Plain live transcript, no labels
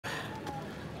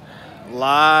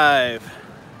Live.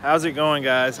 How's it going,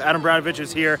 guys?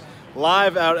 AdamBrownAdventures here,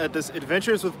 live out at this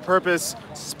Adventures with Purpose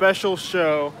special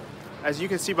show. As you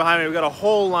can see behind me, we've got a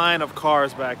whole line of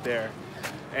cars back there.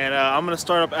 And I'm gonna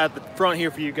start up at the front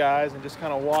here for you guys and just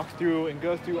kind of walk through and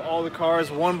go through all the cars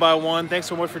one by one. Thanks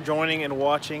so much for joining and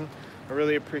watching. I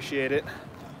really appreciate it.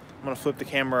 I'm gonna flip the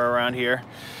camera around here.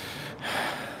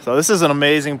 So this is an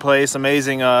amazing place,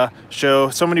 amazing show.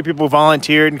 So many people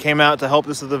volunteered and came out to help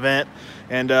this event,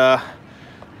 and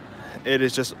it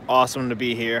is just awesome to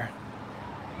be here.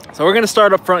 So we're gonna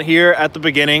start up front here at the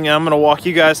beginning, and I'm gonna walk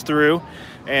you guys through.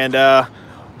 And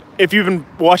if you've been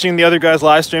watching the other guys'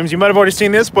 live streams, you might have already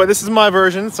seen this, but this is my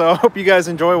version, so I hope you guys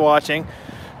enjoy watching.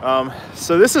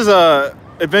 So this is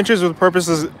Adventures with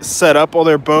Purpose's setup, all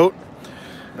their boat.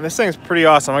 And this thing's pretty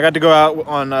awesome. I got to go out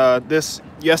on this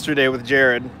yesterday with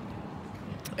Jared,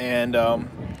 and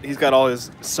he's got all his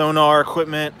sonar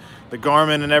equipment, the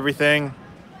Garmin and everything.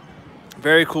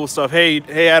 Very cool stuff.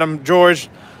 Hey Adam, George.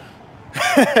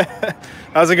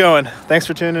 How's it going? Thanks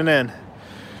for tuning in.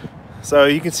 So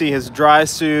you can see his dry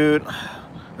suit.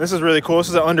 This is really cool. This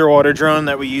is an underwater drone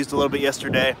that we used a little bit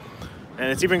yesterday,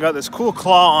 and it's even got this cool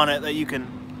claw on it that you can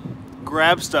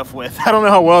grab stuff with. I don't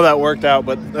know how well that worked out,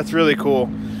 but that's really cool.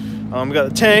 We got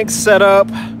the tanks set up.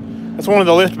 That's one of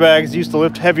the lift bags used to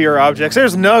lift heavier objects.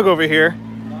 There's Nug over here.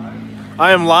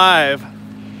 I am live.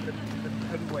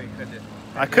 Couldn't wait, could you?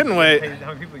 I couldn't wait. How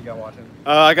many people you got watching?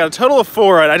 I got a total of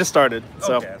 4, right? I just started.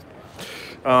 So okay.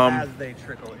 As they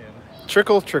trickle in.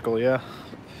 Trickle, yeah.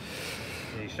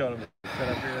 You showed them set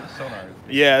up here at sonar.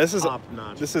 Yeah, this is top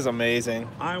notch. This is amazing.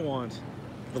 I want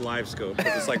the live scope, but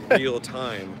it's like real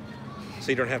time,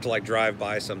 so you don't have to like drive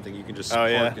by something. You can just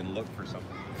park and look for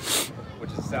something,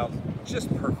 which sounds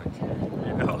just perfect.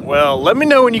 You know? Well, let me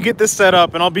know when you get this set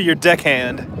up, and I'll be your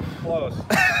deckhand. Close.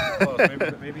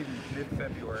 Maybe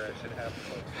mid-February I should have it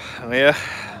close. Oh, yeah.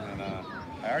 And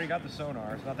I already got the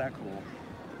sonar. It's not that cool,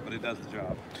 but it does the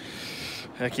job.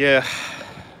 Heck yeah.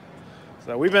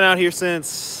 So we've been out here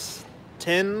since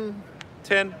 10,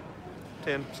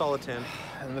 solid 10.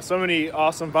 and there's so many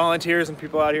awesome volunteers and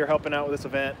people out here helping out with this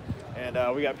event.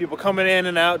 And we got people coming in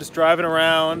and out, just driving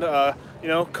around, you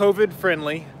know, COVID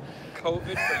friendly.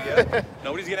 Yeah.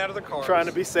 Nobody's getting out of their cars. Trying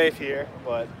to be safe here,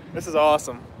 but this is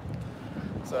awesome.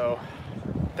 So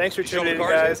thanks for tuning in,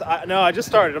 guys. I just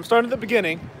started. I'm starting at the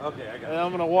beginning. Okay, I got it. And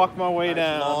I'm gonna walk my way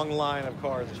down. Long line of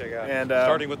cars to check out. And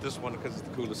starting with this one because it's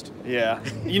the coolest. Yeah.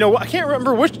 You know what? I can't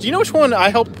remember which. Do you know which one I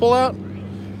helped pull out?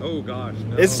 Oh gosh.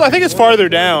 No. I think it's farther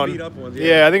down. Beat up ones,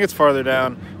 yeah, I think it's farther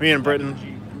down. Me and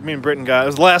Britton got it. It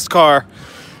was the last car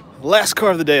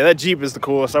of the day. That Jeep is the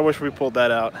coolest. I wish we pulled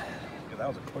that out. Yeah, that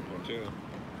was a quick one too.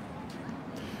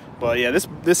 But yeah,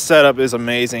 this setup is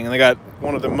amazing. And they got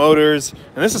one of the motors,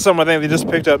 and this is something I think they just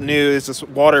picked up new. It's this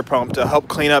water pump to help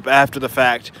clean up after the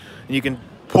fact. And you can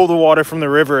pull the water from the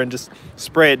river and just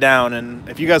spray it down. And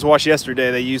if you guys watched yesterday,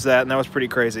 they used that, and that was pretty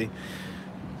crazy.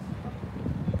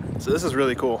 So this is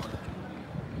really cool.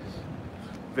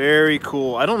 Very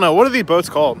cool. I don't know, what are these boats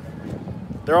called?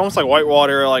 They're almost like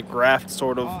whitewater, like raft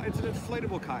sort of. It's an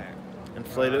inflatable kayak.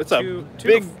 Inflated. It's a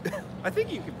big. I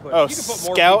think you could put. Oh, you could put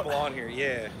Scout? more people on here.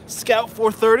 Yeah. Scout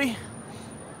 430.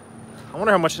 I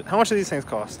wonder how much do these things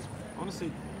cost? I want to say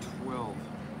 12.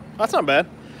 That's not bad.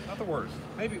 Not the worst.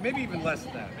 Maybe even less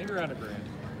than that. Maybe around $1,000.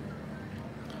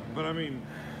 But I mean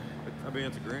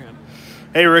it's $1,000.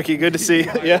 Hey Ricky, good to see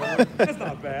you. Yeah. That's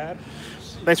not bad.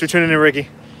 Thanks for tuning in, Ricky.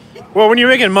 Well, when you're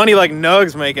making money like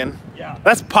Nug's making, yeah,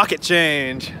 that's pocket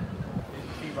change. You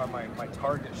can see by my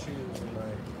Target shoes and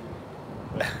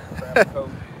my grab coat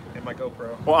and my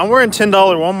GoPro. Well, I'm wearing $10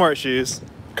 Walmart shoes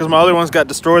because my other ones got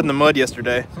destroyed in the mud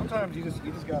yesterday. Sometimes you just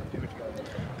gotta do what you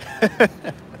gotta do.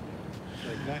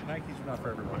 Like, Nikes are not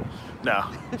for everyone. No.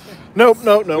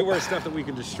 Nope. We wear stuff that we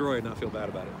can destroy and not feel bad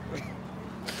about it.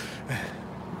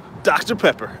 Dr.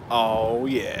 Pepper. Oh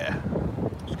yeah.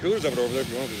 There's coolers over there if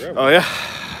you want to grab it. Oh yeah.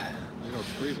 You know it's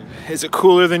freezing. Is it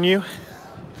cooler than you?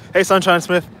 Hey, Sunshine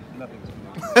Smith.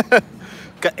 Nothing's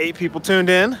Got 8 people tuned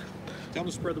in. Tell them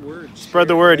to spread the word. Spread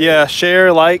the word, yeah.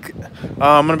 Share, like.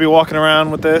 I'm gonna be walking around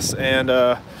with this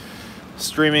and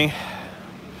streaming.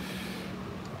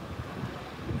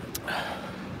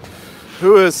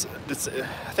 Who is? I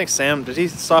think Sam. Did he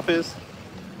stop his?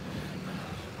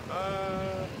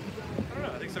 I don't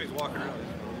know. I think somebody's walking around.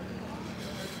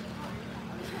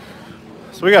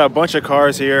 So we got a bunch of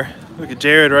cars here. Look at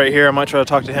Jared right here. I might try to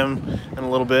talk to him in a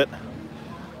little bit.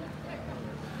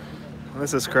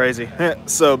 This is crazy.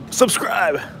 So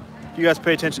subscribe. You guys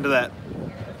pay attention to that.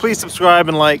 Please subscribe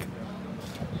and like.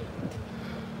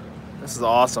 This is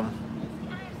awesome.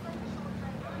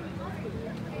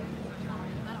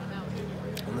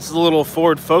 And this is a little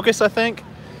Ford Focus, I think.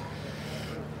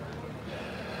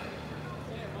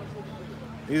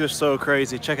 These are so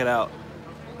crazy. Check it out.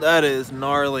 That is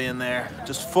gnarly in there.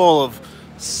 Just full of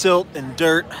silt and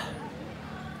dirt.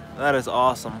 That is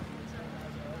awesome.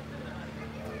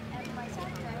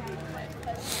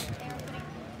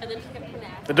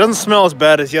 It doesn't smell as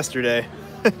bad as yesterday.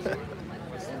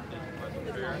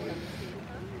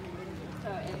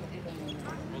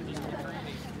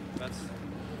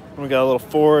 We got a little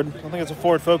Ford. I think it's a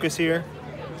Ford Focus here.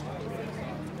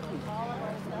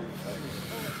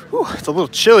 Whew, it's a little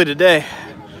chilly today.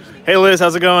 Hey Liz,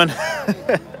 how's it going?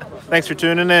 Thanks for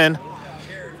tuning in.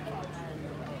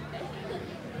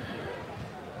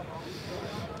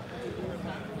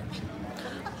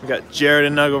 We got Jared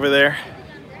and Nug over there.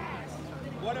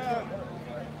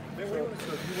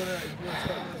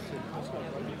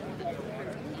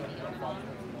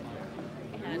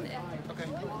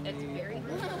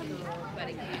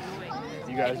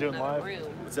 You guys doing live?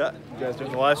 What's that? You guys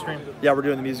doing the live stream? Yeah, we're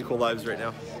doing the musical lives right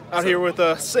now. Out here with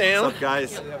Sam. What's up,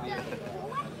 guys?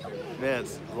 Man,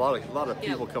 it's a lot of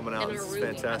people coming out. This is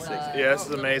fantastic. Yeah, this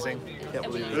is amazing. Can't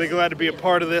believe it. Really glad to be a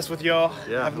part of this with y'all.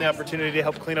 Yeah. Having the opportunity to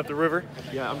help clean up the river.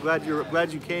 Yeah, I'm glad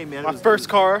you came, man. My first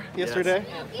car yesterday.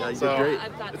 Yes. Yeah, you So, did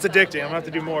great. it's addicting. I'm gonna have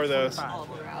to do more of those.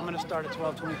 I'm gonna start at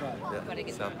 12:25. Yeah. But it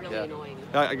gets So, really yeah. annoying.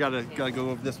 I gotta go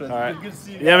over this one. All right. Good to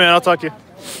see you. Yeah, man. I'll talk to you.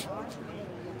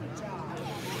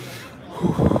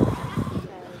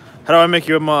 How do I make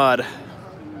you a mod?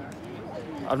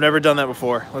 I've never done that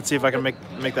before. Let's see if I can make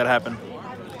that happen.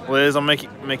 Liz, I'll make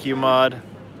you a mod.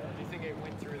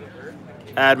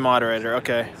 Add moderator.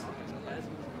 Okay.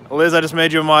 Liz, I just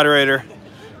made you a moderator.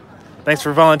 Thanks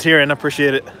for volunteering. I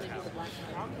appreciate it.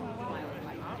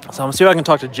 So I'm gonna see if I can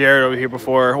talk to Jared over here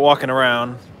before walking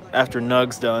around after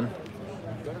Nug's done.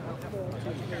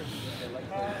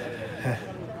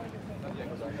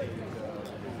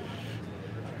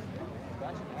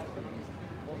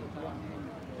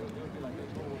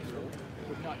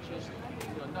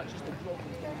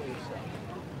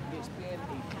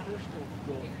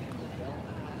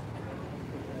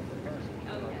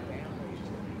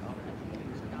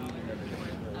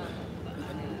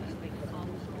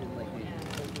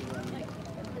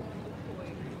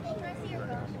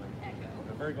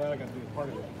 Very glad I got to be a part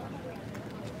of it.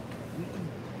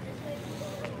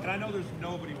 And I know there's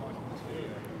nobody watching this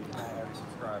video already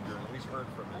subscribed or at least heard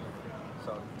from me.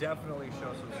 So definitely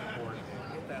show some support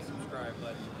and hit that subscribe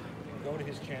button. Go to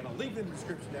his channel. Leave the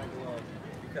description down below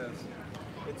because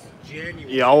it's genuine.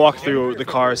 Yeah, I'll walk through the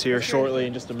cars here shortly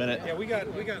in just a minute. Yeah, we got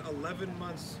 11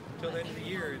 months till the end of the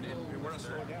year and we're not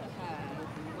slowing down.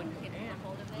 When kids get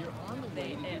hold of it,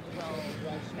 they will,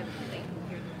 because they can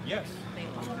hear the Yes. they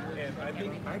And I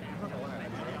think I kind of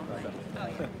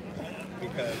laughed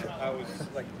because I was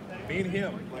like, me and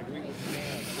him, like we was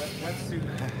wetsuit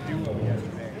duo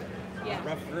yesterday. Yeah.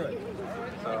 Rough through it.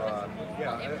 So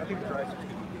yeah, I think the drive is going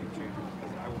to be a game changer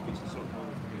because I will be so cool.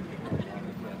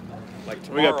 Like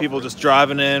We got people just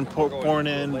driving in, pouring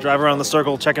in, driving around the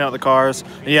circle, checking out the cars.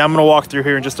 And yeah, I'm gonna walk through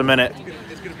here in just a minute.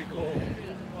 It's going to be cool.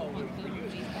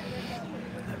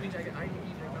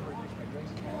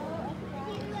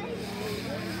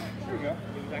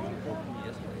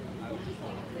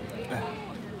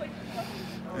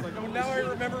 I was like, oh, now I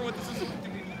remember what this is.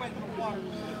 Wet in the water.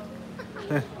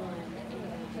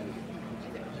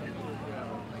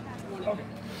 Okay,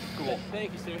 cool.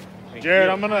 Thank you, sir. Jared,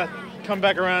 I'm gonna come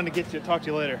back around to talk to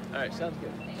you later. All right, sounds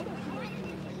good.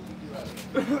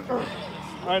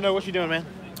 All right, no, what you doing, man?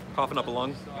 Coughing up a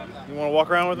lung, You want to walk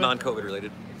around with me? non-COVID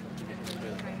related.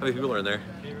 How many people are in there?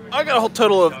 I got a whole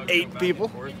total of 8 people.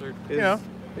 You know,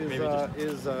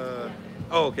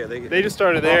 Oh, okay. they just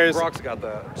started theirs. Brock's got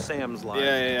the Sam's line.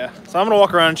 Yeah. So I'm gonna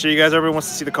walk around and show you guys. Everybody wants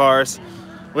to see the cars.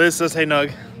 Liz says, "Hey,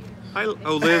 Nug." Hi,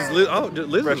 oh, Liz. Liz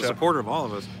is Retro. a supporter of all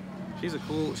of us. She's a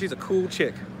cool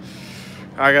chick.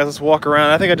 All right, guys, let's walk around.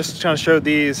 I think I just kind of showed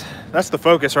these. That's the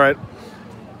Focus, right?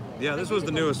 Yeah, this was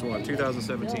the newest one,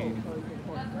 2017.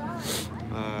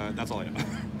 That's all I know.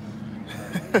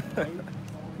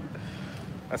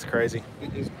 That's crazy.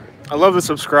 I love the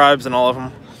subscribes and all of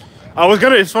them.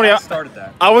 It's funny. I started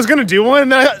that. I was gonna do one,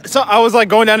 and then I was like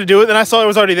going down to do it, and I saw it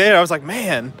was already there. I was like,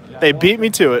 man, they beat me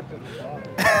to it.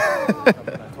 I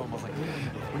told him, I was like,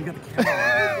 when you got the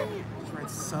camera on, just write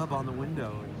sub on the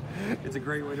window. It's a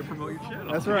great way to promote your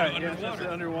channel. That's right. Yeah, especially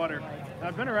underwater.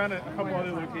 I've been around a couple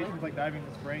other locations like Diving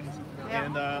Springs,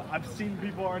 and I've seen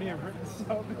people already have written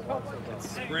sub. It's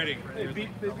spreading. They beat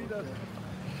us.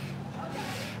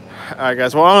 All right,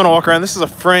 guys. Well, I'm gonna walk around. This is a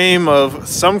frame of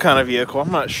some kind of vehicle.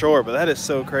 I'm not sure, but that is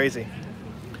so crazy.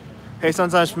 Hey,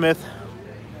 Sunshine Smith.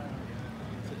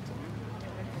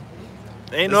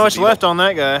 Ain't no much left on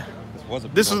that guy.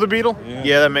 This was the Beetle?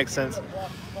 Yeah, that makes sense.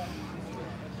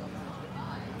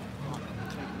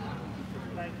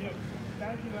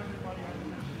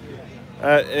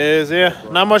 That is, yeah,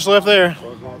 not much left there.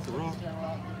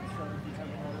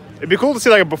 It'd be cool to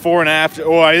see like a before and after,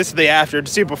 or this is the after,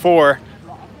 to see before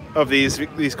of these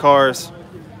cars.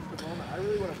 I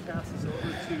really want to pass this over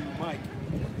to Mike.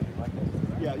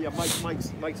 Yeah,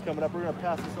 Mike's coming up. We're going to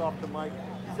pass this off to Mike.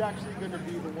 He's actually going to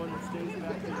be the one that stays in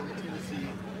Tennessee.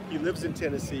 He lives in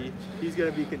Tennessee. He's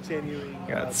going to be continuing.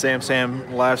 Got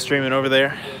Sam live streaming over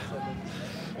there.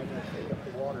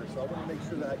 So I want to make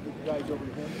sure that I get you guys over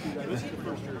to him. This is the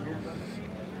first year here.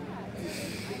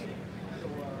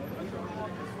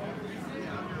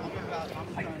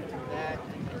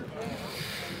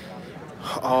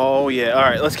 Oh yeah, all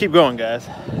right, let's keep going, guys.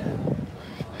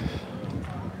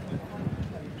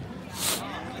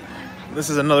 This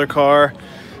is another car,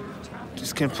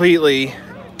 just completely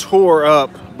tore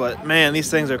up, but man,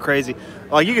 these things are crazy.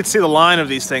 Like, you can see the line of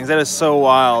these things. That is so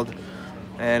wild.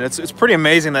 And it's pretty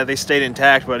amazing that they stayed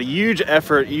intact, but a huge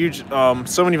effort,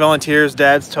 so many volunteers.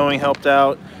 Dad's Towing helped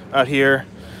out here,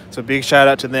 so big shout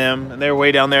out to them. And they're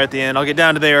way down there at the end. I'll get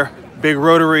down to their big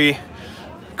rotary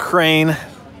crane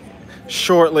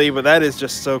shortly, but that is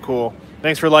just so cool.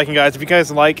 Thanks for liking, guys. If you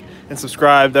guys like and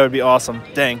subscribe, that would be awesome.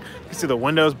 Dang, you can see the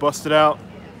windows busted out.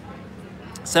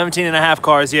 17.5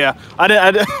 cars, yeah. I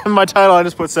did in my title I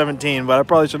just put 17, but I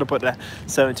probably should have put that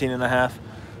 17.5.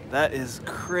 That is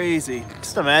crazy.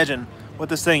 Just imagine what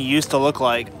this thing used to look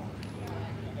like.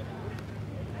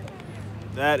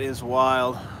 That is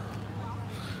wild.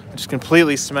 Just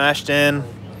completely smashed in.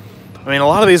 I mean, a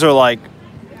lot of these are like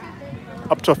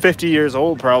up to 50 years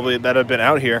old probably that have been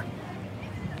out here.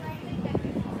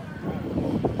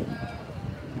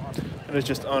 It is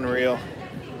just unreal.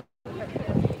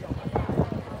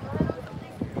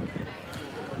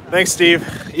 Thanks,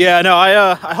 Steve. Yeah, no,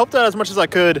 I helped out as much as I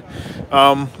could.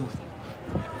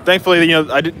 Thankfully, you know,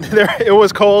 it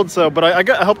was cold, so, but I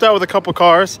helped out with a couple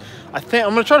cars. I think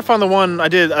I'm gonna try to find the one I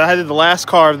did the last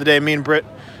car of the day. Me and Britt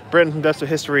from Industrial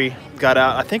History got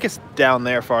out. I think it's down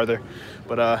there farther,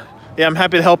 but yeah, I'm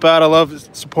happy to help out. I love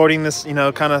supporting this, you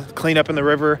know, kind of cleanup in the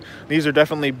river. These are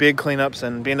definitely big cleanups,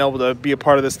 and being able to be a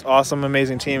part of this awesome,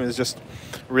 amazing team is just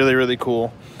really, really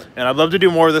cool. And I'd love to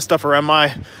do more of this stuff around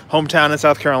my hometown in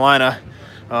South Carolina.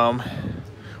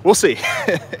 We'll see.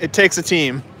 It takes a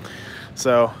team.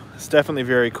 So it's definitely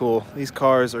very cool. These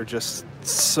cars are just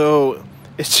so,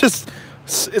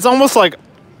 it's almost like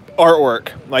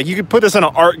artwork. Like, you could put this in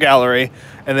an art gallery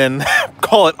and then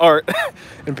call it art,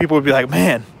 and people would be like,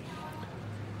 man.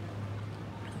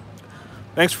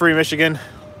 Thanks, Free Michigan.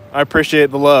 I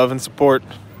appreciate the love and support.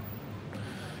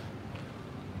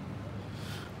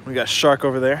 We got Shark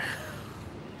over there.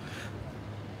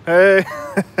 Hey.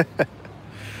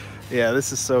 Yeah,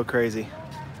 this is so crazy.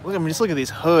 Look, I mean, just look at these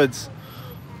hoods.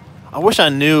 I wish I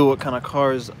knew what kind of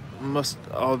cars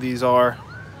all these are.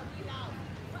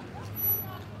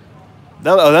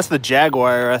 Oh, that's the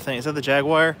Jaguar, I think. Is that the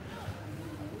Jaguar?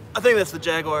 I think that's the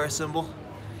Jaguar symbol.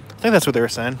 I think that's what they were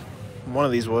saying. One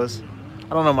of these was.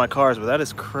 I don't know my cars, but that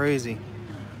is crazy.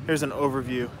 Here's an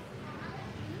overview.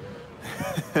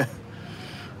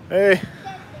 Hey.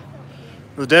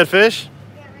 The dead fish?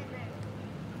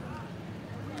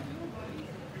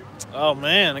 Oh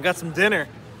man, I got some dinner.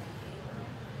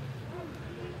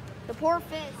 The poor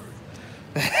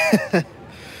fish.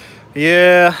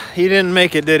 Yeah, he didn't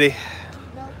make it, did he?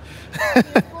 No. He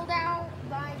was pulled out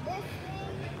by this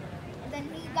thing, and then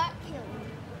he got killed.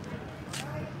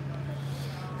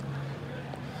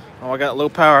 Oh, I got low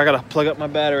power. I gotta plug up my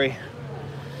battery.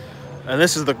 And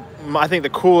this is I think the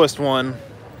coolest one.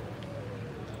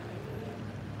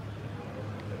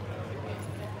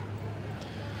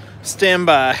 Stand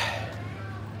by.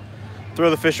 Throw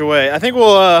the fish away. I think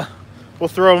we'll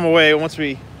throw them away once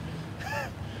we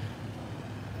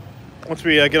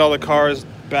get all the cars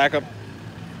back up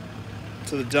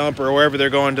to the dump or wherever they're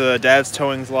going to the Dad's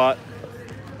Towing lot.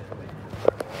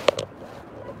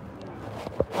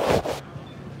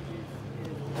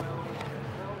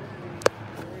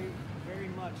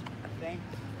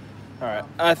 All right,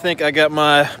 I think I got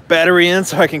my battery in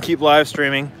so I can keep live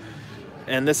streaming.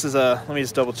 And this is let me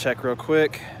just double check real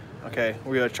quick. Okay,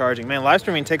 we are charging. Man, live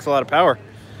streaming takes a lot of power.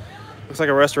 Looks like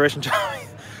a restoration job.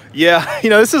 Yeah, you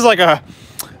know, this is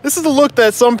the look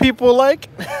that some people like.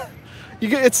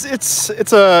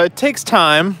 It takes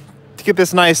time to get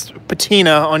this nice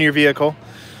patina on your vehicle.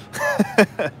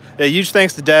 Yeah, huge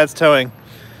thanks to Dad's Towing.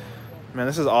 Man,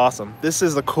 this is awesome. This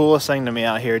is the coolest thing to me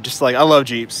out here. Just like, I love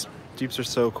Jeeps. Jeeps are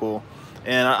so cool.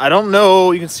 And I don't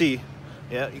know, you can see,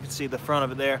 yeah, you can see the front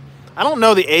of it there. I don't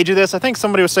know the age of this. I think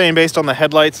somebody was saying based on the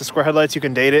headlights, the square headlights, you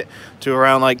can date it to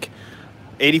around like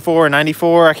 84 or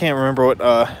 94. I can't remember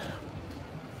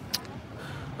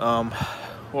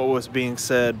what was being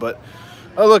said, but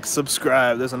oh look,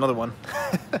 subscribe. There's another one.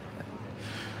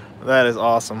 That is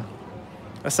awesome.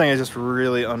 This thing is just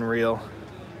really unreal.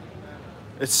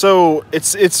 It's so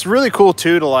it's really cool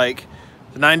too to like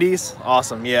the 90s.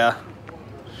 Awesome, yeah.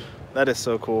 That is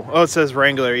so cool. Oh, it says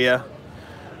Wrangler, yeah.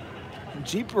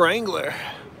 Jeep Wrangler.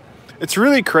 It's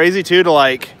really crazy too to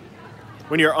like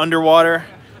when you're underwater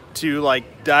to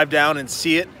like dive down and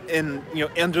see it in, you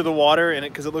know, under the water, and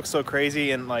because it looks so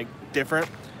crazy and like different,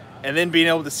 and then being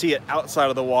able to see it outside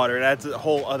of the water, it adds a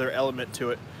whole other element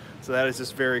to it. So that is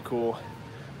just very cool.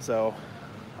 So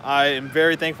I am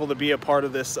very thankful to be a part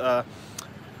of this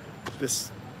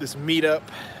this meetup,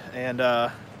 and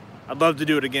I'd love to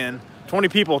do it again. 20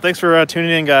 people. Thanks for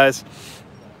tuning in, guys.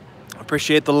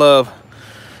 Appreciate the love.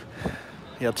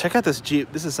 Yeah, check out this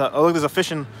Jeep. This is oh look, there's a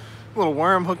fishing little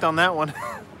worm hooked on that one.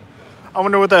 I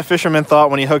wonder what that fisherman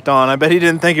thought when he hooked on. I bet he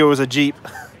didn't think it was a Jeep.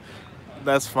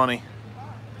 That's funny.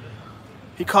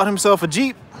 He caught himself a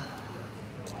Jeep.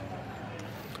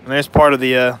 And there's part of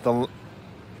the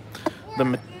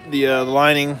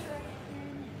lining.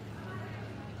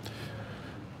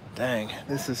 Dang,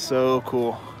 this is so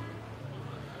cool.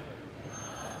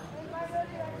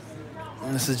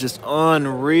 And this is just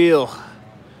unreal.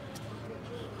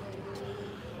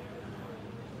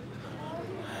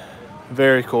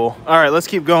 Very cool. All right, let's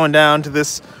keep going down to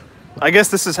this. I guess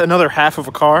this is another half of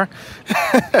a car.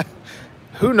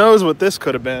 Who knows what this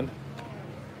could have been?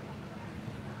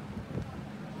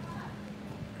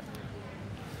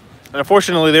 And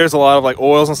unfortunately, there's a lot of like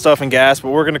oils and stuff and gas, but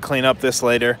we're going to clean up this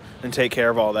later and take care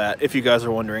of all that, if you guys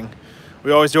are wondering.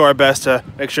 We always do our best to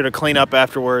make sure to clean up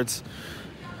afterwards.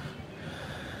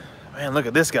 Man, look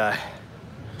at this guy.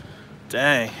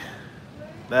 Dang.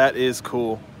 That is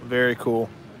cool. Very cool.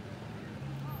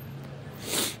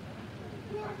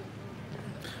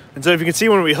 And so if you can see,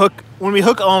 when we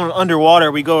hook on underwater,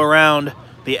 we go around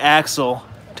the axle,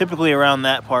 typically around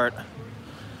that part,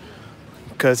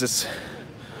 because it's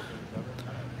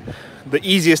the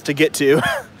easiest to get to.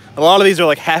 A lot of these are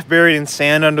like half buried in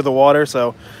sand under the water,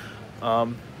 so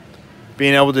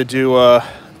being able to do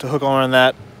to hook on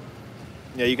that,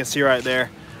 yeah, you can see right there.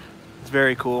 It's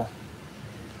very cool,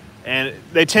 and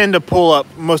they tend to pull up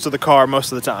most of the car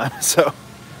most of the time, so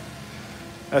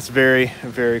that's very,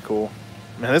 very cool.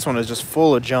 Man, this one is just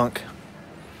full of junk.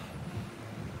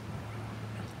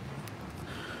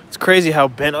 It's crazy how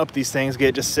bent up these things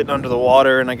get just sitting under the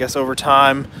water, and I guess over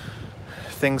time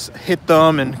things hit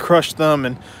them and crush them,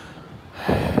 and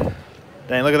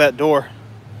dang, look at that door.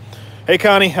 Hey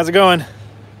Connie, how's it going?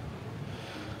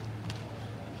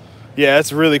 Yeah,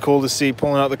 it's really cool to see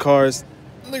pulling out the cars.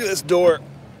 Look at this door.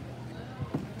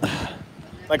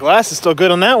 That glass is still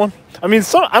good on that one. I mean,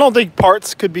 I don't think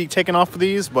parts could be taken off of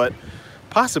these, but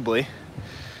possibly.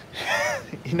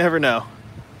 You never know.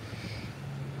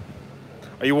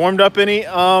 Are you warmed up any?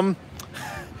 I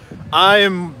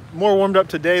am more warmed up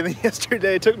today than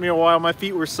yesterday. It took me a while. My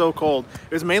feet were so cold.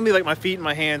 It was mainly like my feet and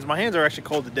my hands. My hands are actually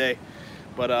cold today,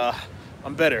 but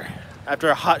I'm better. After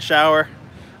a hot shower,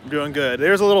 I'm doing good.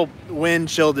 There's a little wind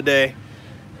chill today,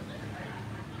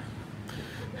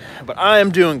 but I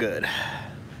am doing good.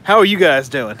 How are you guys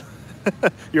doing?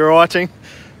 You were watching?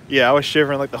 Yeah, I was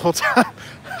shivering like the whole time.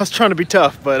 I was trying to be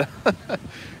tough, but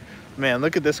man,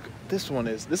 look at this. This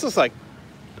is like,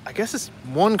 I guess it's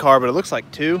one car, but it looks like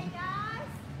two. Hey guys,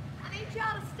 I need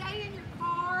y'all to stay in your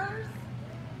cars.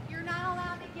 You're not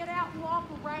allowed to get out and walk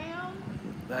around.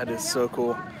 That is so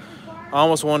cool. I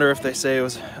almost wonder if they say it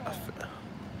was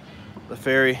the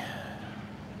ferry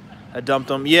had dumped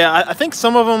them. Yeah, I think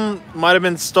some of them might have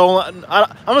been stolen.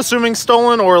 I'm assuming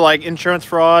stolen or like insurance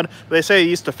fraud. They say they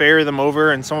used to ferry them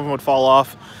over and some of them would fall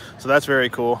off. So that's very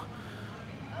cool.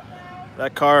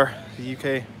 That car, the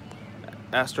UK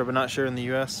Astra, but not sure in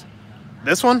the US.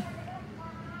 This one?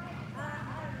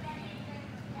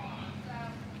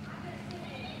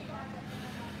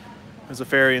 There's a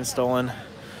ferry and stolen.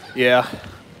 Yeah,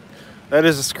 that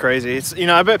is just crazy. It's, you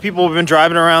know, I bet people have been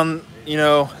driving around, you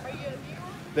know,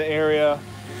 the area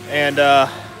and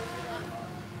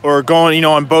or going, you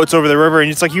know, on boats over the river,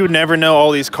 and it's like you would never know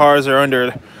all these cars are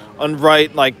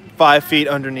right like 5 feet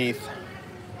underneath.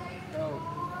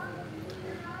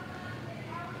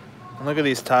 And look at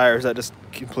these tires that just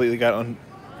completely got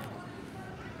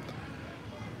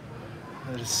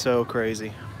that is so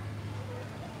crazy.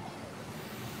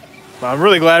 But I'm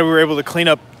really glad we were able to clean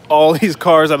up all these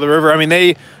cars out of the river. I mean,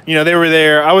 they were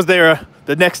there. I was there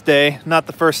the next day, not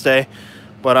the first day,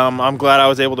 but I'm glad I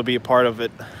was able to be a part of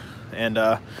it. and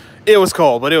it was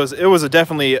cold, but it was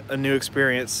definitely a new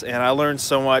experience, and I learned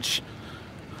so much.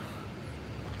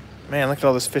 Man, look at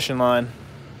all this fishing line.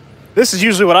 This is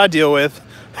usually what I deal with,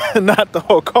 not the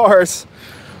whole cars.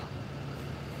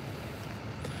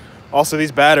 Also,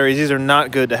 these batteries, these are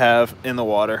not good to have in the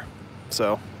water.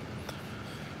 So,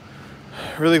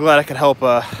 really glad I could help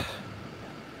out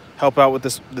with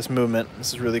this movement.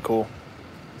 This is really cool.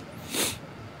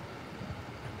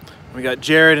 We got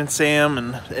Jared and Sam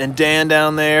and Dan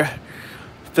down there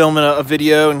filming a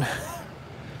video, and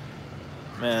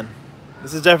man,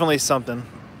 this is definitely something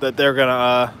that they're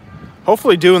gonna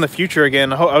hopefully do in the future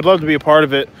again. I'd love to be a part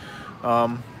of it.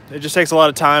 It just takes a lot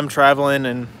of time traveling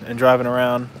and driving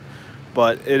around,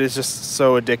 but it is just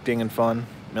so addicting and fun.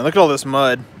 Man, look at all this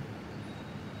mud.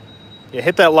 Yeah,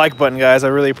 hit that like button, guys. I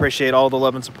really appreciate all the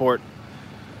love and support.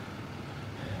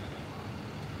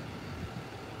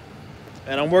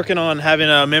 And I'm working on having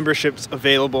memberships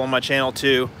available on my channel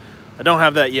too. I don't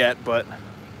have that yet, but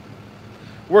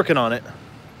working on it.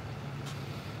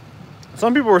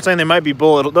 Some people were saying they might be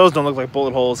bullet. Those don't look like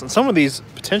bullet holes, and some of these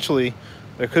potentially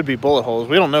there could be bullet holes.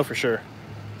 We don't know for sure.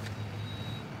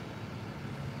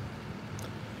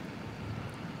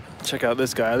 Check out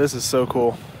this guy. This is so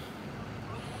cool.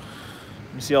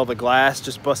 You see all the glass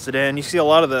just busted in. You see a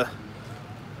lot of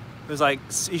there's like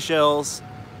seashells.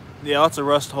 Yeah, lots of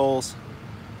rust holes.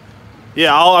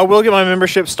 Yeah, I will get my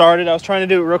membership started. I was trying to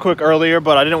do it real quick earlier,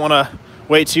 but I didn't want to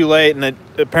wait too late, and it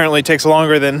apparently takes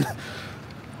longer than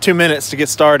 2 minutes to get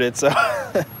started, so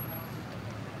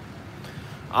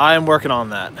I am working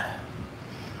on that. And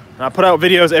I put out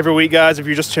videos every week, guys, if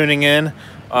you're just tuning in.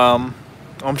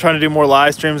 I'm trying to do more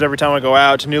live streams every time I go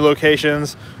out to new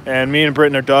locations, and me and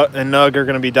Britt and Nug are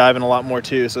going to be diving a lot more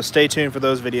too, so stay tuned for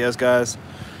those videos, guys.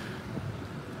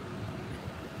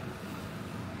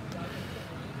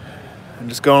 I'm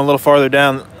just going a little farther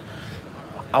down.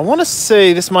 I want to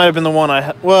say this might have been the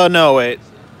one well, no, wait.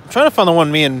 I'm trying to find the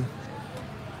one me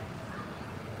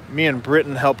and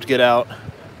Britton helped get out.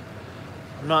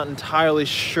 I'm not entirely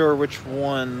sure which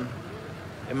one.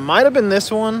 It might have been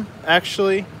this one,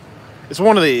 actually. It's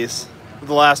one of these,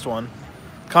 the last one.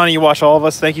 Connie, you watch all of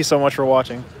us. Thank you so much for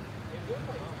watching.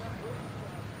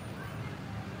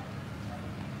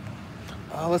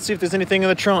 Let's see if there's anything in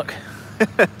the trunk.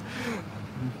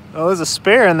 Oh, there's a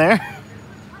spare in there.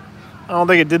 I don't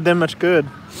think it did them much good.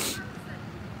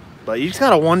 But you just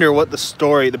gotta wonder what the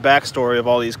backstory of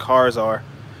all these cars are.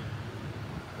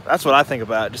 That's what I think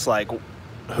about. Just like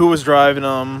who was driving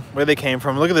them, where they came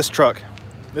from. Look at this truck.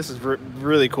 This is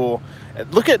really cool.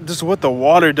 Look at just what the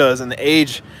water does, and the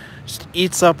age just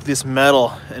eats up this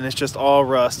metal, and it's just all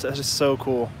rust. That's just so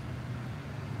cool.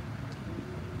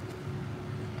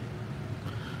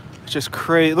 It's just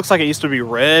crazy. It looks like it used to be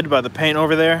red by the paint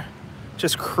over there.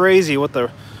 Just crazy what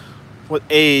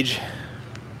age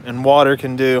and water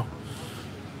can do.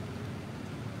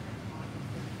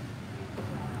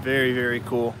 Very, very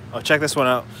cool. Oh, check this one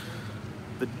out.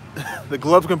 The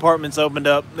glove compartment's opened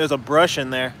up. There's a brush in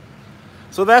there.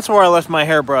 So that's where I left my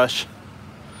hairbrush.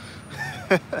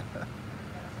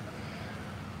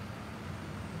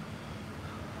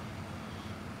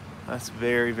 That's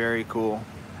very, very cool.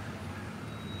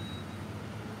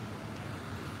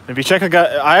 If you check,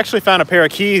 I actually found a pair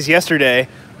of keys yesterday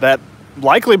that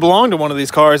likely belonged to one of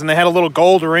these cars, and they had a little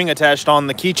gold ring attached on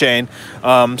the keychain.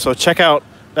 So check out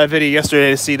that video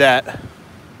yesterday to see that.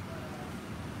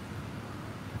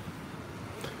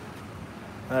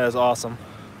 That is awesome.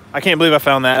 I can't believe I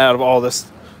found that out of all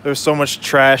this. There's so much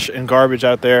trash and garbage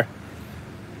out there.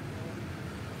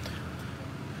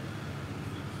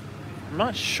 I'm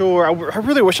not sure. I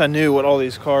really wish I knew what all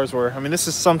these cars were. I mean, this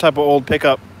is some type of old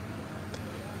pickup.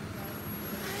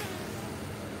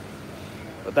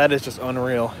 But that is just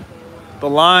unreal. The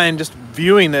line, just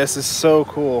viewing this, is so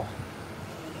cool.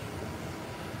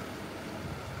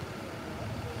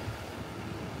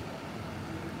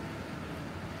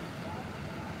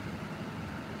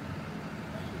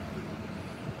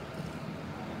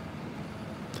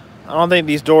 I don't think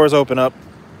these doors open up.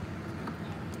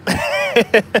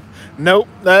 Nope,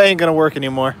 that ain't gonna work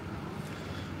anymore.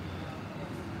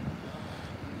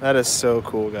 That is so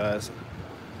cool, guys.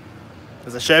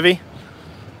 Is it Chevy?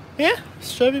 Yeah,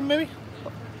 Chevy maybe.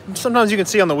 Sometimes you can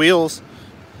see on the wheels.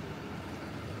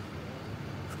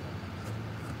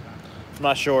 I'm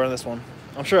not sure on this one.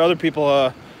 I'm sure other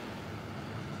people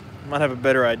might have a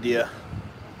better idea.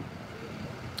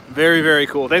 Very, very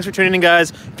cool. Thanks for tuning in,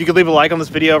 guys. If you could leave a like on this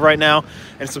video right now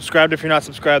and subscribe if you're not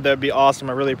subscribed, that would be awesome.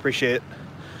 I really appreciate it.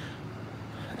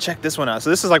 Check this one out. So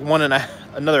this is like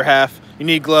another half. You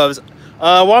need gloves.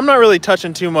 Well, I'm not really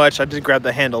touching too much. I did grab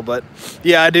the handle, but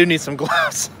yeah, I do need some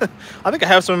gloves. I think I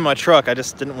have some in my truck. I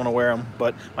just didn't want to wear them,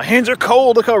 but my hands are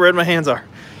cold. Look how red my hands are.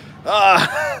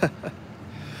 But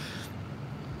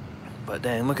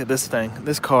dang, look at this thing.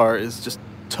 This car is just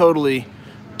totally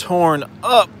torn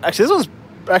up. Actually, this one's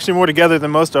actually more together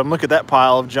than most of them. Look at that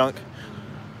pile of junk.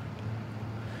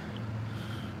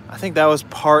 I think that was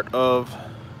part of...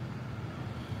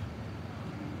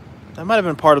 That might have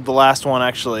been part of the last one,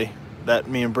 actually, that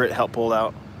me and Britt helped pull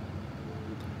out.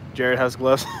 Jared has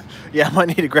gloves. Yeah, I might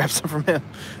need to grab some from him.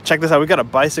 Check this out. We got a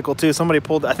bicycle, too. Somebody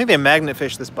pulled... I think they magnet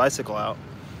fished this bicycle out.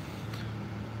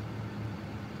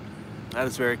 That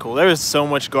is very cool. There is so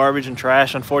much garbage and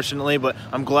trash, unfortunately, but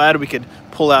I'm glad we could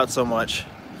pull out so much.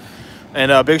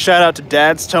 And a big shout out to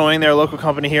Dad's Towing. They're a local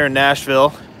company here in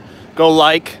Nashville. Go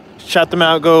like, shout them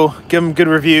out, go give them good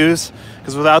reviews,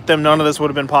 because without them, none of this would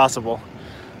have been possible.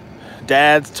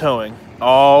 Dad's Towing.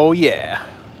 Oh, yeah.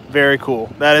 Very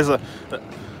cool. That is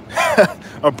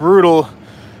a brutal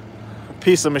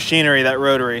piece of machinery, that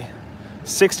rotary.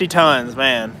 60 tons,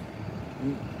 man.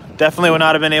 Definitely would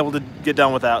not have been able to get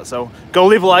done without. So go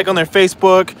leave a like on their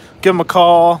Facebook, give them a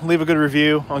call, leave a good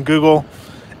review on Google.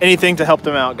 Anything to help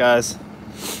them out, guys.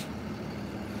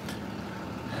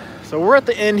 So we're at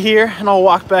the end here, and I'll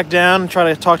walk back down and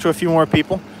try to talk to a few more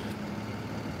people.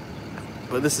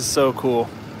 But this is so cool.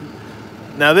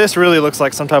 Now this really looks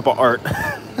like some type of art.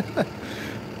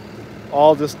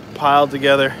 All just piled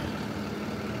together.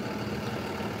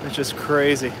 It's just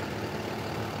crazy.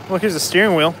 Look, here's the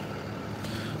steering wheel.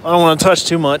 I don't want to touch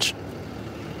too much,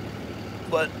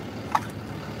 but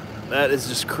that is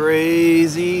just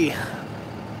crazy.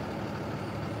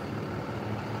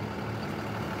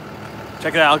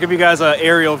 Check it out. I'll give you guys an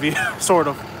aerial view, sort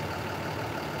of.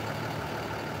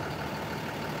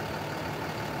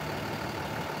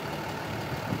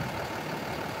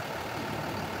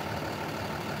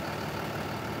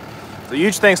 So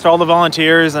huge thanks to all the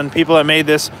volunteers and people that made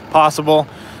this possible.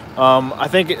 I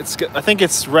think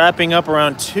it's wrapping up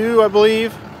around 2, I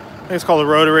believe. I think it's called a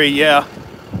rotary. Yeah,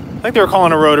 I think they were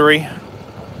calling it a rotary.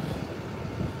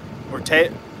 Or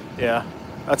yeah,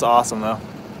 that's awesome though.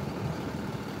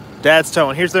 Dad's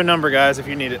Towing. Here's their number, guys, if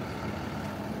you need it.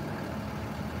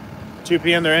 2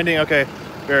 p.m. they're ending. Okay,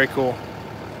 very cool.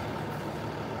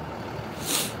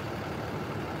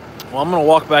 Well, I'm gonna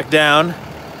walk back down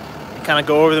and kind of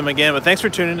go over them again. But thanks for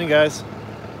tuning in, guys.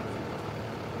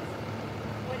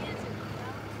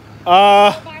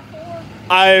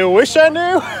 I wish I knew.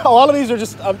 A lot of these are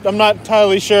just, I'm not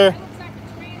entirely sure. It looks like a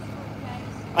transfer case.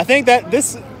 I think that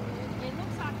this, It looks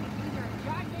like either a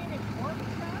gigantic work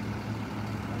truck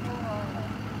or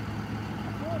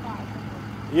a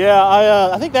 4x4.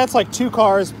 yeah, I think that's like 2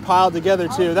 cars piled together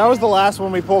too. That was the last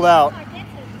one we pulled out. Like it's a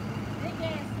big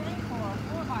ass thing for a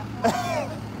 4x4. The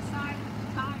size of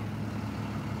the tire.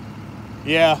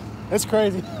 Yeah, it's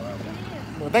crazy. It is.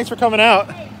 Well, thanks for coming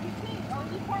out. Hey, are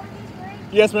you part of this group?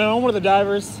 Yes, man, I'm one of the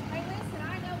divers. Hey, listen,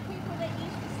 I know people that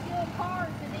used to steal cars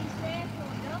in East Nashville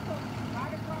and dump them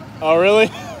right across the Oh, really?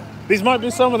 These might be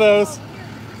some of those. This is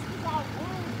all wood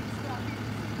and stuff.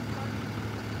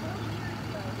 40 years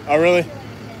ago. Oh, really? Oh,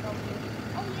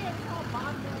 yeah, it's called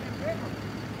Bonneville River.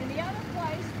 And the other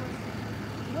place was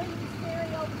Williams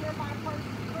Ferry over here by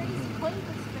Percy Creek,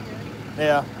 Cleveland's Ferry.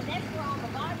 Yeah. And that's where all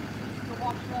the bodies used to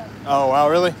wash up Oh, wow,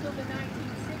 really? until the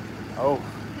 1960s. Oh,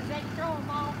 Because they throw them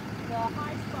off the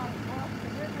high spot off the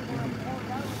river where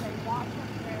they wash them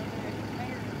there at the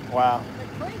ferry. wow. But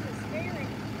Cleveland's Ferry,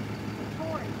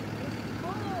 Detroit, is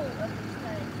full of these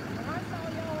things. When I saw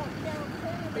y'all down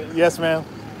there, Yes, ma'am.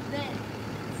 that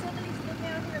some of these been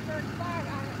down here 35, I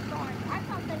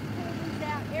thought they pulled these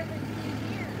out every few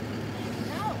years.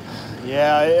 No.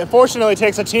 Yeah, it unfortunately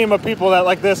takes a team of people that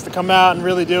like this to come out and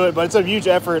really do it, but it's a huge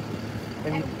effort.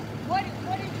 And what is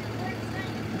your group's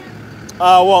name again?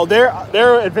 Well,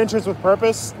 they're Adventures with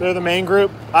Purpose. They're the main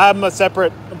group. I'm a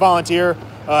separate volunteer,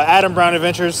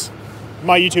 AdamBrownAdventures,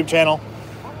 my YouTube channel.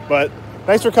 But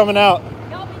thanks for coming out.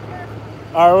 Y'all be careful.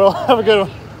 All right, well, have a good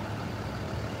one.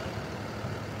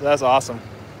 That's awesome.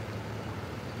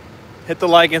 Hit the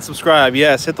like and subscribe.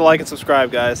 Yes, hit the like and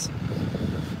subscribe, guys.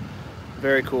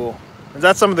 Very cool. And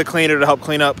that's some of the cleaner to help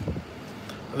clean up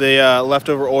the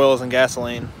leftover oils and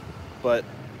gasoline. But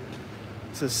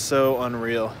this is so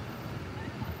unreal.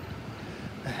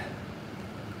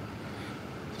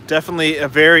 Definitely a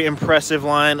very impressive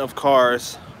line of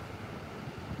cars.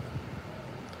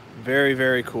 Very,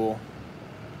 very cool.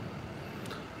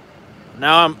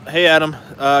 Now hey Adam,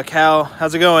 Cal,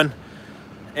 how's it going?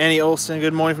 Annie Olson,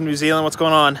 good morning from New Zealand, what's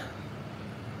going on?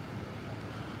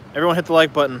 Everyone hit the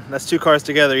like button. That's 2 cars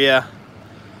together, yeah.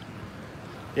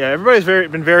 Yeah, everybody's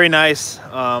been very nice,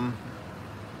 and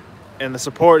the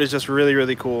support is just really,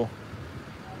 really cool.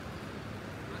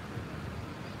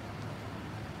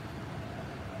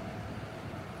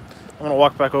 I'm gonna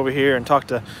walk back over here and talk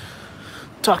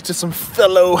to some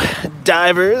fellow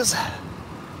divers.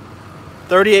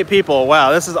 38 people.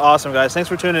 Wow, this is awesome, guys. Thanks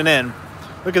for tuning in.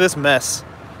 Look at this mess.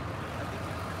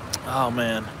 Oh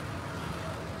man.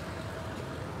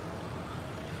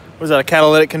 What is that, a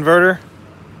catalytic converter?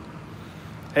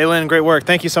 Hey Lynn, great work.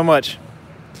 Thank you so much.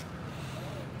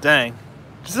 Dang.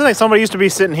 This is like somebody used to be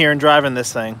sitting here and driving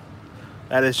this thing.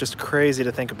 That is just crazy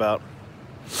to think about.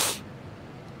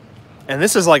 And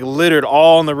this is like littered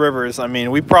all in the rivers. I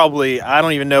mean, we probably, I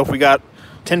don't even know if we got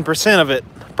 10% of it.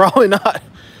 Probably not.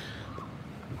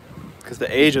 Because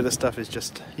the age of this stuff is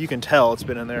just, you can tell it's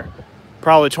been in there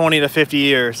probably 20 to 50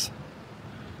 years.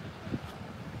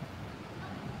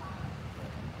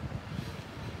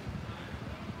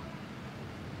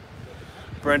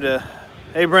 Brenda,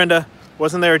 hey Brenda,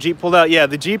 wasn't there a Jeep pulled out? Yeah,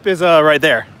 the Jeep is right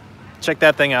there. Check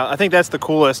that thing out. I think that's the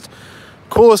coolest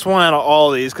one out of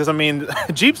all of these, because I mean,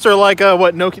 Jeeps are like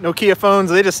what, Nokia phones.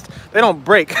 They don't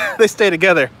break. They stay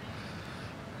together.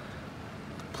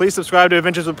 Please subscribe to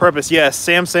Adventures with Purpose. Yes,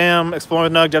 Sam,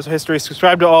 Exploring with Nug, Depths of History.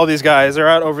 Subscribe to all these guys. They're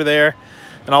out over there,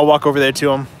 and I'll walk over there to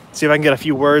them. See if I can get a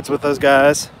few words with those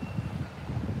guys.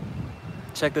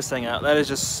 Check this thing out. That is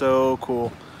just so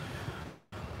cool.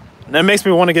 And that makes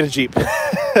me want to get a Jeep.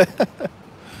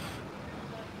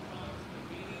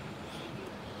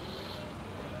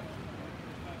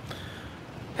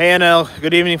 Hey NL,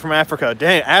 good evening from Africa.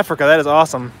 Dang, Africa, that is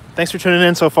awesome. Thanks for tuning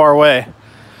in so far away.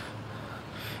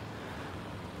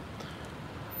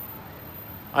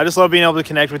 I just love being able to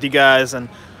connect with you guys, and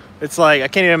it's like, I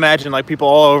can't even imagine like people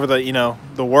all over the,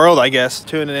 the world, I guess,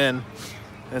 tuning in. And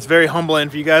it's very humbling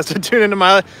for you guys to tune into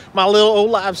my little old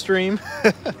live stream.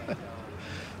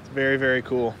 It's very, very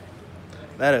cool.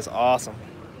 That is awesome.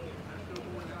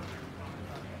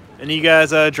 And you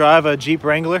guys drive a Jeep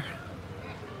Wrangler?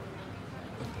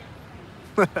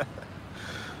 It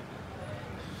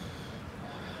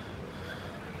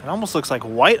almost looks like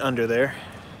white under there.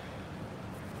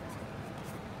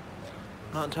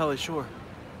 Not entirely sure.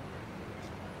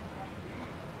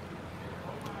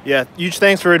 Yeah, huge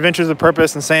thanks for Adventures of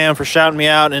Purpose and Sam for shouting me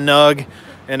out, and Nug,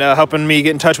 and helping me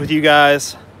get in touch with you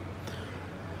guys.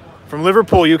 From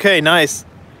Liverpool, UK, nice.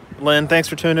 Lynn, thanks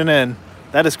for tuning in.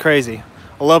 That is crazy.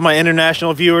 I love my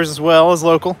international viewers as well as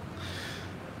local.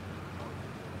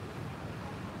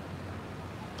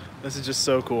 This is just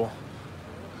so cool.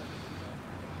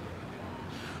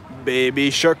 Baby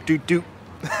shark doo doo.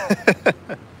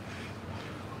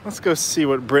 Let's go see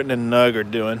what Britton and Nug are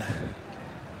doing.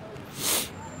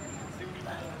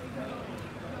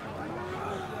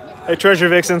 Hey, Treasure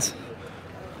Vixens.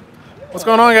 What's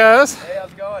going on, guys? Hey,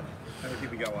 how's it going? How many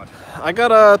people you got watching? I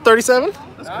got 37.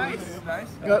 That's nice. Cool. Nice.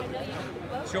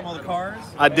 Show them all the cars.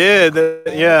 I did.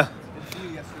 Yeah.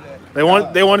 They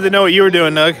wanted to know what you were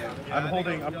doing, Nug. I look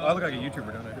like a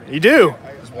YouTuber, don't I? You do.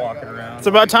 Just walking around. It's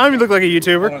about time you look like a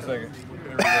YouTuber. Hold on a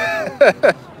second. There we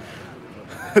go.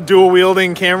 Dual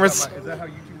wielding cameras. Is that how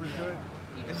YouTubers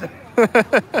do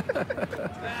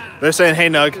it? They're saying, hey,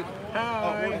 Nug.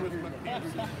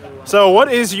 So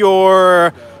what is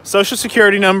your social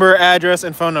security number, address,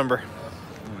 and phone number?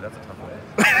 Ooh, that's a tough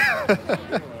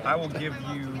one. I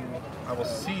will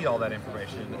see all that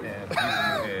information and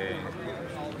give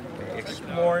you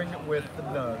Exploring with the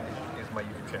Nug is my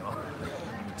YouTube channel.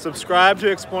 Subscribe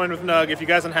to Exploring with Nug if you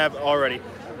guys don't have already.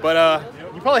 But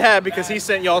you probably have, because he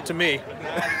sent y'all to me.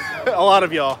 A lot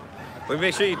of y'all. But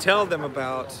make sure you tell them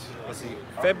about, let's see,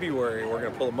 February, we're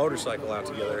going to pull a motorcycle out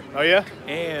together. Oh, yeah?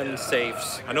 And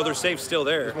safes. I know there's safes still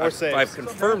there. There's more safes. I've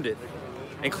confirmed it,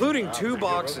 including 2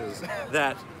 boxes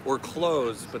that were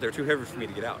closed, but they're too heavy for me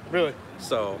to get out. Really?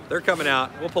 So they're coming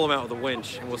out. We'll pull them out with a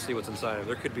winch, and we'll see what's inside.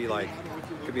 There could be like,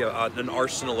 an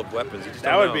arsenal of weapons. You just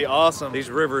that don't would know. be awesome. These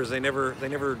rivers, they're never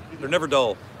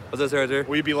dull. What's that right there?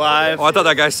 Will you be live? Oh, I thought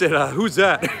that guy said, who's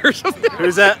that? Or something.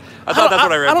 Who's that? I thought that's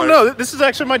what I read. I don't know. This is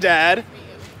actually my dad.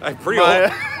 I'm pretty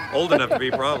old. Old enough to be,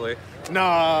 probably. No.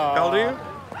 How old are you?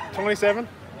 27.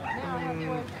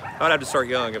 I'd have to start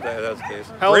young if that was the case.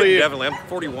 How old are you? Definitely. I'm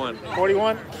 41.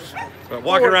 41? But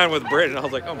walking around with Brit, and I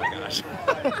was like, oh my gosh.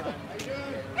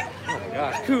 Oh my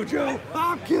gosh. Cujo,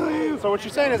 I'll kill you. So what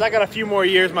you're saying is I got a few more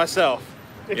years myself.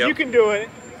 If you can do it,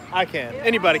 I can.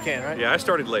 Anybody can, right? Yeah, I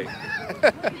started late.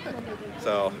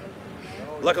 So,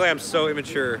 luckily I'm so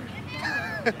immature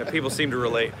that people seem to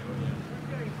relate.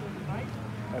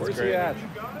 That's Where's great. he at?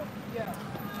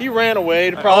 He ran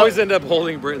away to I probably. always end up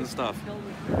holding Britain's stuff.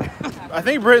 I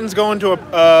think Britain's going to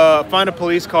find a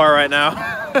police car right now.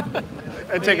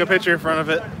 and take a picture in front of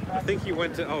it. I think he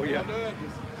went to. Oh yeah.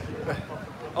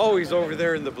 Oh, he's over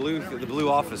there in the blue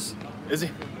office. Is he?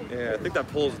 Yeah, I think that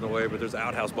pole's in the way, but there's an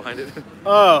outhouse behind it.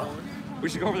 Oh. We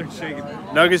should go over there and shake it.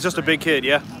 Nugget's just a big kid,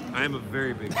 yeah. I am a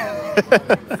very big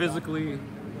kid, physically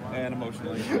and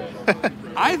emotionally.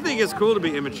 I think it's cool to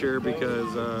be immature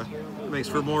because it makes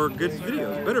for more good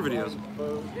videos, better videos.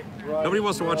 Nobody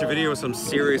wants to watch a video with some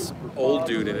serious old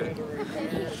dude in it.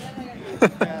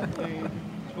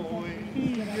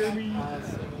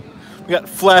 We got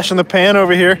Flash in the Pan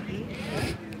over here.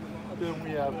 Then we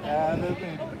have Adam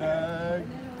and Doug.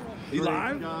 You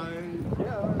live?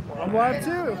 Yeah. I'm live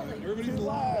too. Everybody's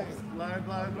live. Live.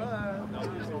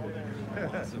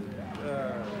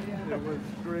 It was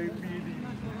great meeting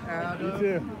Adam.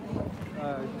 You too.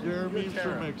 Jeremy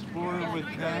from Exploring with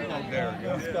Cat. I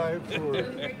got this guy for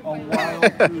a while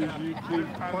through YouTube.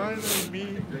 Finally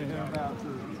meeting him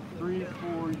after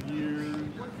 3-4 years.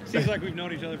 Seems like we've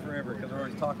known each other forever because we're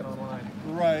always talking online.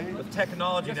 Right. With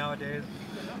technology nowadays,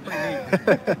 pretty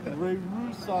neat. Ray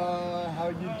Rusa, how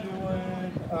you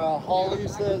doing? Holly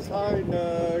says hi,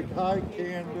 Nug. Hi,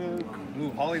 Candace.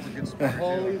 Ooh, Holly's a good sport.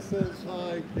 Holly says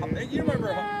hi, Candace. You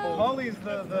remember Holly's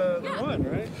the one,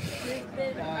 right?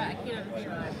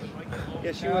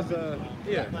 Yeah, she was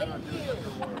yeah.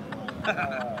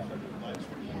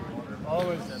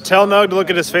 Tell Nug to look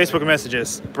at his Facebook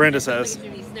messages. Brenda says.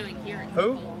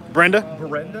 Who? Brenda?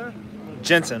 Brenda?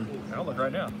 Jensen. I'll look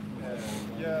right now.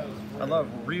 I love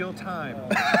real time.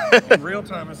 Real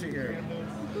time, I see here.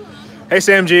 Hey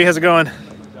Sam G, how's it going?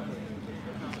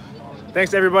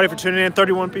 Thanks to everybody for tuning in.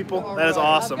 31 people. That is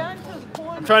awesome.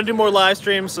 I'm trying to do more live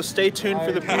streams, so stay tuned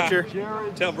for the future.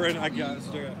 Tell Brenda I got it.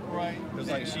 Right. It was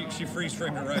like she freeze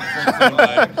framed it right before the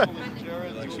live.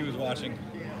 Like she was watching.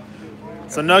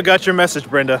 So Nug got your message,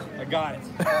 Brenda. I got it.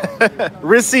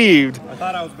 Received. I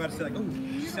thought I was about to say like,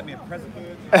 ooh, she sent me a present.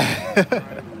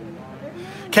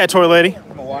 Cat Toy Lady.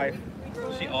 From my wife.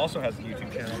 She also has a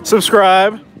YouTube channel.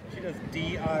 Subscribe. She does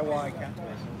DIY cat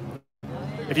toys.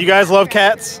 If you guys love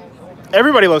cats,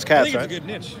 everybody loves I cats, think it's right? a good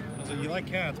niche. So you like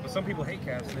cats, but some people hate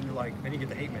cats, and then you're like, then you get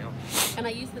the hate mail. And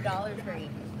I use the Dollar Tree,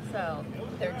 so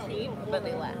they're cheap, but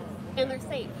they last. And they're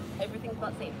safe. Everything's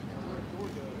about safe.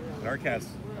 And our cats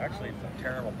actually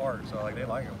tear them apart, so like they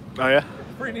like them. Oh yeah?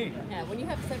 It's pretty neat. Yeah, when you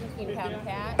have a 17-pound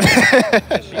cat,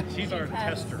 She's our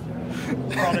tester,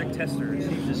 product tester.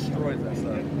 She destroys that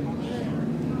stuff.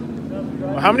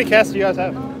 Well, how many cats do you guys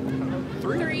have?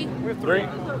 three. We have three.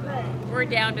 We're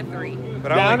down to 3. But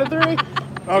Down to 3?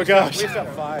 Oh gosh. We used to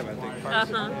have 5, I think.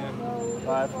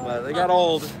 Five. They got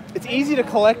old. It's easy to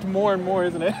collect more and more,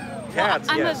 isn't it? Cats,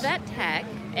 I'm yes. a vet tech,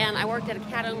 and I worked at a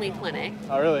cat-only clinic,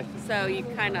 Oh really? so you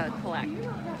kind of collect.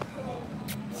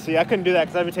 See, I couldn't do that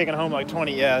because I'd be taking home like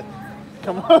 20. Yeah.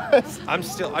 Come on. I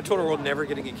told her we're never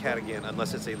getting a cat again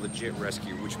unless it's a legit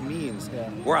rescue, which means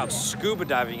we're out scuba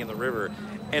diving in the river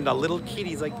and a little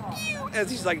kitty's like, as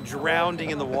he's like drowning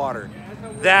in the water.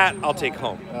 That I'll take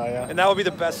home. Oh, yeah. And that would be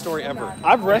the best story ever.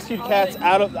 I've rescued cats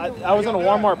out of. I was in a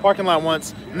Walmart parking lot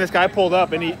once, and this guy pulled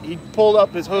up, and he pulled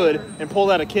up his hood and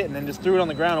pulled out a kitten and just threw it on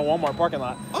the ground in a Walmart parking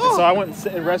lot. Oh. And so I went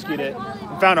and rescued it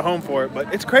and found a home for it.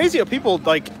 But it's crazy how people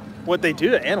like what they do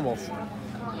to animals.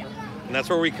 And that's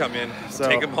where we come in. So-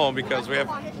 Take them home because we have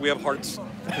hearts.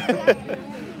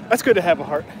 That's good to have a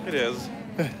heart. It is.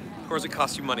 Of course, it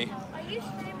costs you money. Are you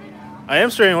streaming? I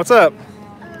am streaming. What's up?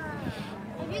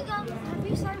 Have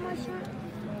you signed my shirt?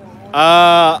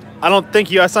 I don't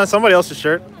think you. I signed somebody else's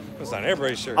shirt. It's not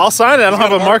everybody's shirt. I'll sign it. I don't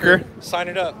have a marker. Sign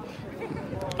it up.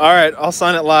 All right, I'll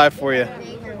sign it live for you.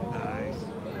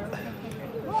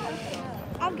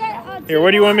 I've got Here,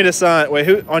 what do you want me to sign? Wait,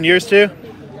 who on yours too?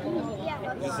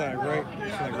 It's like right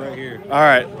here. All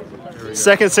right.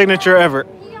 Second signature ever.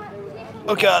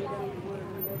 Oh God.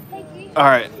 All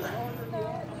right.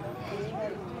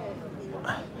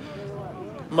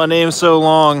 My name's so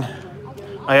long.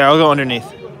 Oh yeah, I'll go underneath.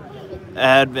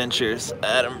 Adventures.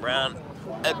 Adam Brown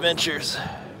Adventures.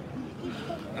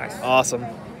 Nice. Awesome.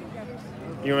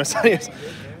 You want to sign yours?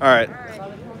 All right.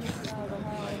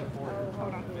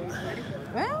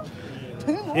 Well,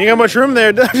 You ain't got much room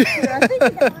there, do you?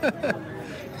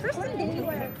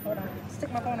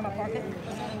 stick my phone in my pocket.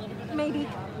 Maybe.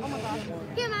 Oh my gosh.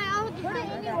 Can I put it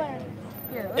anywhere?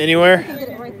 Here, Anywhere? get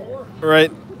it right there.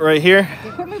 Right here.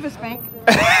 Okay, quit moving, Spank.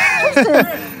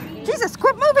 Jesus,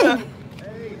 quit moving.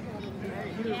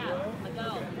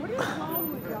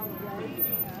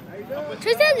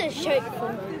 Tristan has a shirt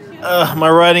for me. My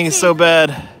writing is so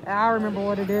bad. I remember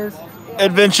what it is.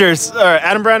 Adventures. All right,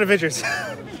 Adam Brown Adventures.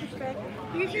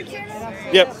 YouTube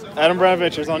channel? Yep, Adam Brown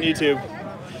Adventures on YouTube.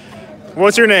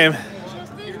 What's your name?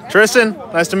 Tristan.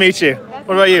 Nice to meet you.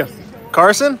 What about you?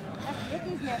 Carson?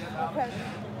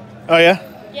 Oh yeah?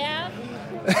 Yeah.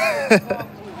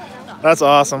 That's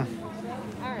awesome.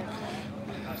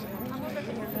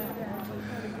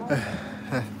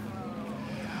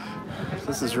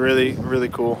 This is really, really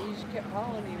cool.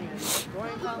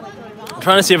 I'm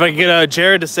trying to see if I can get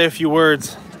Jared to say a few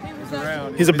words.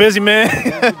 He's a busy man.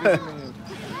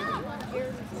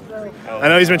 I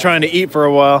know he's been trying to eat for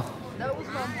a while.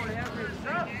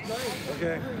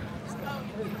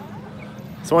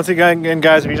 So once again,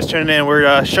 guys, if you're just tuning in,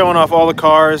 we're showing off all the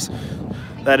cars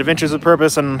that Adventures with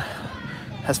Purpose and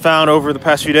has found over the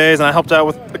past few days, and I helped out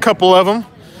with a couple of them.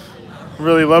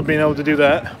 Really love being able to do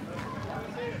that.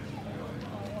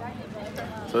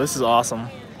 So this is awesome.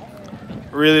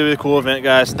 Really, really cool event,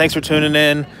 guys. Thanks for tuning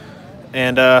in,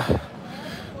 and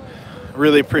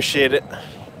really appreciate it.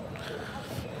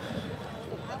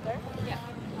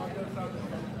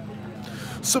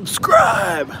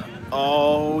 Subscribe!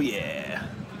 Oh yeah.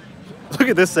 Look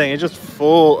at this thing, it's just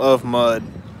full of mud.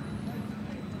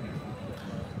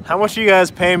 How much are you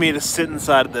guys paying me to sit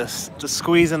inside of this, to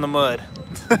squeeze in the mud?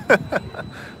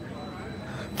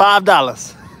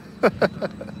 $5.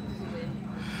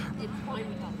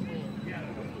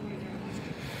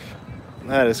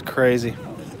 That is crazy.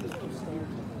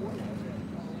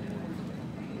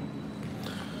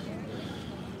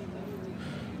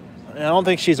 I don't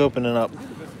think she's opening up.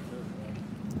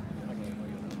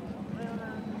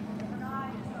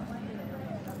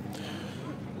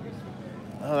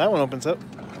 Oh, that one opens up.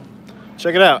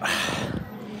 Check it out.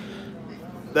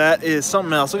 That is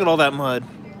something else. Look at all that mud.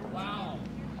 Wow.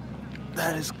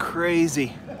 That is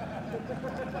crazy.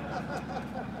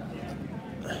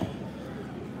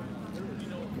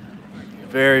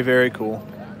 Very, very cool.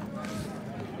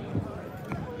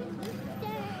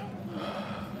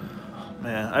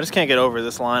 Man, I just can't get over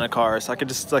this line of cars. I could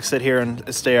just like sit here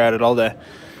and stare at it all day.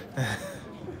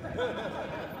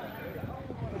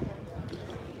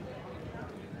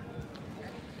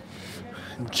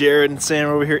 Jared and Sam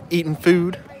are over here eating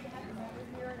food.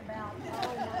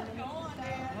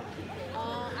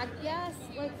 I guess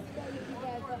let's go with you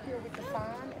guys up here with the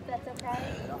sign, if that's okay.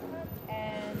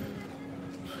 And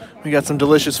We got some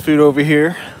delicious food over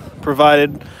here,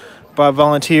 provided by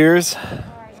volunteers.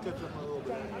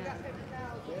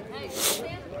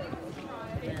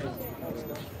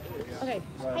 okay.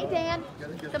 Hey Dan,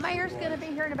 the mayor's gonna be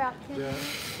here in about 10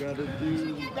 minutes. Gotta Should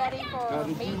you get ready for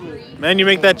meet and greet? Man, you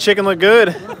make that chicken look good.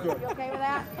 You okay with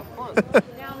that?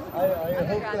 Now, I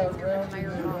hope that round you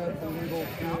have a little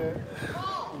bit.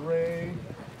 Ray,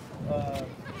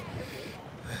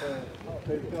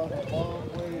 they've got a long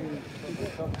way from a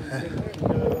couple of years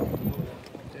ago.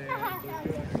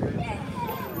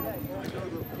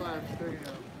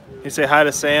 You say hi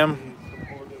to Sam.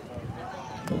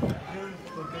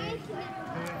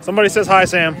 Somebody says hi,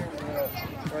 Sam.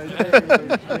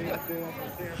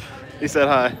 He said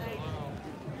hi.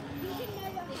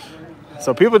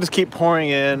 So people just keep pouring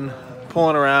in,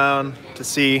 pulling around to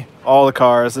see all the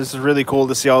cars. This is really cool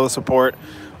to see all the support.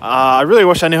 I really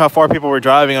wish I knew how far people were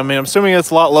driving. I mean, I'm assuming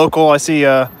it's a lot local. I see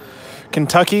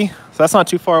Kentucky, so that's not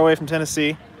too far away from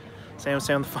Tennessee. Sam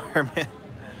the fireman.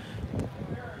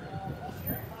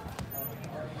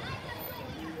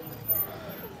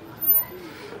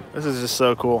 This is just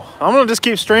so cool. I'm gonna just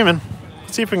keep streaming.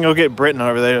 See if we can go get Britton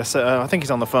over there. I think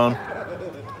he's on the phone.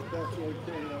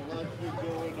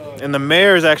 And the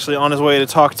mayor is actually on his way to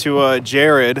talk to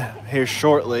Jared here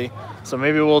shortly. So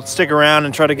maybe we'll stick around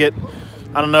and try to get,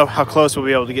 I don't know how close we'll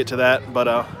be able to get to that,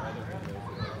 but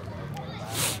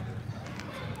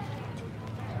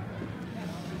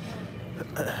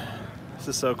this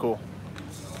is so cool.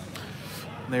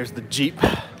 And there's the Jeep.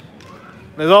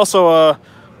 There's also a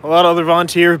lot of other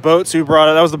volunteer boats who brought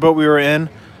it. That was the boat we were in.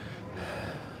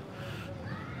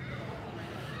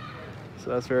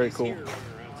 So that's very cool.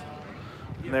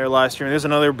 And they're live streaming. There's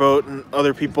another boat and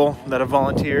other people that have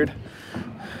volunteered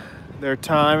their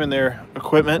time and their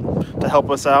equipment to help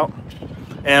us out.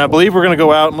 And I believe we're going to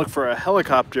go out and look for a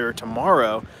helicopter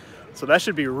tomorrow. So that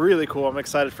should be really cool. I'm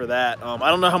excited for that. I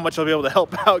don't know how much I'll be able to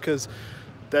help out because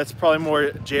that's probably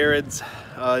more Jared's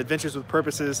Adventures with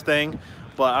Purposes thing.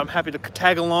 But I'm happy to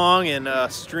tag along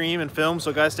and stream and film.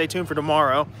 So guys, stay tuned for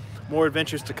tomorrow. More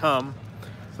adventures to come.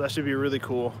 So that should be really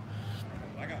cool.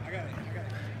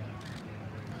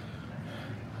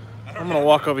 I'm gonna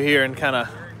walk over here and kind of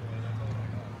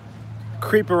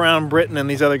creep around Britton and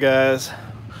these other guys.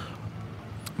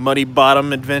 Muddy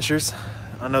Bottom Adventures.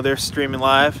 I know they're streaming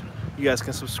live. You guys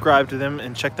can subscribe to them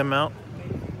and check them out.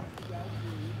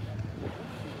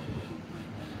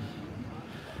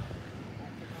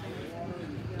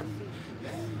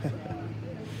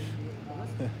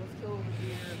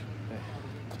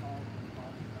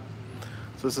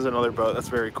 So this is another boat. That's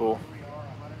very cool.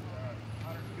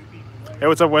 Hey,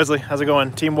 what's up, Wesley? How's it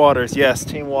going? Team Waters. Yes,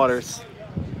 Team Waters.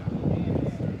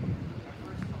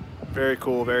 Very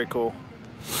cool, very cool.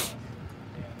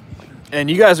 And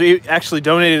you guys actually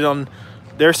donated on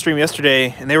their stream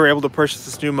yesterday, and they were able to purchase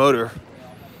this new motor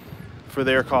for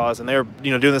their cause, and they're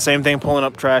doing the same thing, pulling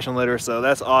up trash and litter. So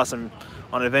that's awesome.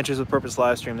 On Adventures with Purpose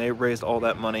live stream, they raised all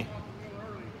that money.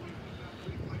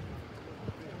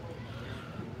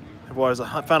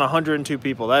 I found 102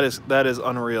 people. That is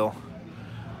unreal.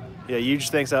 Yeah, huge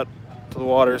thanks out to the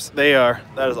Waters. That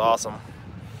is awesome.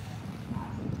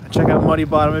 And check out Muddy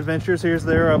Bottom Adventures. Here's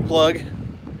their plug.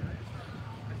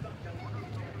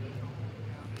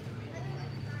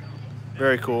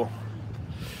 Very cool.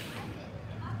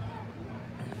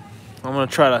 I'm gonna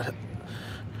try to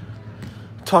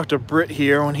talk to Britt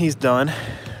here when he's done.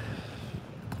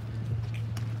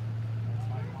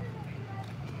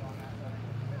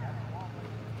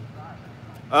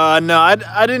 No,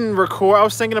 I didn't record. I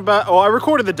was thinking about. Oh, I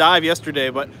recorded the dive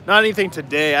yesterday, but not anything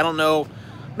today. I don't know.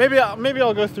 Maybe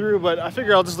I'll go through, but I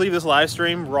figure I'll just leave this live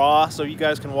stream raw so you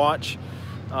guys can watch.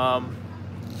 I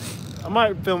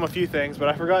might film a few things, but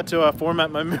I forgot to format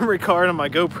my memory card on my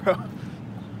GoPro.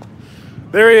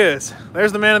 There he is.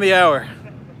 There's the man of the hour.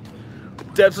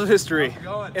 Depths of history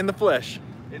in the flesh.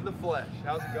 In the flesh.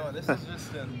 How's it going? This is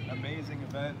just an amazing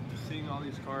event. Just seeing all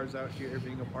these cars out here,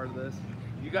 being a part of this.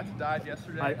 You got to dive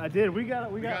yesterday. I did. We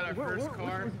got our first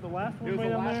car. Was the last one? It was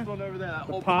the last one over there. That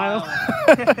whole pile.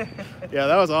 Yeah,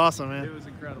 that was awesome, man. It was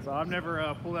incredible. So I've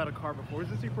never pulled out a car before.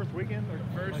 Is this your first weekend or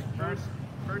first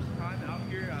time out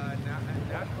here?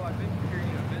 Nashville. I've been here,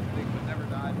 visiting, but never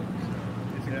diving. So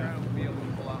it's incredible to be able to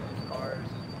pull out those cars.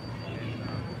 And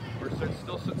we're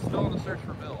still on the search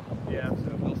for Bill. Yeah.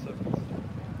 So Bill Simmons.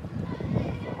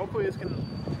 Hopefully this can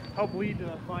help lead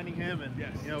to finding him, and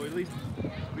at least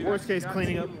worst case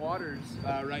cleaning up Waters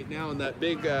right now in that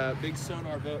big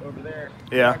sonar boat over there.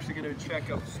 Yeah. We're actually going to check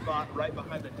a spot right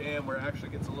behind the dam where it actually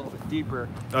gets a little bit deeper.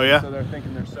 Oh yeah. So they're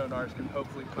thinking their sonars can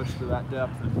hopefully push to that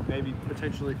depth and maybe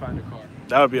potentially find a car.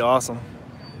 That would be awesome.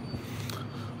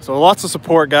 So lots of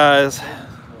support, guys.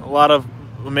 A lot of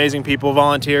amazing people,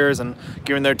 volunteers, and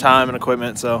giving their time and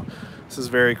equipment. So this is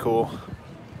very cool.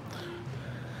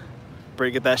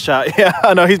 Get that shot. Yeah,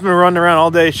 I know he's been running around all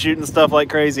day shooting stuff like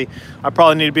crazy. I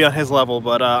probably need to be on his level,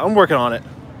 but I'm working on it.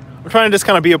 I'm trying to just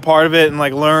kind of be a part of it and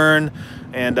like learn,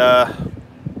 and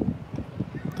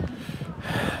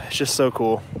it's just so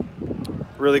cool.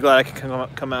 Really glad I could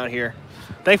come out here.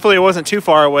 Thankfully, it wasn't too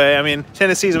far away. I mean,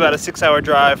 Tennessee is about a 6-hour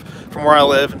drive from where I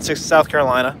live in South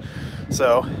Carolina.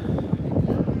 So,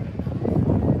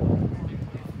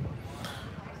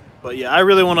 but yeah, I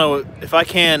really want to, if I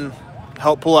can,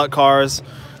 help pull out cars.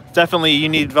 Definitely you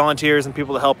need volunteers and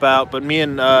people to help out, but me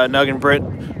and Nug and Britt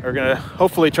are gonna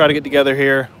hopefully try to get together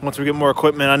here once we get more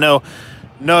equipment. I know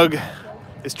Nug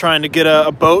is trying to get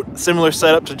a boat, similar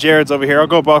setup to Jared's over here. I'll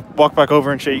go walk back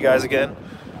over and show you guys again.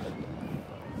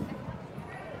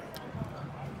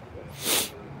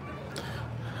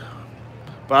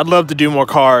 But I'd love to do more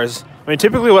cars. I mean,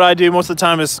 typically what I do most of the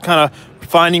time is kind of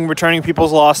returning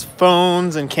people's lost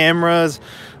phones and cameras.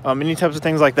 Any types of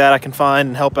things like that I can find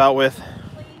and help out with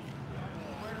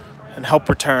and help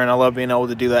return. I love being able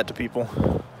to do that to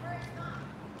people.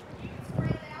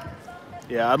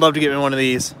 Yeah, I'd love to get me one of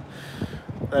these.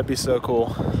 That'd be so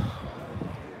cool.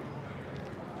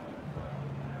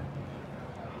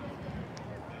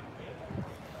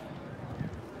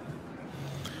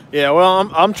 Yeah,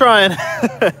 well, I'm trying.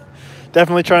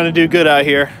 Definitely trying to do good out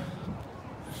here.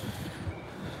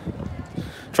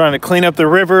 Trying to clean up the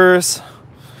rivers.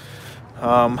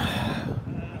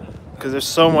 Because there's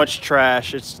so much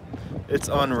trash, it's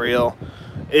unreal.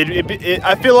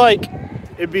 I feel like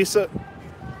it'd be so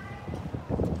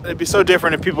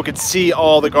different if people could see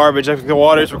all the garbage. If the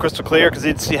waters were crystal clear, because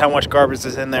they'd see how much garbage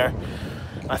is in there.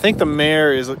 I think the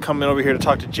mayor is coming over here to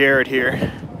talk to Jared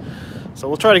here, so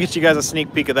we'll try to get you guys a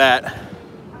sneak peek of that.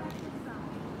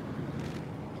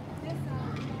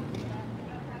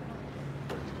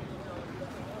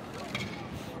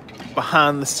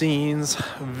 Behind the scenes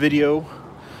video.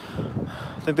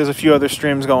 I think there's a few other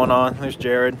streams going on. There's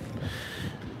Jared,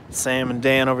 Sam, and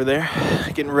Dan over there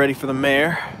getting ready for the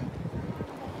mayor.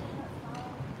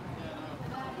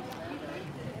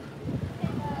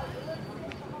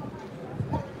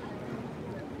 I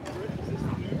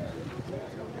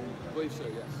believe so,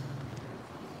 yes.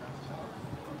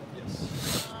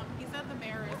 Yes. He said the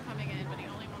mayor is coming in, but he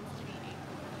only wants to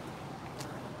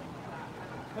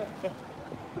meet.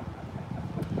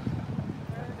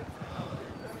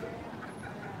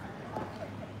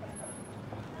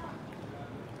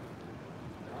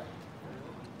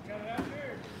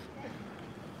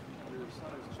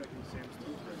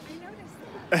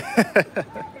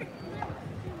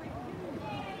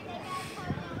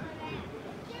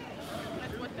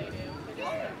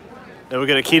 Did we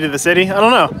get a key to the city? I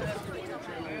don't know.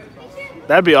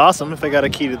 That'd be awesome if they got a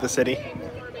key to the city.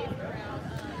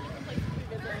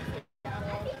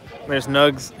 There's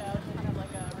Nugs.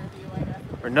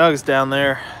 Or Nugs down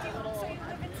there.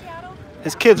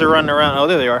 His kids are running around. Oh,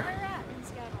 there they are.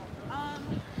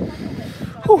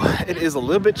 Whew, it is a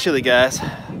little bit chilly, guys.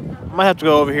 Might have to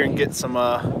go over here and get some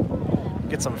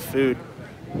food.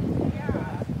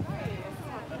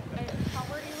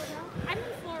 I'm in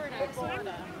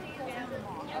Florida.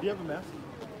 Do you have a mask?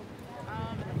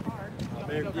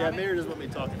 Yeah, Mayor doesn't want me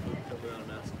talking without a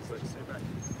mask. So like, stay back.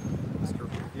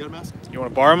 You got a mask? You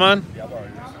want to borrow mine? Yeah, I'll borrow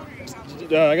yours.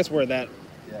 I guess wear that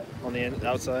on the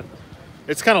outside.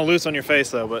 It's kind of loose on your face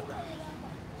though, but.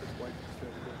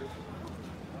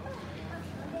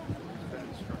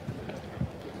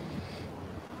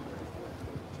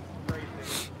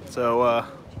 So,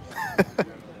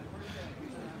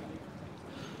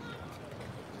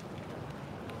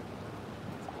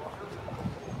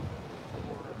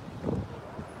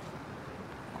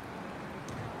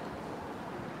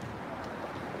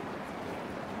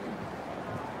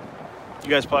 you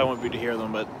guys probably won't be able to hear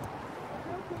them, but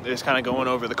they're just kind of going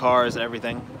over the cars and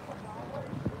everything.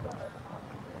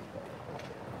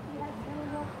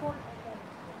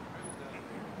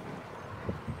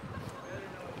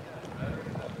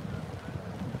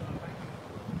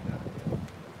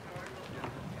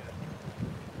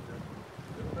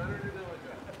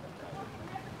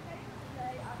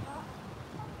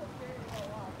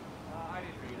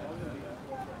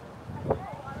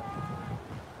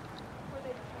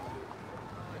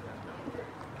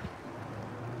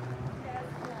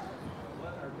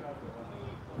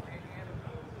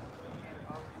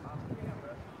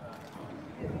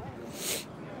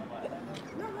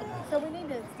 So we need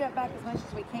to step back as much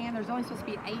as we can. There's only supposed to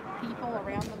be 8 people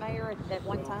around the mayor at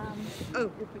one time. Oh,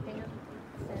 if we can.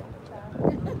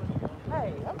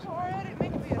 Hey, I'm sorry, I didn't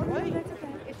mean to be a lady. That's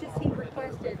okay. It's just he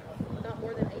requested not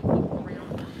more than 8 people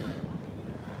around.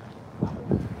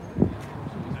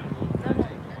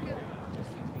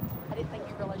 I didn't think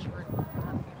you realized you were.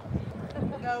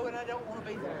 No, and I don't want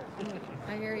to be there.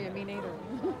 I hear you. Me neither.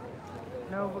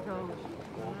 No, because.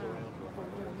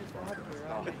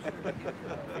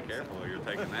 Be careful, you're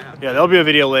taking that. Yeah, there'll be a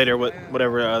video later with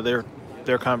whatever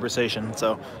their conversation.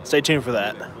 So stay tuned for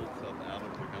that.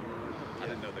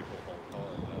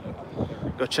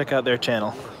 Go check out their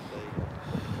channel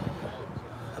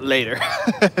later.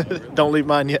 Don't leave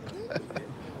mine yet.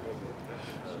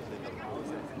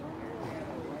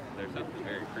 There's something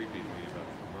very creepy to me about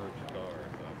merged cars.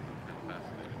 I'm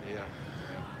fascinated. Yeah.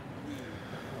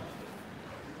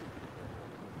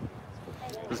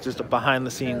 It's just a behind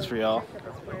the scenes for y'all.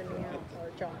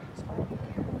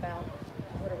 About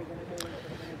what are we going to do? What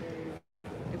are we going to do?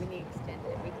 Do we need to extend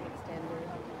it? We can extend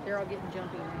it. They're all getting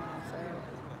jumpy now, so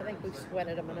I think we've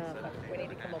sweated them enough. We need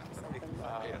to come up with something. I'm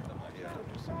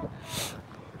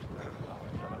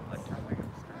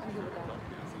good with that.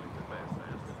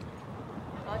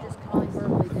 I'll just call him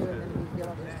verbally do it, and then we get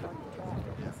off and start the track.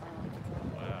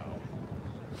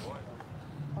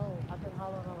 Oh, I've been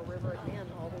hollering on a river again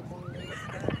all the morning.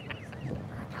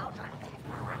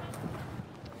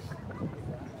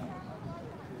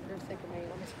 They're sick of me.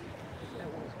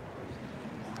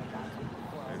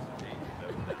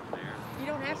 You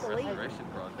don't have to leave. Restoration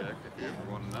project if you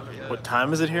ever want another. What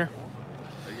time is it here?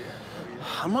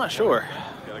 I'm not sure.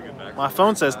 My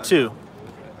phone says 2.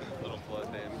 Little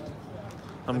flood damage.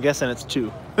 I'm guessing it's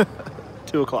 2.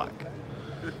 2 o'clock.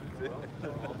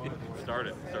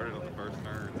 Started on the first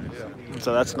turn. Yeah.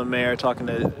 So that's the mayor talking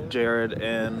to Jared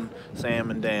and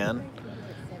Sam and Dan.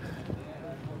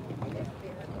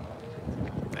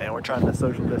 And we're trying to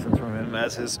social distance from him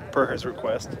as per his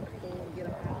request.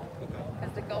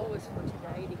 Because the goal is for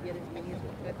today to get as many as we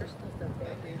could. There's still stuff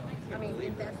there. I mean,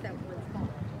 if that's that one spot.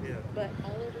 Yeah. But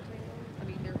all over town, I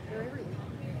mean, they're everywhere.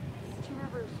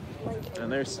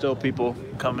 And there's still people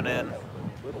coming in.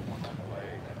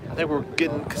 I think we're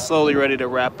getting slowly ready to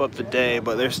wrap up the day,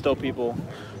 but there's still people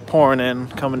pouring in,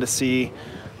 coming to see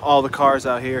all the cars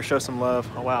out here, show some love.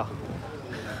 Oh, wow.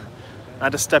 I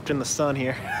just stepped in the sun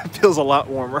here. It feels a lot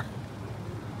warmer.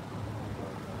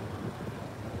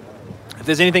 If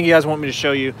there's anything you guys want me to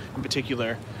show you in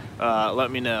particular,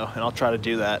 let me know, and I'll try to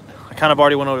do that. I kind of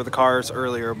already went over the cars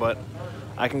earlier, but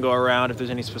I can go around if there's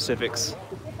any specifics.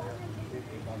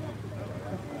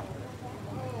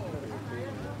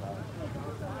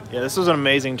 Yeah, this was an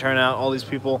amazing turnout. All these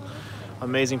people,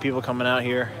 amazing people coming out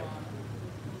here.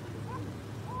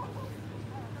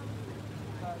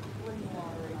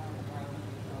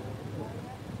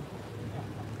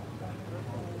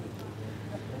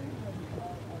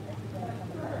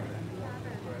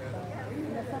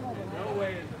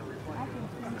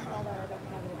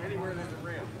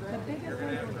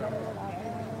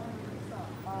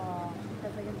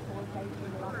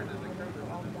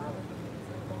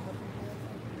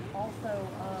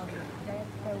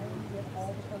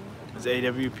 Is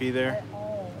AWP there?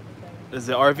 Is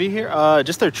the RV here?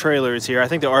 Just their trailers here. I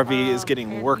think the RV is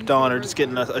getting worked on or just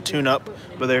getting a tune-up,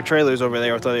 but their trailer's over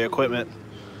there with all the equipment.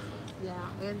 Yeah,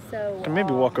 and so I can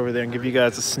maybe walk over there and give you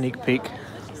guys a sneak peek.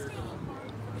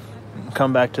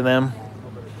 Come back to them.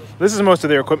 This is most of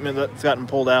their equipment that's gotten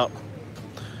pulled out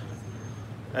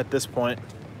at this point.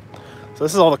 So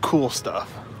this is all the cool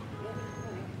stuff.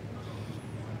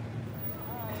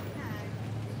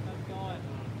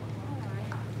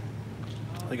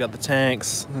 They got the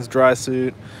tanks, this dry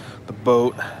suit, the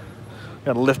boat,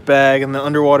 got a lift bag and the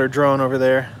underwater drone over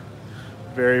there.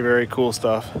 Very, very cool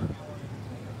stuff.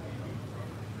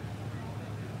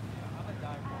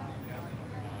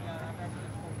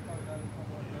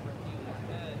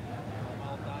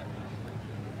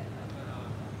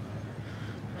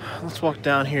 Let's walk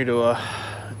down here to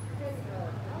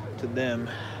them.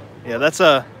 Yeah, that's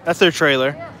their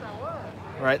trailer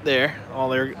right there. All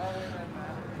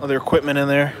their equipment in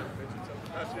there.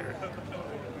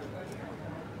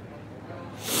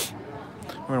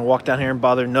 We're gonna walk down here and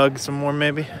bother Nug some more,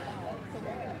 maybe. So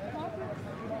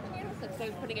I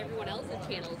was putting everyone else's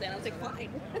channels in. I was like,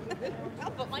 fine. I'll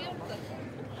put my own stuff.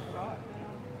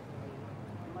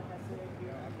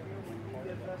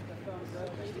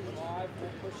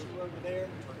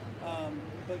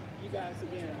 But you guys,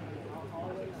 again, I'll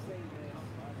always say this.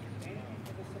 Thank you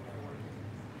for the support.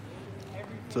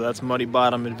 So that's Muddy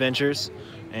Bottom Adventures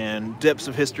and Depths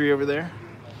of History over there.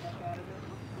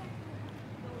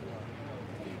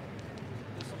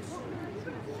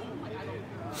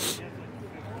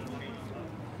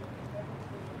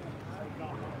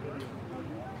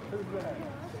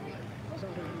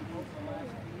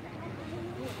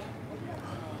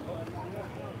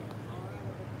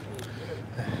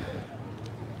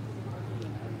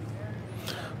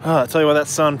 Oh, I tell you what, that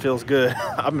sun feels good.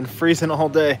 I've been freezing all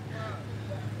day.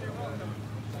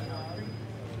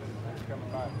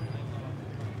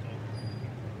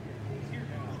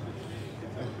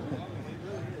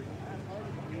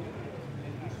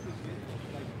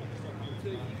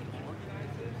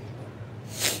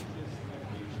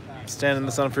 Stand in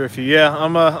the sun for a few. Yeah,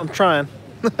 I'm trying.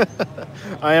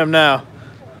 I am now.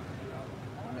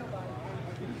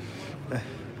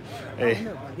 Hey.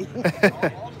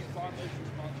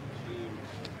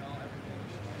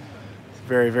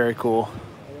 Very, very cool.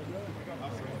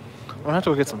 I'm gonna have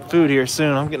to go get some food here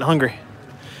soon. I'm getting hungry.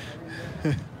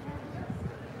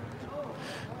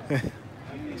 How's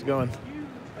it going?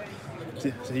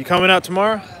 So you coming out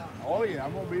tomorrow? Oh yeah,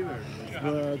 I'm gonna be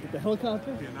there. The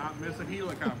helicopter? Cannot miss a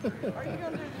helicopter.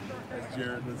 As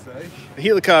Jared would say. The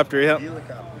helicopter, yep.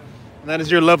 Helicopter. And that is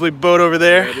your lovely boat over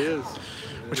there. It is.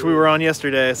 Which we were on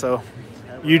yesterday, so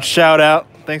huge shout out.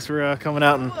 Thanks for coming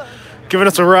out and giving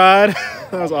us a ride.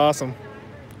 That was awesome.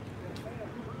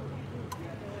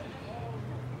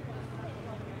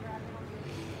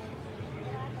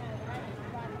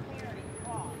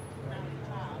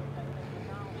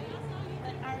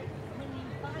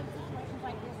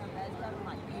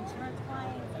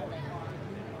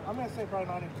 I'm going to say probably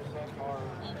 90% are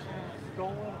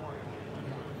stolen or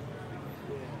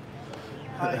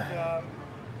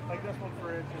like this one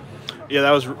for instance. Yeah,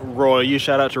 that was Roy. You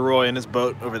shout out to Roy and his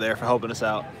boat over there for helping us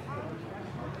out.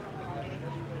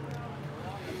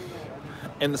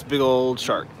 And this big old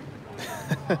shark.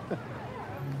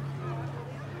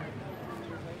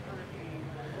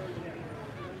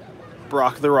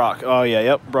 Brock the Rock. Oh yeah,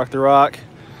 yep. Brock the Rock,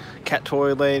 Cat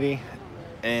Toy Lady,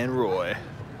 and Roy.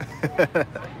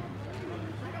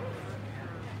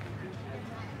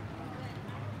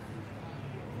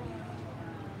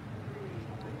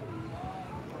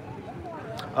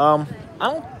 I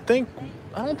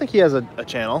don't think he has a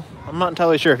channel. I'm not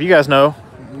entirely sure. If you guys know,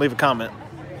 leave a comment.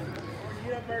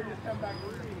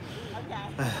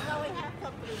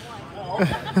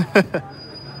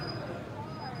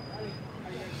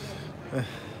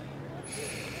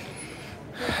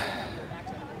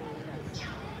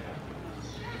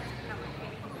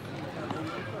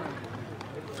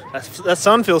 That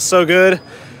sun feels so good.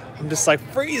 I'm just like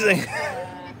freezing.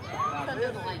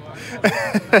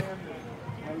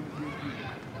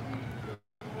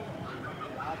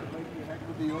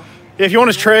 If you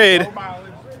want to trade. No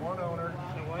mileage, one owner,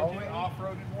 only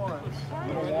off-roaded once.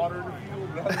 Little water to fuel,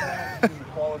 nothing else. It's a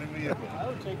quality vehicle. I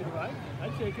would take it right.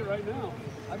 I'd take it right now.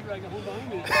 I'd drag it home behind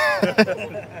me.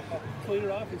 Clean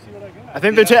it off and see what I got. I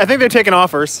think they're taking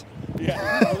offers.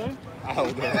 Yeah. I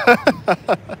don't know.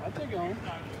 I'd take it home.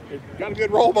 It's got a good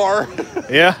roll bar.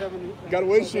 Yeah. Got a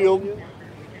windshield.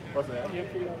 What's that?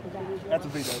 That's a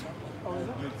V-Dub.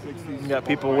 You got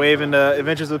people waving to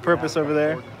Adventures with Purpose over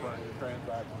there.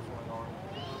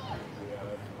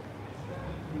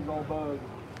 small bug.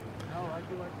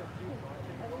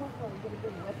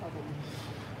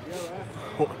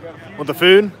 With the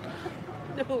food?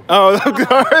 No. Oh, the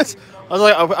cars? I was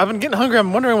like, I've been getting hungry.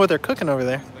 I'm wondering what they're cooking over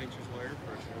there.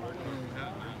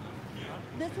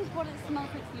 This is what it smells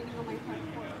like standing on my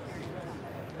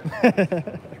front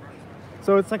porch.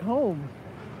 So it's like home.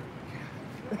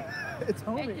 It's It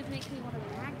homey. just makes me want to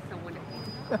drag someone to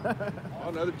pick it up. Oh,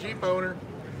 another Jeep owner.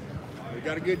 We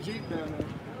got a good Jeep down there.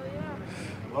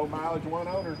 Low mileage, one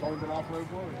owner, it's only been off-road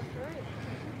once.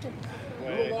 A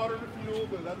little water to fuel,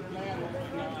 but other than that,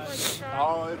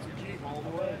 oh, it's a Jeep all the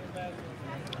way.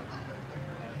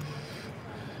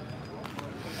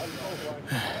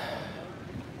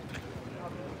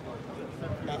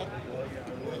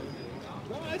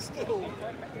 No, I still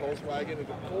Volkswagen at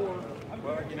the core.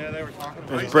 Well, you know, they were talking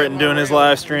about There's Britton doing his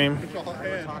live stream. They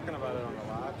were talking about it on the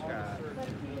live chat.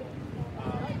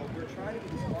 We're trying to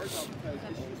get these cars out because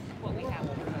it's just What we have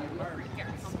over our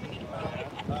repair company.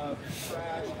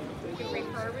 trash. We can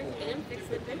refurbish and fix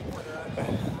it.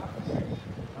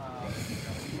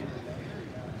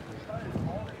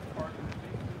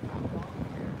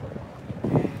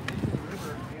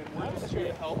 We're just here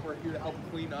to help. We're here to help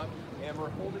clean up, and we're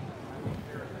holding.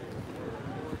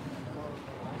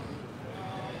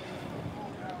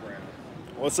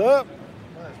 What's up?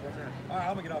 All right,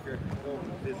 I'm gonna get off here. Go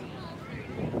busy.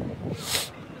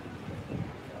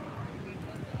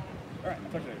 All right,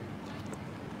 I'll talk to you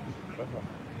later.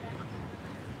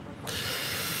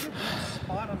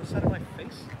 Spot on the side of my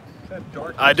face. Is that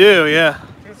dark? I do, yeah.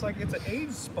 It's like it's an age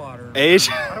spotter. Age?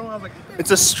 I don't know. I was like, It's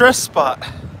a stress spot.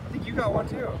 I think you got one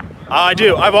too. I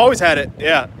do. I've always had it.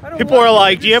 Yeah. don't People like are it.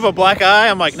 like, "Do you have a black eye?"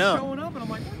 I'm like, "No." Showing up, and I'm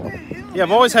like, what the hell? Yeah,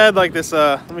 I've always had like this.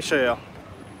 Let me show you.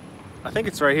 I think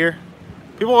it's right here.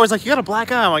 People are always like, "You got a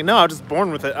black eye?" I'm like, "No, I was just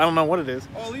born with it. I don't know what it is."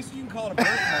 Oh, at least you can call it a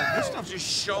birthmark. This stuff's just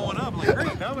showing up. Like,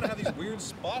 great, now I'm gonna have these weird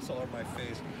spots all over my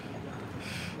face.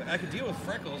 Like, I could deal with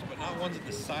freckles, but not ones at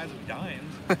the size of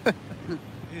dimes.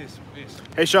 Yes.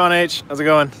 Hey, Sean H. How's it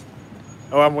going?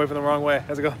 Oh, I'm waving the wrong way.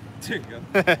 How's it going? There you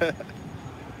go.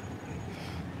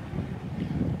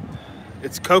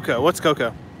 It's Coco. What's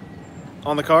Coco?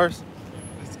 On the cars?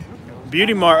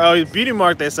 Beauty mark. Oh, beauty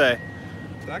mark. They say.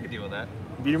 I could deal with that.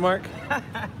 Beauty mark.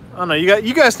 I don't know.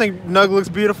 You guys think Nug looks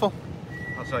beautiful?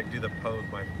 Also, I can do the pose.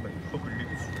 My pose.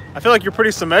 I feel like you're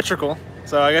pretty symmetrical.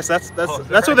 So I guess that's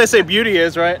what they say beauty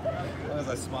is, right? As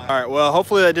I smile. All right. Well,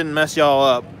 hopefully that didn't mess y'all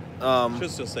up.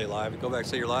 Should still say live. Go back,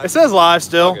 say you're live. It says live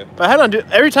still, Okay. but I had on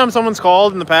every time someone's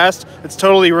called in the past, it's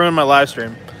totally ruined my live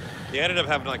stream. You ended up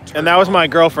having like. And that was my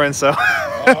girlfriend, so.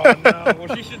 Oh no!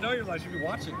 Well, she should know you're live. She should be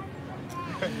watching.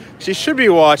 She should be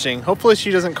watching. Hopefully she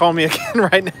doesn't call me again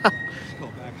right now.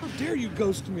 How dare you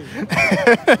ghost me?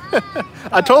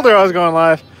 I told her I was going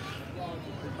live.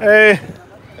 Hey.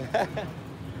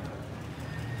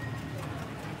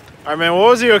 All right, man, what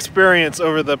was your experience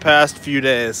over the past few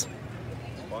days?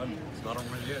 Fun. It's not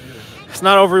over yet either. It's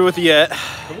not over with yet.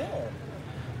 Cool.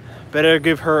 Better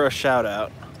give her a shout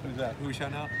out. Who's that? Who we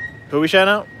shouting out? Who we shout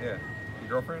out? Yeah. Your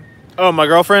girlfriend? Oh, my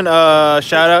girlfriend.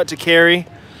 Shout out to Carrie.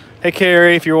 Hey,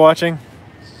 Carrie, if you're watching.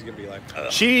 She's gonna be like.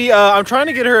 I'm trying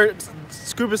to get her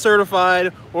scuba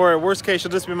certified, or at worst case, she'll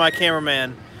just be my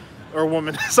cameraman or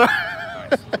woman. Sorry.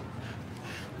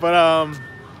 But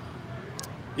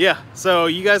yeah. So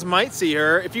you guys might see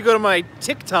her if you go to my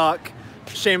TikTok.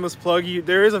 Shameless plug.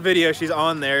 There is a video. She's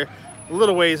on there, a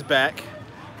little ways back.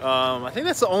 I think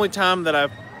that's the only time that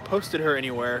I've posted her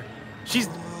anywhere. She's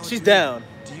down.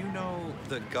 Do you know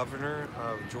the governor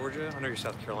of Georgia? I know you're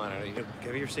South Carolina.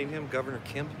 Have you ever seen him, Governor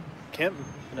Kemp? Kemp?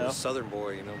 No. He's a Southern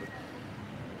boy, you know.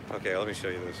 But... Okay, let me show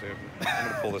you this. I'm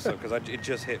gonna pull this up because it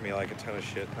just hit me like a ton of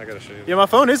shit. I gotta show you. Yeah, my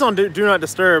phone is on do not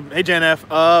disturb. Hey, Jan F.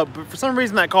 But for some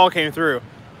reason that call came through.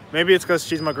 Maybe it's because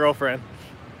she's my girlfriend.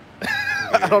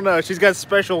 I don't know. She's got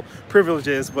special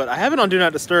privileges, but I have it on do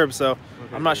not disturb, so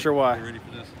Okay, I'm not sure why. You ready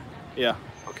for this? Yeah.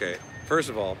 Okay. First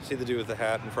of all, see the dude with the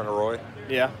hat in front of Roy?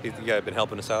 Yeah. The guy been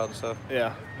helping us out and stuff?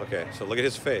 Yeah. Okay, so look at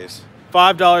his face.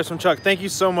 $5 from Chuck. Thank you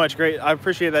so much. Great. I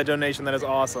appreciate that donation. That is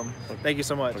awesome. Thank you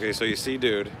so much. Okay, so you see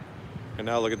dude, and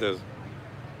now look at this.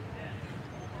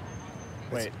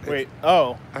 Wait.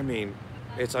 Oh. I mean,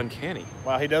 it's uncanny.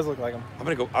 Wow, he does look like him. I'm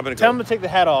gonna go. Tell him to take the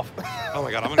hat off. Oh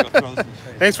my god, I'm gonna go throw this in his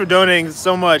face. Thanks for donating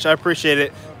so much. I appreciate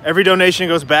it. Every donation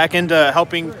goes back into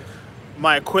helping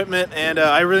my equipment, and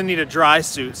I really need a dry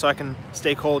suit so I can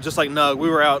stay cold, just like Nug. We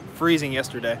were out freezing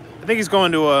yesterday. I think he's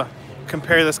going to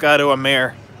compare this guy to a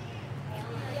mayor.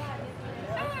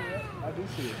 I do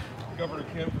see it. Governor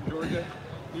Kemp from Georgia.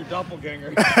 Your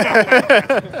doppelganger.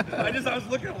 I was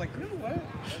looking, I'm like, no, what?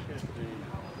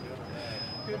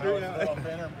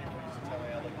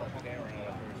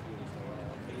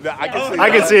 I can see I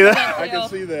can see that. I can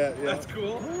see that. Yeah. That's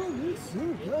cool.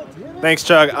 Thanks,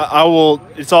 Chuck. I will.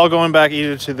 It's all going back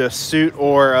either to the suit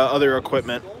or other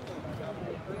equipment.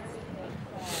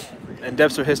 And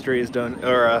Depths of History is done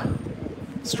or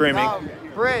streaming.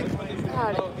 Brick.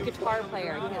 God, a guitar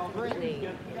player. He has a name.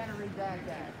 You gotta read that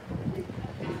guy.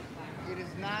 It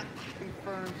is not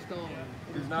confirmed stolen.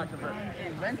 It's not confirmed.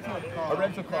 A rental car. A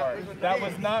rental car that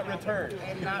was not returned.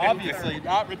 Not Obviously,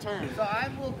 not returned. So I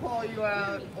will call you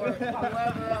out, or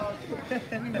whoever else. You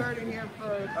heard it here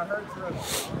first. A Hertz rental.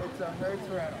 It's a Hertz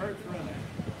rental.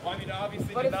 Well, I mean,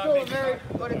 obviously, But it's still a very,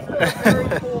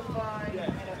 cool find and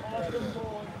an awesome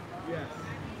board. Yes.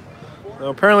 So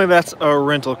apparently that's a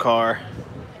rental car.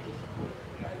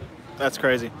 That's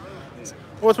crazy.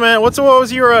 What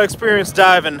was your experience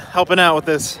diving, helping out with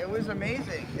this? It was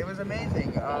amazing. It was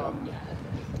amazing.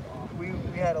 We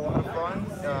had a lot of fun.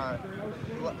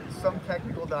 Some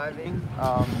technical diving,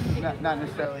 not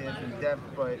necessarily as in depth,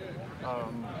 but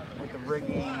with the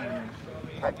rigging and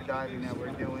type of diving that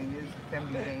we're doing can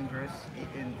be dangerous,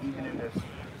 even in the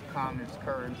calmest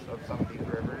currents of some of these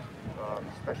rivers,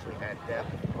 especially at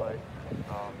depth. But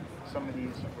some of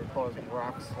these were causing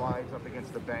rock slides up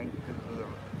against the bank because of the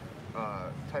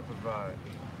type of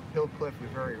hill cliff was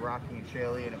very rocky and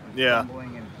shaly, and it was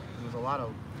tumbling, and there was a lot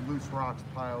of loose rocks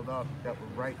piled up that were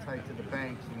right tight to the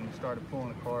bank. So when you started pulling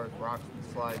the car, rocks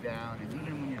would slide down, and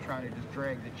even when you're trying to just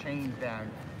drag the chains down,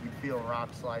 you'd feel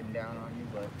rocks sliding down on you.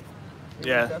 But it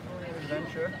was definitely an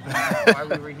adventure. That's why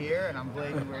we were here, and I'm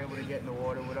glad you were able to get in the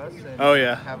water with us and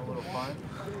have a little fun.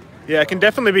 Yeah, it can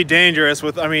definitely be dangerous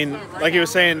with, I mean, like you were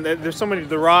saying, there's so many,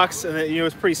 the rocks, and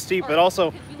it's pretty steep, but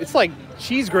also it's like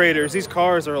cheese graters. These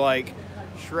cars are like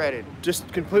shredded. Just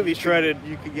completely shredded.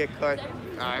 You could get cut.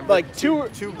 Like two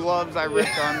gloves I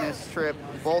ripped on this trip,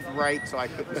 both right, so I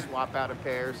couldn't swap out a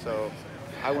pair. So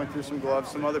I went through some gloves.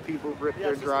 Some other people ripped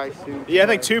their dry suits. Yeah, I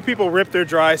think 2 people ripped their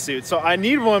dry suits. So I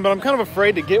need one, but I'm kind of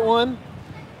afraid to get one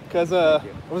because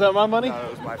was that my money? No, it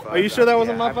was my $5. Are you sure that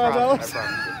wasn't my $5? I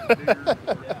promise.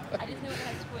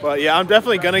 But yeah, I'm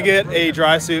definitely gonna get a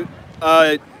dry suit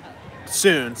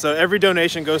soon. So every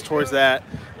donation goes towards that.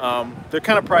 They're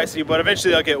kind of pricey, but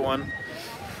eventually I'll get one.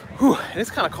 Whew, it's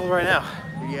kind of cold right now.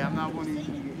 Yeah, I'm not one of the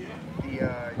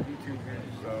YouTubers,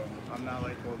 so I'm not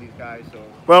like all these guys. So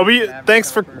well,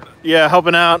 thanks for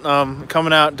helping out,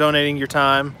 coming out, donating your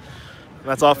time.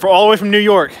 That's all all the way from New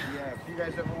York. Yeah, if you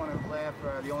guys ever want to laugh,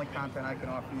 the only content I can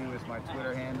offer you is my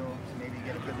Twitter handle. So maybe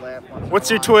get a good laugh. What's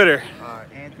your Twitter?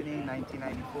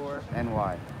 Anthony1994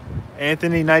 NY.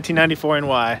 Anthony1994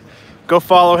 NY. Go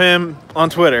follow him on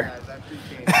Twitter. Guys, I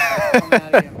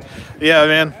appreciate it. Yeah,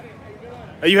 man.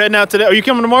 Are you heading out today? Are you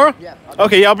coming tomorrow? Yeah.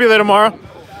 Okay, yeah, I'll be there tomorrow.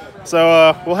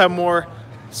 So we'll have more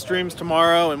streams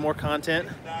tomorrow and more content.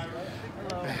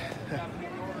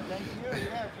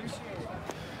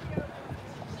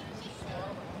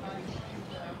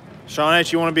 Sean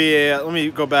H, you want to be let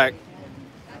me go back.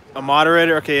 A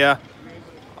moderator? Okay, yeah.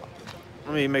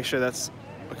 Let me make sure that's...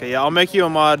 Okay, yeah, I'll make you a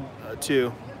mod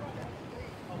too.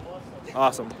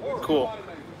 Awesome. Cool.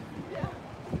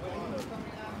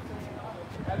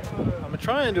 I'm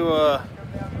trying to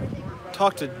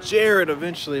talk to Jared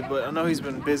eventually, but I know he's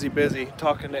been busy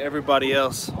talking to everybody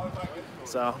else.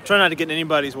 So I'm trying not to get in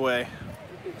anybody's way.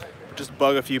 Just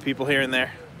bug a few people here and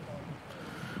there.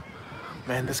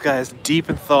 Man, this guy is deep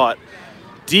in thought.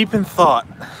 Deep in thought.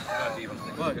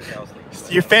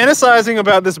 You're fantasizing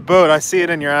about this boat. I see it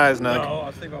in your eyes, Nug. No, I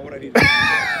was thinking about what I need to do.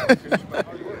 Finish my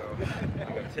video. I'm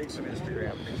gonna take some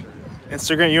Instagram pictures.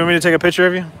 Instagram? You want me to take a picture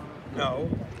of you? No.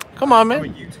 Come on, man. I'm a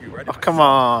YouTuber. Oh, come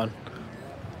on.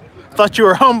 Thought you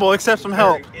were humble. Accept some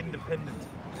help. Very independent.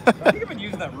 I think I've been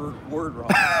using that word wrong.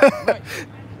 I'm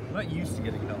not used to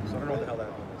getting help, so I don't know what the hell that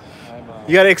is.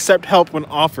 You gotta accept help when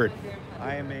offered.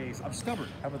 I'm stubborn.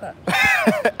 How about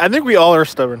that? I think we all are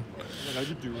stubborn. I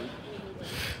should do it.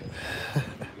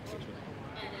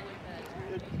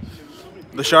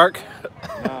 The shark?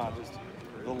 Nah, just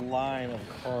the line of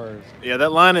cars. Yeah,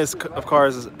 that line of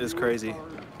cars is crazy.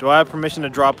 Do I have permission to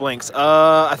drop links?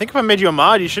 I think if I made you a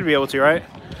mod, you should be able to, right?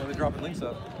 Well, they dropping links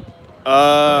up.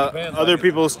 Other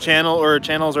people's channels or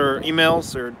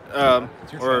emails or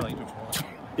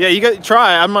yeah, you got to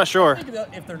try. I'm not sure. I think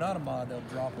if they're not a mod, they'll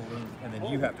drop a link and then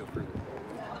you have to approve it.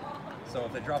 So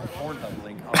if they drop a Pornhub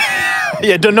link,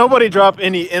 yeah, nobody drop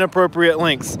any inappropriate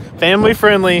links. Family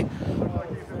friendly.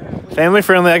 Family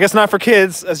friendly. I guess not for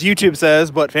kids, as YouTube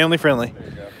says, but family friendly.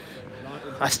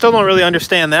 I still don't really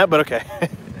understand that, but okay.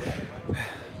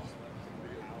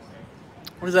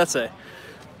 What does that say?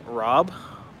 Rob?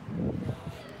 I'm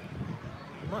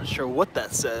not sure what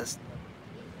that says.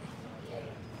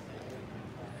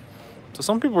 So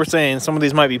some people were saying some of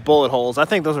these might be bullet holes. I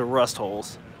think those are rust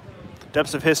holes.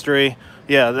 Depths of History.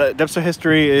 Yeah, the Depths of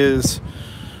History is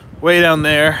way down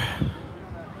there.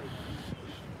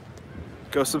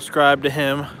 Go subscribe to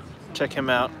him. Check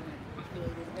him out.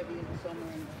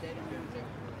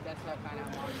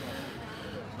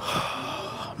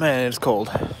 Man, it's cold.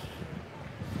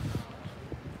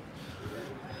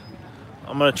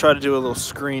 I'm gonna try to do a little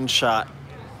screenshot.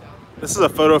 This is a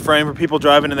photo frame for people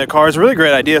driving in their cars. Really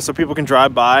great idea, so people can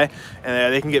drive by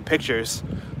and they can get pictures.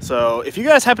 So if you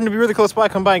guys happen to be really close by,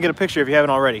 come by and get a picture if you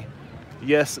haven't already.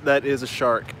 Yes, that is a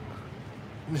shark.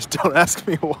 Just don't ask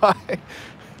me why.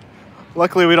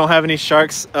 Luckily, we don't have any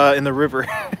sharks in the river.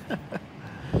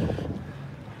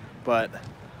 But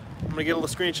I'm gonna get a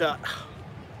little screenshot.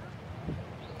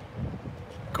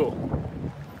 Cool.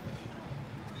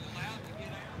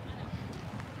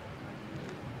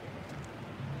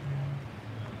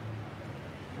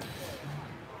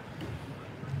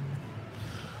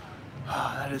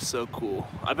 Oh, that is so cool.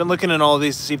 I've been looking at all of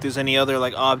these to see if there's any other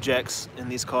like objects in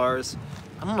these cars.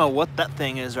 I don't know what that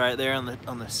thing is right there on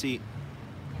the seat.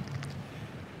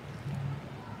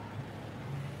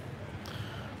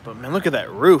 But man, look at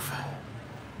that roof.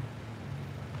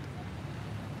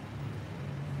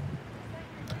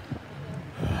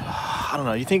 I don't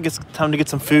know. You think it's time to get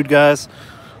some food, guys?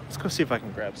 Let's go see if I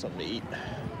can grab something to eat.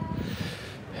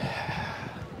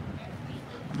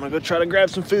 I'm gonna go try to grab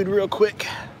some food real quick.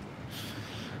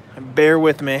 And bear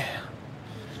with me. And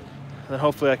then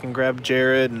hopefully I can grab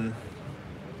Jared and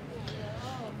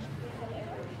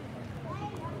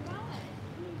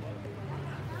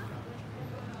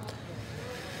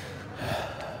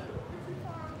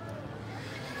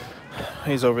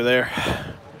he's over there.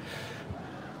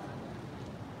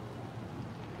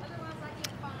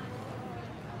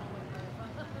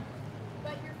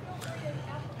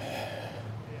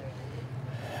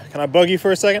 Can I bug you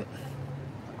for a second?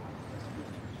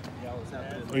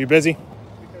 Are you busy?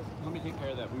 Let me take care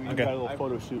of that. We Okay. got a little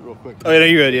photo shoot real quick. Oh, yeah,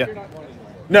 you're good, yeah.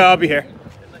 No, I'll be here.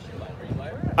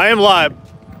 I am live.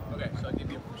 Okay, so I'll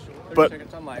give you a 30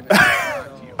 seconds on live.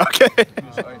 Okay.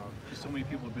 So many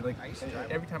people would be like,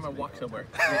 every time I walk somewhere,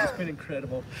 it's been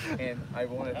incredible. And I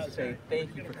wanted to say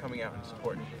thank you for coming out and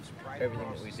supporting everything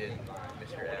that we did,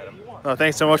 Mr. Adam. Oh,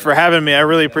 thanks so much for having me. I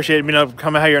really appreciate being able to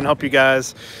come out here and help you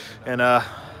guys. And I'd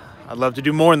love to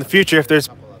do more in the future if there's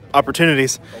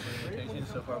opportunities.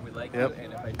 So far, we like Yep. you,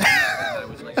 and if I do, I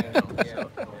would let you know.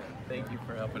 So, thank you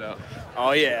for helping out.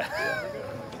 Oh, yeah.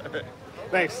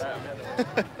 Thanks.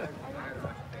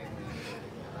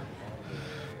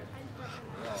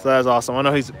 So that is awesome. I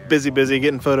know he's busy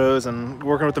getting photos and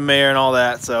working with the mayor and all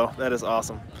that, so that is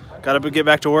awesome. Got to get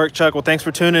back to work. Chuck, well, thanks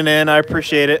for tuning in. I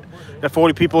appreciate it. Got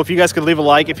 40 people. If you guys could leave a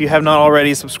like, if you have not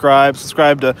already, subscribe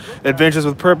to Adventures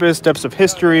with Purpose, Depths of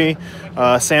History,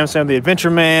 Sam the Adventure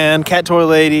Man, Cat Toy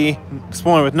Lady,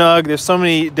 Exploring with Nug. There's so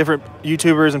many different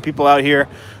YouTubers and people out here.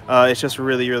 It's just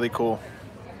really, really cool.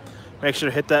 Make sure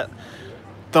to hit that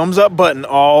thumbs up button.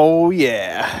 Oh,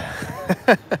 yeah.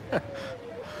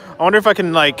 I wonder if I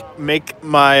can, like, make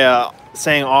my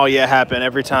saying "oh yeah" happen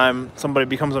every time somebody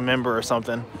becomes a member or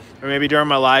something, or maybe during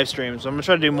my live streams. So I'm gonna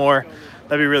try to do more.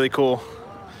 That'd be really cool.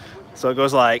 So it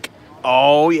goes like,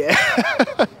 "oh yeah."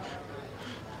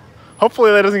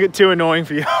 Hopefully that doesn't get too annoying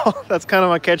for y'all. That's kind of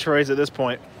my catchphrase at this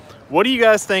point. What do you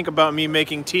guys think about me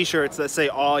making t-shirts that say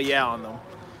 "oh yeah" on them?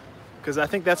 Because I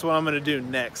think that's what I'm gonna do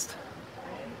next.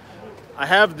 I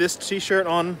have this t-shirt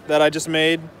on that I just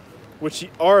made, which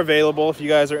are available if you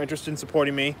guys are interested in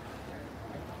supporting me.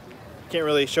 Can't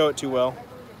really show it too well,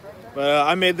 but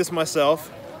I made this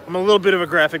myself. I'm a little bit of a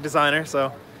graphic designer,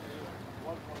 so.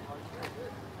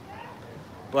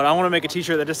 But I want to make a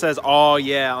t-shirt that just says "oh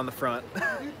yeah" on the front.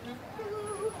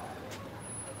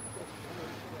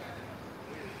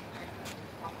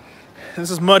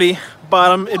 This is Muddy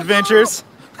Bottom Adventures.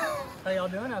 How y'all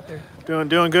doing out there?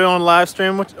 Doing good on live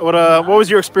stream. What was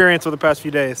your experience over the past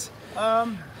few days?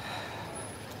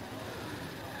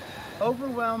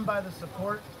 Overwhelmed by the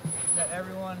support that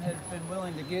everyone has been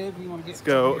willing to give. You want to get? Let's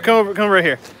go. Come right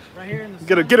here. Right here in the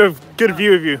Get a good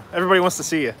view of you. Everybody wants to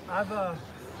see you.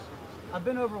 I've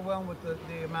been overwhelmed with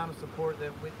the amount of support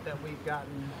that we've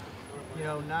gotten. You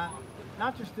know,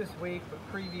 not just this week, but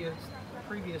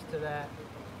previous to that.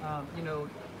 You know,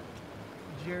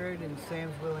 Jared and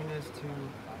Sam's willingness to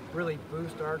really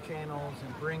boost our channels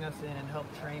and bring us in and help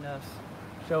train us,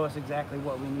 show us exactly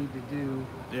what we need to do,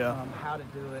 how to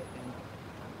do it, and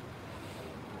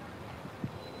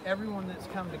everyone that's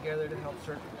come together to help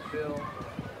Search and Fill,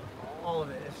 all of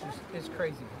it. It's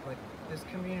crazy. Like this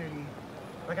community,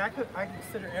 like I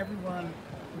consider everyone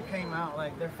who came out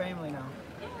like their family now.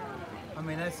 I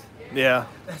mean, that's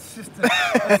just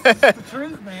the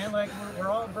truth, man. Like we're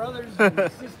all brothers and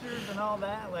sisters and all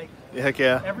that. Like Heck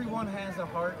yeah. everyone has a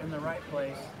heart in the right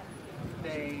place.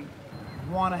 They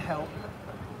want to help.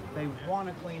 They want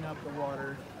to clean up the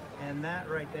water, and that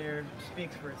right there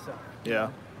speaks for itself.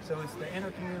 Yeah. So it's the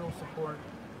intercommunal support.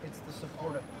 It's the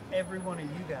support of every one of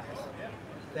you guys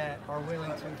that are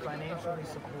willing to financially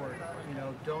support. You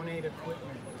know, donate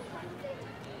equipment.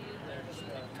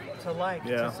 To like,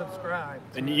 to subscribe.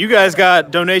 And you guys got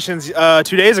donations 2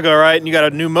 days ago, right? And you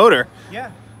got a new motor.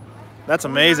 Yeah. That's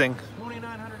amazing.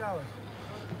 $2,900.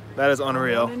 That is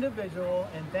unreal. One individual,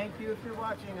 and thank you if you're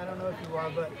watching. I don't know if you are,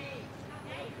 but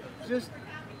just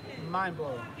mind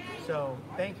blowing. So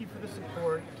thank you for the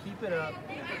support. Keep it up.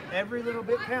 Every little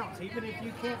bit counts, even if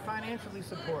you can't financially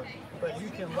support. But you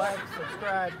can like,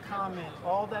 subscribe, comment,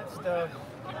 all that stuff.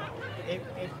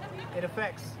 It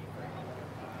affects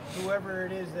whoever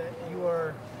it is that you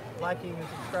are liking and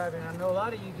subscribing. I know a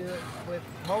lot of you do it with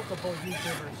multiple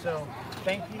YouTubers, so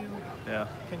thank you. Yeah.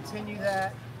 Continue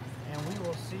that, and we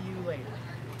will see you later.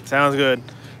 Sounds good.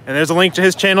 And there's a link to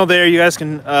his channel there. You guys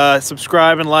can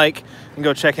subscribe and like and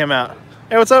go check him out.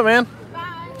 Hey, what's up, man?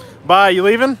 Bye. Bye. You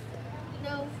leaving?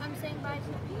 No, I'm saying bye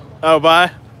to you. Oh,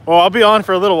 bye. Well, I'll be on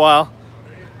for a little while.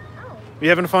 Oh. You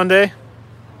having a fun day?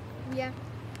 Yeah.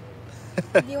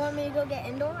 Do you want me to go get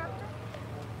indoor after?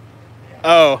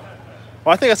 Oh.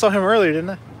 Well, I think I saw him earlier, didn't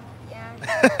I?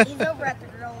 Yeah. He's over at the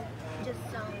grill, just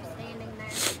standing there.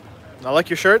 I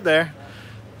like your shirt there.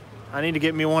 I need to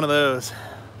get me one of those.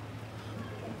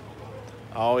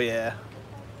 Oh, yeah.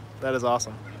 That is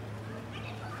awesome.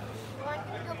 Well, I'm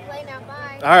going to go play now.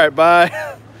 Bye. All right,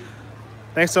 bye.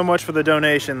 Thanks so much for the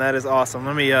donation. That is awesome.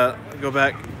 Let me go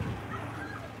back.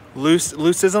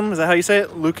 Lucism, is that how you say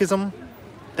it? Lucasm?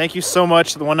 Thank you so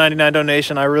much for the $1.99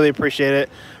 donation. I really appreciate it.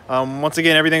 Once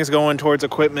again, everything's going towards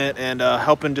equipment and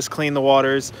helping just clean the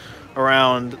waters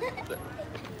around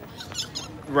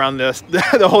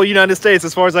the whole United States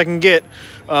as far as I can get.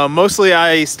 Mostly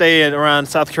I stay around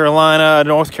South Carolina,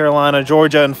 North Carolina,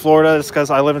 Georgia, and Florida just because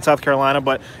I live in South Carolina.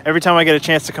 But every time I get a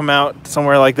chance to come out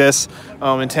somewhere like this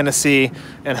in Tennessee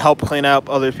and help clean up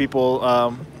other people,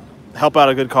 help out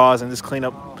a good cause and just clean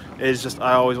up, is just,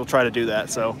 I always will try to do that.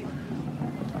 So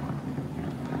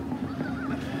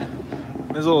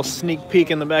there's a little sneak peek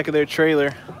in the back of their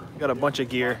trailer. Got a bunch of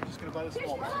gear.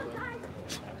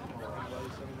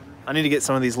 I need to get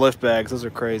some of these lift bags. Those are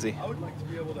crazy.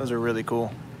 Those are really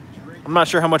cool. I'm not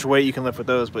sure how much weight you can lift with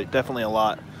those, but definitely a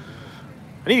lot.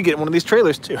 I need to get one of these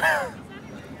trailers too.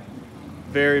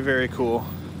 Very, very cool.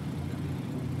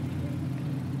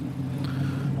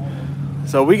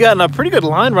 So we got in a pretty good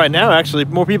line right now, actually.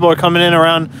 More people are coming in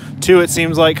around 2, it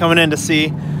seems like, coming in to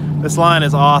see. This line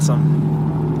is awesome.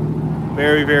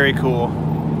 Very, very cool.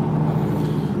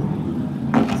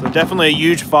 So definitely a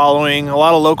huge following, a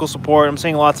lot of local support. I'm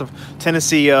seeing lots of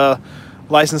Tennessee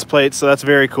license plates, so that's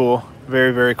very cool.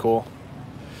 Very, very cool.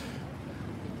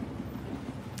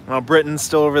 Britain's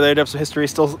still over there. Depths of History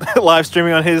still live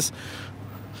streaming on his.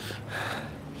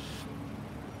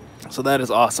 So that is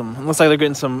awesome. It looks like they're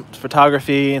getting some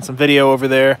photography and some video over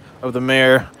there of the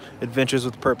mayor, Adventures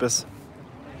with Purpose.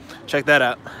 Check that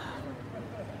out.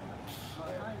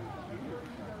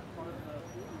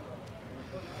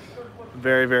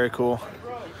 Very, very cool.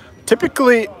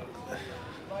 Typically,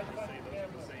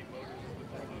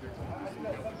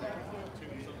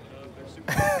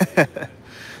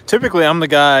 typically I'm the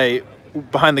guy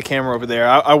behind the camera over there.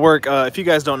 I work, if you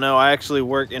guys don't know, I actually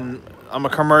work I'm a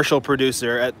commercial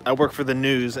producer. I work for the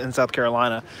news in South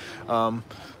Carolina.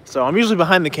 So I'm usually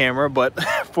behind the camera, but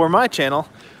for my channel,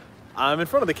 I'm in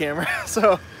front of the camera.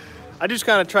 So I just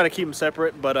kind of try to keep them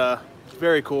separate, but it's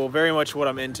very cool. Very much what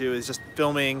I'm into is just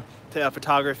filming,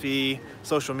 photography,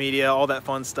 social media, all that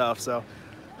fun stuff. So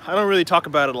I don't really talk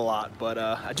about it a lot, but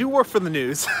I do work for the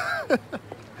news.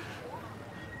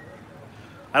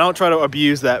 I don't try to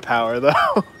abuse that power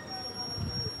though.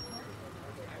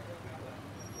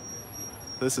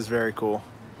 This is very cool.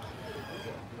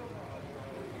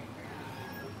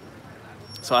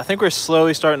 So I think we're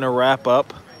slowly starting to wrap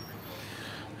up.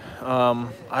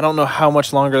 I don't know how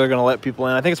much longer they're gonna let people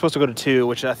in. I think it's supposed to go to 2,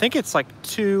 which I think it's like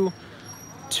 2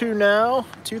 now,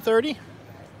 2:30.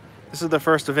 This is the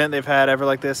first event they've had ever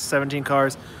like this, 17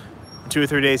 cars, 2 or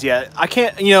 3 days. Yeah, I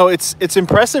can't, it's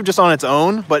impressive just on its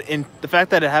own, but in the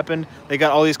fact that it happened, they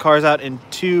got all these cars out in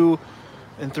 2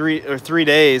 and 3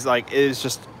 days, like, it is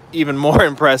just even more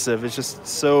impressive. It's just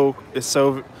so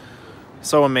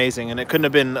amazing, and it couldn't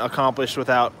have been accomplished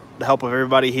without the help of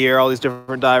everybody here, all these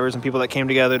different divers and people that came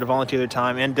together to volunteer their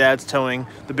time, and Dad's towing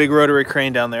the big rotary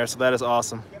crane down there, so that is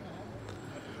awesome.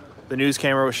 The news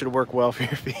camera should work well for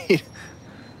your feed.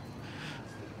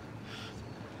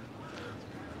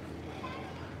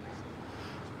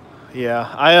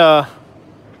 Yeah,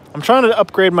 I'm trying to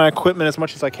upgrade my equipment as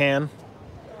much as I can.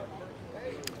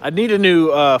 I need a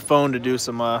new phone to do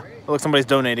some, look, somebody's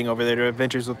donating over there to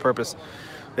Adventures with Purpose.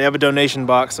 They have a donation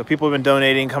box, so people have been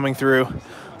donating, coming through.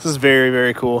 This is very,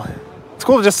 very cool. It's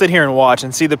cool to just sit here and watch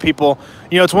and see the people.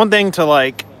 You know, it's one thing to,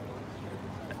 like,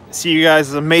 see you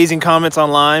guys' amazing comments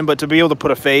online, but to be able to put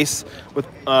a face with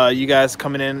you guys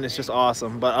coming in, it's just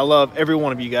awesome. But I love every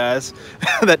one of you guys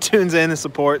that tunes in and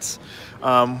supports.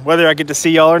 Whether I get to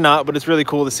see y'all or not, but it's really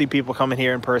cool to see people coming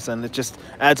here in person. It just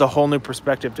adds a whole new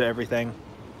perspective to everything.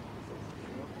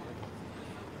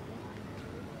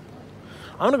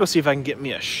 I'm gonna go see if I can get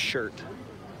me a shirt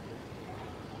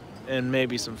and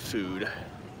maybe some food.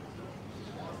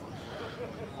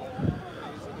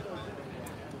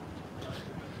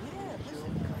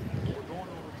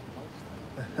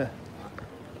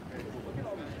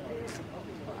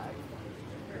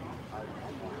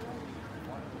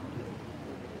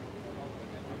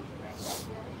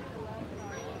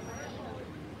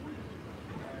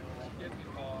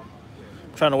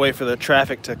 Trying to wait for the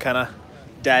traffic to kind of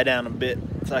die down a bit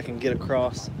so I can get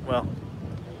across. Well,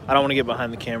 I don't want to get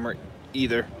behind the camera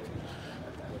either.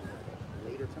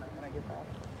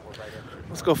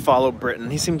 Let's go follow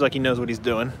Britton. He seems like he knows what he's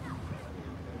doing.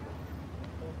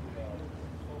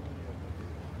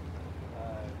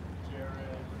 Jared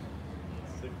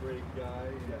is a great guy.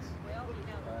 Yes.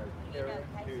 Eric,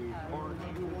 who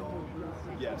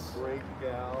yes. Great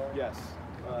gal. Yes.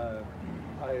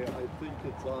 I think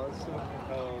it's awesome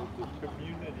how the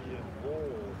community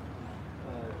involved,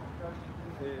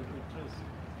 it just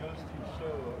goes to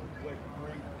show what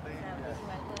great things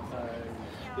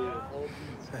all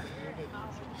these communities.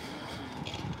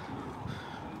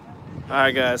 All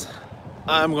right, guys.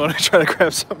 I'm going to try to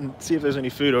grab something, see if there's any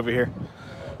food over here.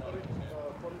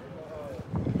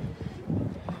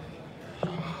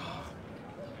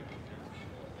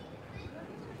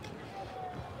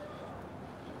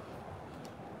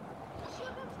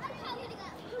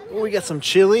 Oh, we got some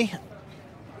chili.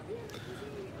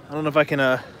 I don't know if I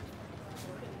can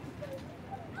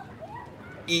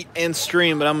eat and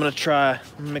stream, but I'm gonna try. I'm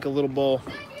gonna make a little bowl.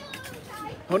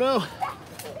 Oh no!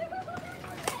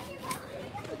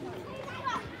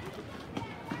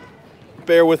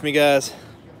 Bear with me, guys.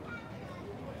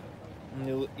 I'm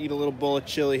gonna eat a little bowl of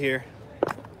chili here.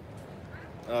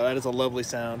 Oh, that is a lovely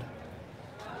sound.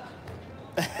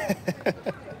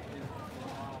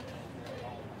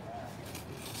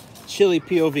 Chili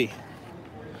POV.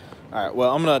 All right,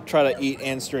 well, I'm gonna try to eat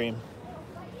and stream.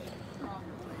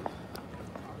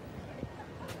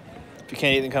 If you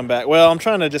can't eat, then come back. Well, I'm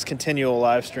trying to just continue a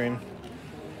live stream,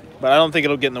 but I don't think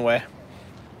it'll get in the way.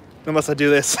 Unless I do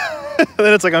this.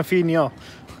 Then it's like I'm feeding y'all.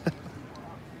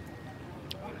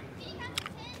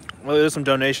 Well, there's some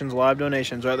donations, live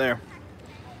donations right there.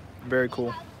 Very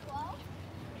cool.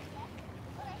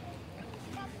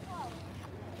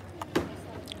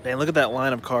 Man, look at that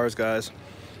line of cars, guys.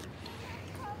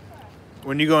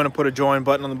 When you go in and put a join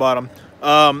button on the bottom.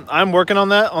 I'm working on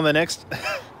that on the next...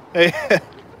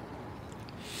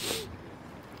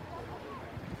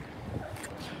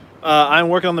 I'm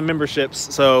working on the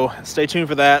memberships, so stay tuned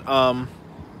for that.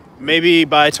 Maybe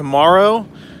by tomorrow,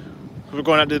 we're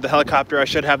going out to the helicopter. I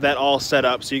should have that all set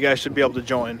up, so you guys should be able to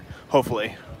join,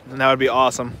 hopefully. And that would be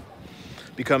awesome.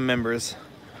 Become members.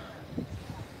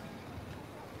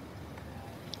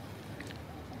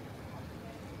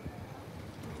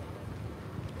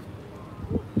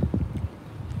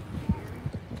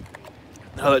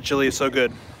 Oh, that chili is so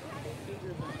good.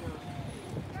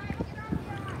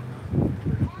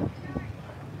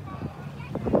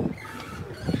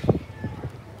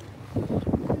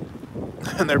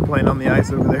 And they're playing on the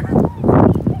ice over there.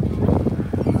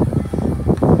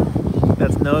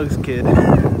 That's Noah's kid.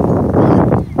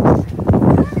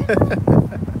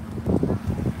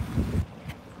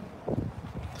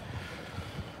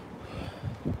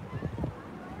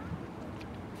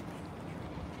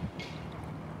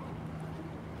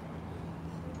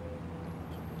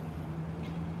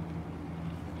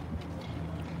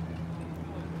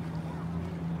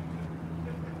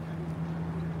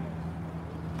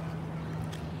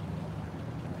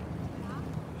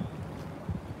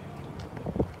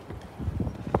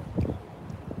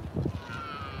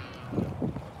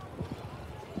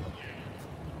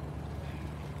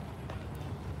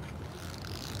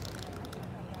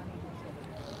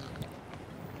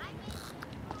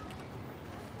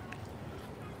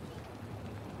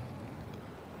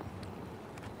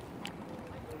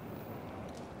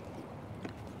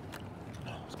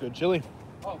 Good chili.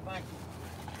 Oh, thanks.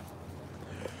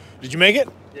 Did you make it?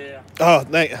 Yeah. Oh,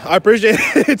 I appreciate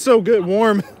it. It's so good,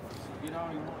 warm. You know,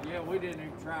 yeah, we didn't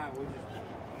even try it. We just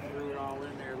threw it all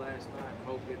in there last night and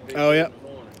hoped it'd be Oh, yeah. in the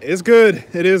morning. It's good.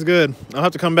 It is good. I'll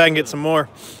have to come back and get some more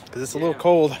because it's a little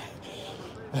cold.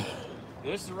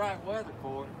 This is the right weather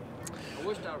for it. I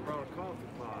wish I'd brought a coffee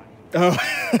pot.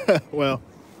 Oh, well,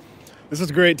 this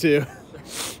is great too.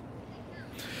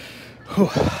 Whew.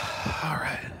 All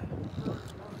right.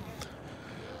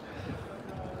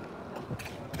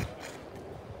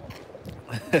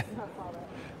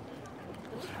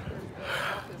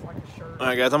 All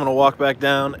right, guys, I'm gonna walk back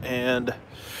down and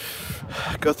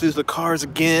go through the cars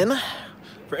again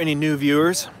for any new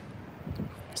viewers.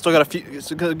 Still got a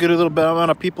good little bit amount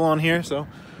of people on here, so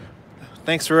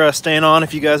thanks for staying on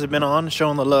if you guys have been on,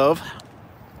 showing the love.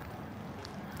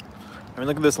 I mean,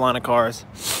 look at this line of cars.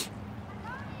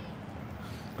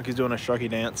 Look, he's doing a sharky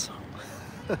dance.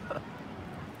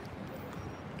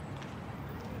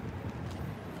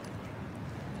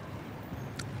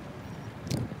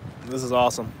 This is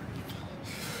awesome.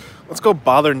 Let's go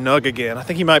bother Nug again. I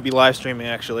think he might be live streaming,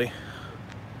 actually.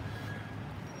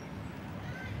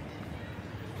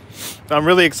 I'm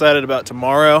really excited about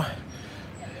tomorrow.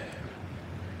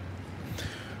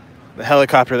 The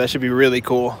helicopter, that should be really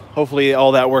cool. Hopefully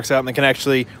all that works out and they can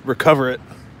actually recover it.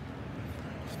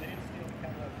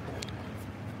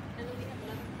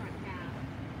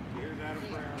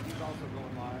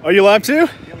 Are you live too?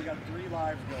 Yeah, we got 3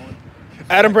 lives going.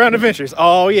 AdamBrownAdventures.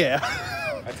 Oh yeah.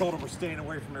 I told him we're staying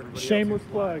away from everybody Shameless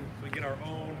else. plug. We get our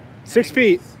own. 6 angles.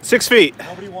 feet. 6 feet.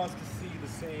 Nobody wants to see the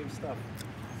same stuff.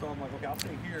 So I'm like, okay, I'll stay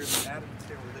here and then Adam can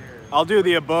stay over there. I'll do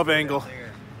the above angle.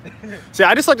 See,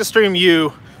 I just like to stream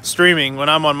you streaming when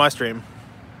I'm on my stream.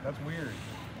 That's weird.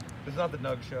 This is not the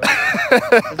Nug show.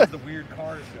 This is the weird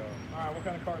car show. All right, what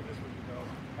kind of car is this one you go?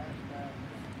 Hatchback,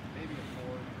 maybe a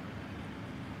Ford.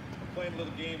 I'm playing a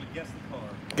little game of guess the car.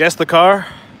 Guess the car.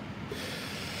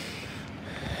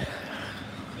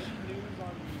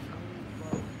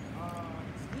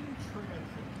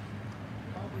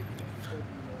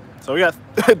 So we got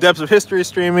Depths of History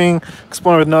streaming,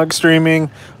 Exploring with Nug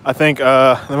streaming. I think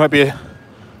there might be,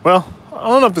 well, I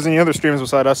don't know if there's any other streamers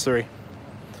beside us 3.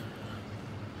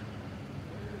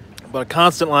 But a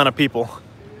constant line of people.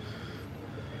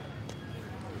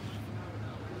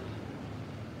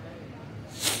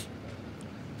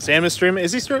 Sam is streaming.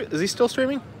 Is he still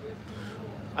streaming?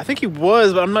 I think he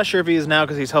was, but I'm not sure if he is now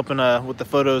because he's helping with the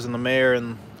photos and the mayor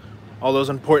and all those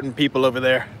important people over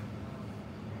there.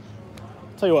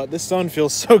 Tell you what, this sun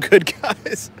feels so good,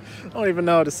 guys. I don't even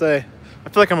know what to say. I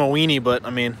feel like I'm a weenie, but I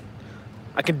mean,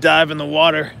 I can dive in the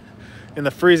water in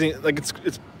the freezing. Like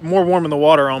it's more warm in the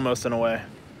water almost in a way.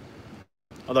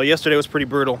 Although yesterday was pretty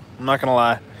brutal, I'm not gonna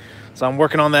lie. So I'm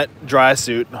working on that dry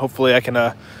suit. Hopefully I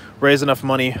can raise enough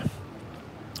money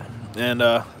and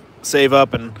save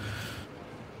up, and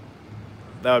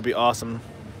that would be awesome.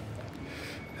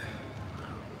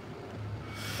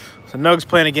 So Nug's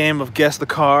playing a game of Guess the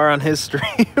Car on his stream.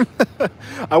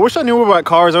 I wish I knew more about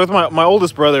cars. I was with my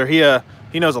oldest brother. He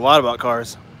knows a lot about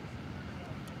cars.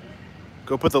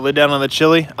 Go put the lid down on the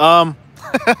chili. I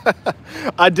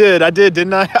did,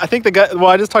 didn't I? I think the guy, well,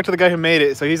 I just talked to the guy who made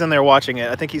it, so he's in there watching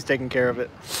it. I think he's taking care of it.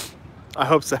 I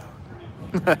hope so.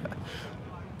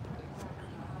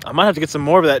 I might have to get some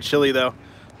more of that chili, though.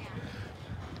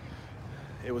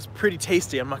 It was pretty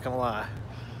tasty, I'm not gonna lie.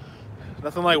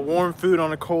 Nothing like warm food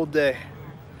on a cold day.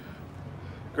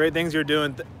 Great things you're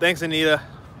doing. Thanks, Anita.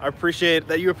 I appreciate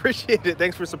that you appreciate it.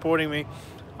 Thanks for supporting me.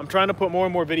 I'm trying to put more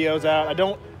and more videos out. I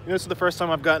don't, this is the first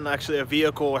time I've gotten actually a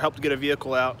vehicle or helped get a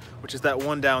vehicle out, which is that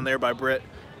one down there by Britt.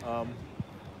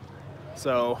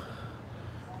 So,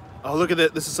 oh, look at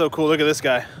it. This is so cool. Look at this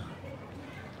guy.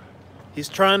 He's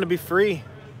trying to be free.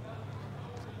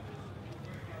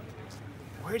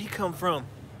 Where'd he come from?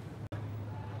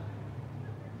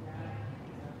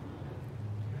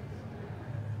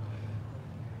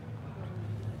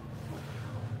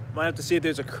 Might have to see if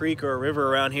there's a creek or a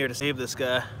river around here to save this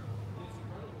guy.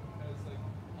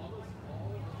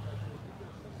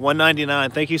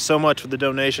 $1.99. Thank you so much for the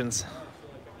donations.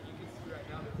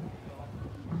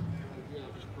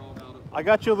 I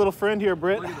got you a little friend here,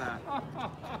 Britt. Look at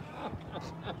that.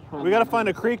 We gotta find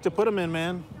a creek to put him in,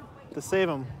 man, to save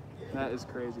him. That is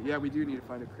crazy. Yeah, we do need to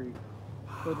find a creek.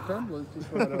 So the tumbler's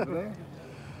just right over there.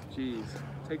 Jeez,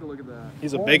 take a look at that.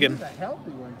 He's a biggin'. He's a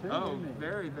healthy one too. Oh,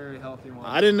 very, very healthy one.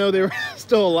 I didn't know they were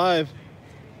still alive.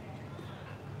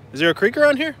 Is there a creek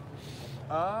around here?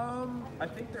 I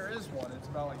think there is one. It's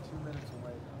about like 2 minutes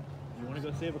away. You want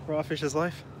to go save a crawfish's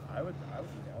life? I would be down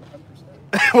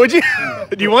 100%. Would you?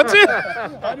 Do you want to?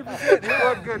 100%.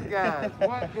 What good guys?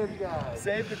 What good guys?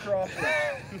 Save the crawfish.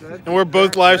 And we're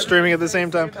both live streaming at the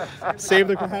same time. Save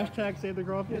the hashtag. Save the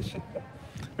crawfish.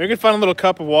 Maybe we can find a little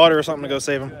cup of water or something to go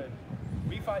save him.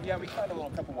 We find a little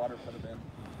cup of water to put him in.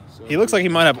 So He looks like he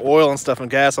might have oil and stuff and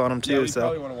gas on him yeah, too. we So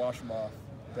probably want to wash him off.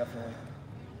 Definitely.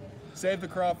 Save the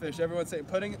crawfish. Everyone say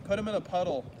put him in a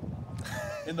puddle.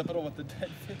 In the puddle with the dead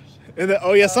fish.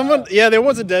 Oh yeah, there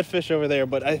was a dead fish over there,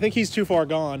 but I think he's too far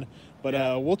gone. But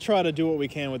we'll try to do what we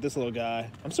can with this little guy.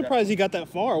 I'm surprised he got that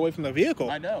far away from the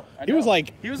vehicle. I know. He was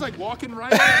like walking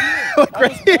right out here. Like I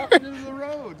was walking into the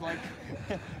road. Like,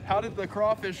 how did the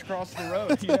crawfish cross the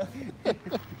road? You know?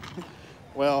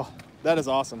 Well, that is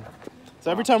awesome. So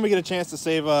every time we get a chance to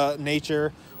save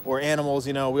nature or animals,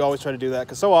 you know, we always try to do that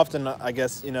because so often, I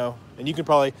guess, you know, and you can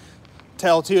probably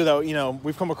tell too that, you know,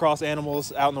 we've come across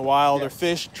animals out in the wild or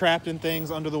fish trapped in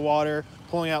things under the water,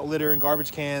 pulling out litter and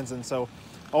garbage cans, and so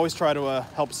always try to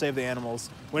help save the animals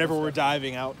whenever we're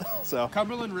diving out. So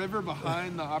Cumberland River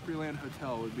behind the Opryland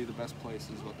Hotel would be the best place,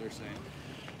 is what they're saying.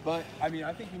 But I mean,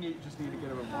 I think we just need to get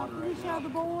him in water right now. The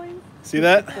boys. see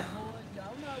that?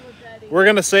 We're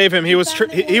gonna save him. He was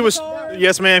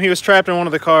yes, ma'am. He was trapped in one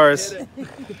of the cars.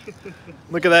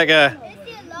 Look at that guy.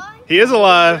 He is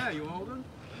alive. Yeah, you hold him.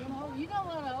 You don't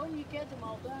want to hold him. You catch him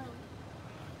all down.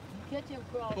 You catch him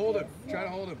crawl. Hold him. Try to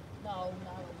hold him. No.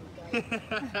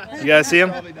 You guys see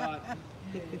him? Probably not.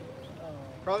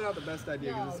 Probably not the best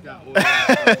idea because it's got oil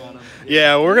on him.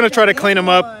 Yeah, we're gonna try to clean him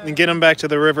up and get him back to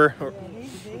the river.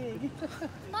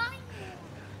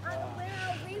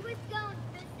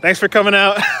 Thanks for coming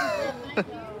out.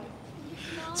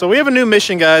 So we have a new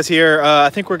mission, guys, here. I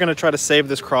think we're gonna try to save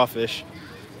this crawfish.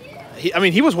 I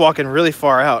mean, he was walking really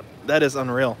far out. That is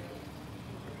unreal.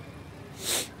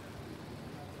 This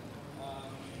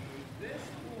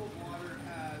pool of water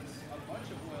has a bunch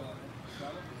of oil in it. So I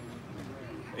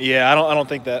don't think Yeah, I don't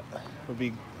think that would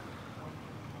be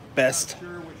best. Not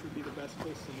sure which would be the best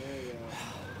case scenario.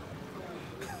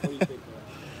 What do you think?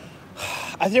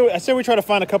 I say we try to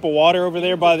find a cup of water over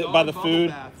there by the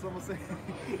food.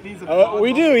 Needs a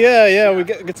We do, yeah. We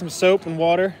get some soap and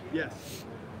water Yes.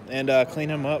 and clean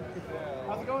him up.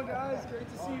 How's it going, guys? Great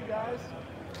to see you guys.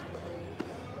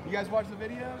 You guys watch the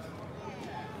videos?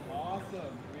 Awesome.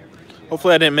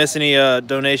 Hopefully I didn't miss any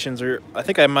donations, or I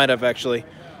think I might have actually.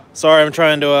 Sorry, I'm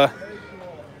trying to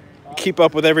keep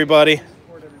up with everybody.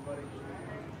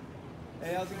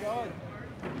 Hey, how's it going?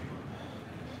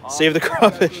 Save the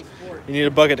crawfish. You need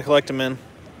a bucket to collect them in.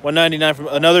 $1.99 from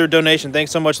another donation.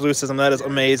 Thanks so much, Lucism. That is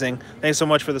amazing. Thanks so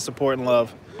much for the support and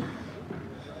love.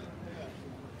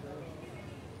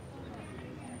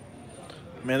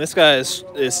 Man, this guy is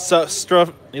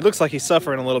he looks like he's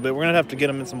suffering a little bit. We're gonna have to get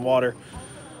him in some water.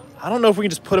 I don't know if we can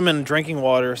just put him in drinking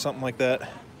water or something like that.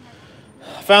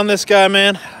 I found this guy,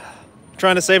 man.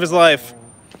 Trying to save his life.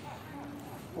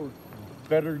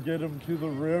 Better get him to the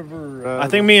river. I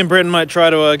think me and Britton might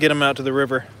try to get him out to the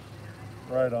river.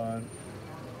 Right on.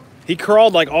 He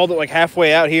crawled like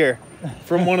halfway out here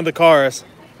from one of the cars.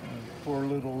 Poor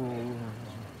little.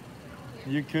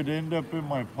 You could end up in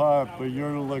my pot, but you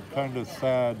look kind of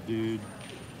sad, dude.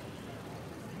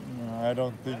 I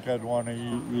don't think I'd want to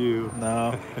eat you.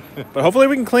 No. But hopefully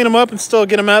we can clean him up and still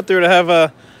get him out there to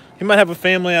have he might have a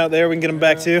family out there we can get him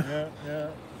back to. Yeah.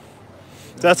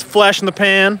 So that's flash in the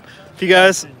pan. If you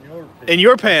guys in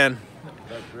your pan.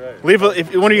 That's right. Leave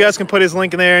if one of you guys can put his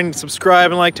link in there and subscribe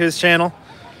and like to his channel.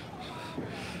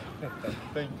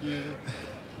 Thank you.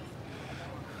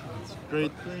 It's a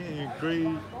great thing, a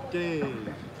great day.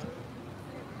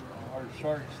 Our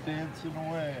shark's dancing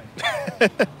away.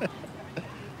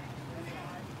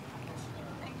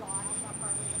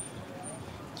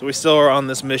 So we still are on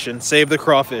this mission. Save the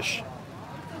crawfish.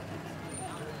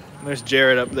 There's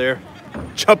Jared up there,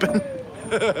 jumping. Thanks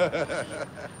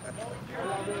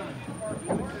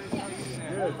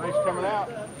for coming out.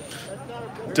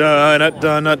 Dun.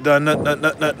 Poor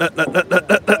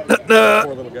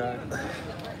little guy.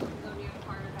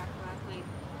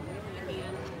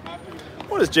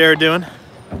 What is Jared doing?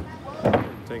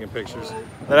 Taking pictures.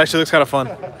 That actually looks kind of fun.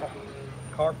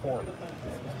 Carport.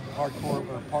 Hardcore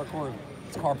or parkour.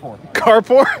 It's carport.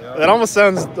 Carport? Yeah. That almost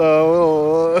sounds a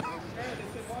little...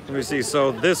 Let me see.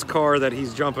 So this car that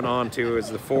he's jumping onto is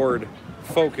the Ford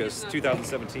Focus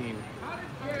 2017.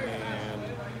 And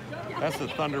that's the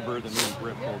Thunderbird that me and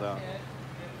Britt pulled out.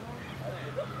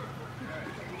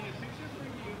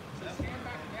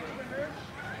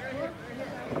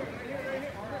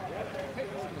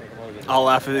 I'll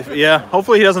laugh if... Yeah,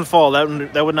 hopefully he doesn't fall.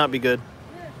 That would not be good.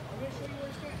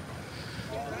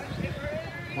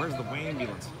 Where's the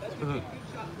ambulance? Cars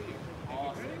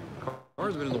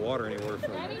have been in the water anywhere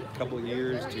from a couple of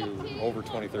years to over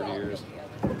 20, 30 years.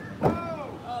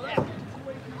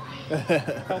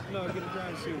 Help no, get a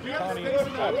dry suit. Connie, I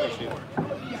appreciate it.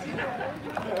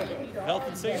 Health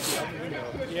and safety out the window.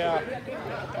 Yeah.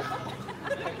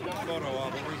 Photo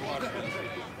of it. We're watching this.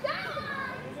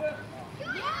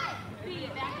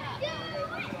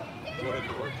 Go ahead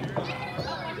and work.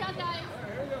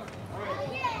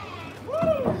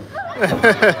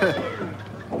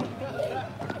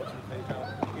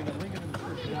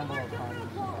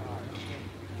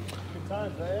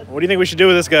 What do you think we should do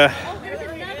with this guy?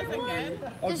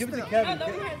 Oh, give it to Kevin.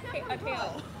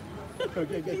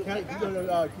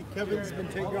 Kevin's been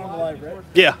taking on the live, right?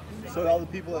 Yeah. So all the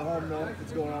people at home know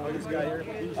what's going on with this guy here.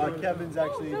 Kevin's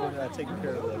actually been taking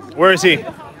care of this. Where is he?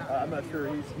 I'm not sure.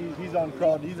 He's on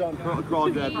crawl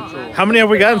dad patrol. How many have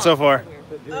we gotten so far?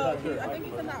 I think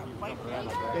he's in that white van.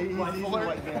 He's in the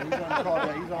white van. He's on crawl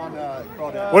dad. He's on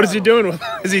crawl dad. What is he doing with?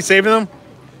 Is he saving them?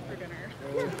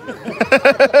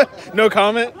 No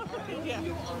comment.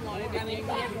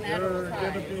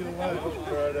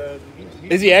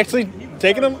 Is he actually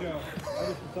taking them?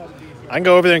 I can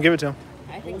go over there and give it to him.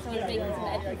 I think someone's making some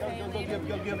edgy family.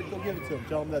 Go give it to him.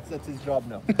 Tell him that's his job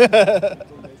now.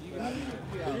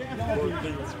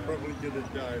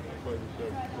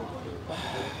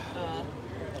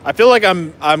 I feel like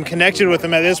I'm connected with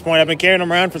him at this point. I've been carrying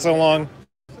him around for so long.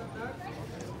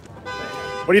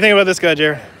 What do you think about this guy,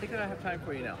 Jared? I think I have time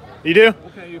for you now. You do?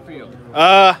 What can I do for you?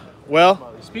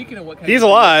 Well, Speaking of what can he's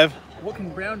alive. What can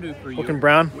Brown do for you? What can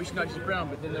Brown? Which not just Brown,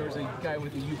 but then there was a guy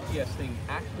with a UPS thing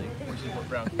actually, which is what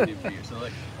Brown can do for you. So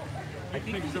like, I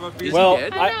think Well,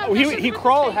 he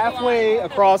crawled halfway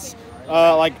across,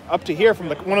 like up to here from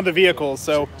one of the vehicles.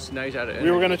 So now he's out of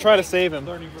we were gonna try to save him,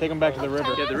 take him back to the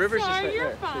river. Yeah, the river's just right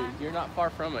there. So you're not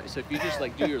far from it. So if you just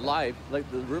like do your live, like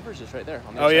the river's just right there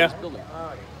on the Oh other yeah. side of this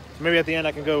building. Maybe at the end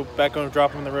I can go back and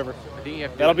drop him in the river. I think you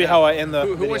have to That'll be how I end the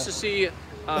Who video. wants to see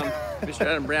Mr.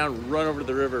 Adam Brown run over to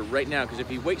the river right now? Because if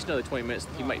he waits another 20 minutes,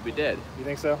 he might be dead. You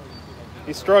think so?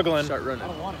 He's struggling. Start running.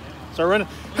 Start running.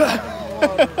 My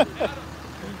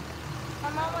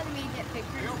mom wanted me to get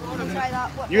pictures. So I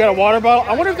thought, what You got a water bottle?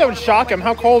 I wonder if that would shock him.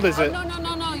 How cold is it? No.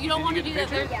 You don't want to do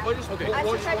that. Okay. I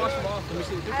should try to-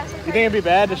 You think it'd be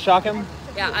bad to shock him?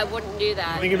 Yeah, I wouldn't do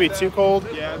that. You think it'd be too cold?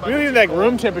 Yeah. We don't need like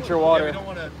room temperature water. Don't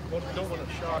want to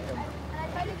shock him.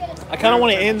 I kind of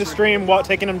want to end the stream while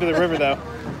taking him to the river though.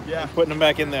 Yeah. Putting him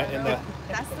back in the.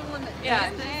 That's the one that.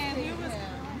 Yeah.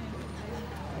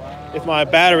 If my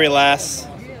battery lasts.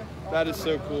 That is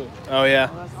so cool. Oh yeah.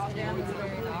 Dan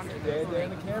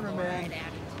the cameraman.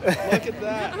 Look at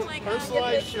that.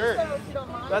 Personalized shirt.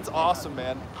 That's awesome,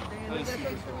 man. That is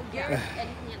super cool.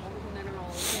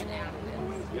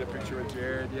 Get a picture with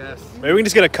Jared, yes. Maybe we can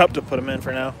just get a cup to put him in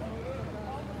for now.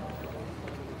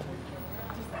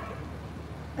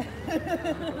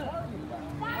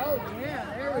 Oh, yeah,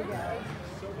 there we go.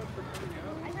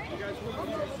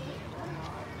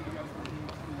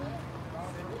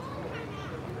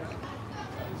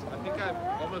 I think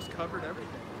I've almost covered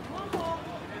everything.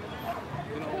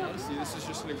 In all honesty, this is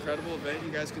just an incredible event.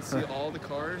 You guys can see all the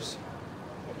cars.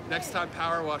 Next time,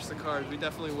 power wash the cars. We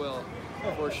definitely will,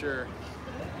 for sure.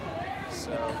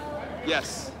 So,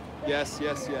 yes.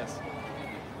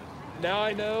 Now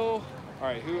I know. All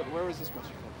right, where was this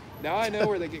message from? Now I know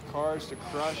where they get cars to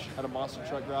crush at a monster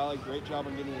truck rally. Great job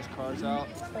on getting these cars out.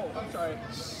 Oh, I'm sorry.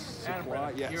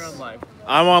 Supply, yes. You're on live.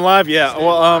 I'm on live, yeah.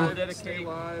 Well, Stay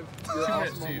live. 2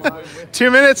 minutes, dude.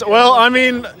 2 minutes. Well, I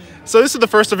mean, so this is the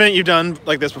first event you've done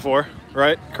like this before,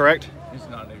 right? Correct? It's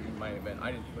not even my event.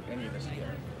 I didn't put any of this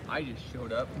together. I just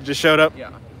showed up. Just showed up.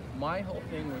 Yeah. My whole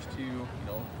thing was to,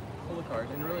 pull the cars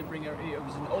and really bring it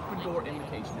was an open door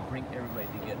invitation to bring everybody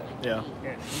together. Yeah.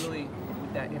 And it's really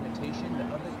with that invitation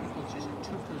that other people just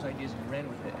took those ideas and ran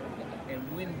with it. And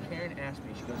when Karen asked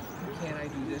me, she goes, can I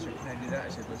do this or can I do that? I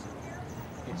said, listen,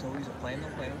 it's always a plan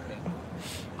thing.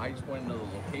 I just want to know the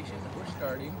location that we're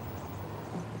starting.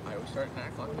 I always start at 9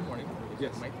 o'clock in the morning.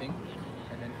 It's my thing.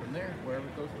 And then from there, wherever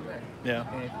it goes from there. Yeah.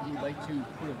 And if you'd like to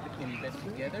put an event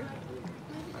together,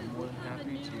 I'm more than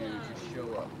happy to just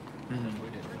show up.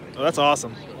 Well, that's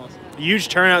awesome. Huge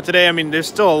turnout today. I mean, there's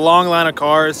still a long line of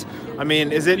cars. I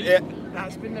mean, is it?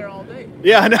 It's been there all day.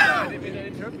 Yeah, I know. I didn't mean to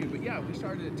interrupt you, but yeah, we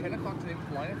started at 10 o'clock today with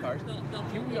the line of cars.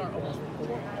 Here we are almost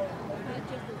 4.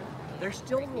 They're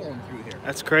still rolling through here.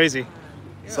 That's crazy.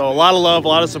 So a lot of love, a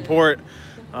lot of support.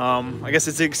 I guess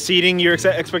it's exceeding your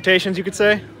expectations, you could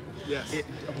say. Yes. It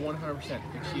 100%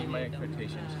 exceeded my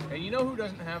expectations. And you know who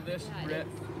doesn't have this, Brett?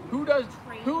 Who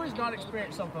has not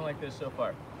experienced something like this so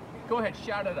far? Go ahead,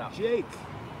 shout it out. Jake.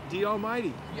 D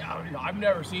Almighty. Yeah, I've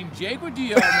never seen Jake with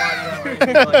D Almighty or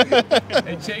anything like that.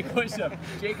 And Jake, what's up?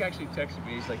 Jake actually texted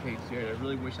me. He's like, hey, Jared, I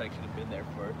really wish I could have been there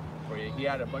for you. He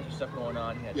had a bunch of stuff going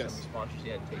on. He had some sponsors he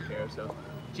had to take care of. So,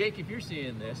 Jake, if you're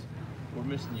seeing this, we're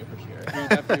missing you for sure. We're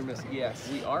definitely missing you. Yes,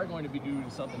 we are going to be doing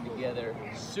something together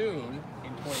soon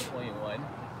in 2021.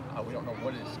 We don't know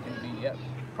what it's going to be yet.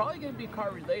 Probably going to be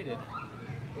car related.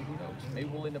 But who knows? Maybe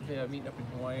we'll end up meeting up in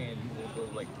Hawaii and we'll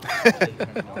go like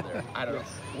there. I don't know.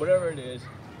 Whatever it is,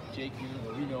 Jake, you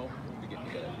know, we'll be getting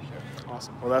together for sure.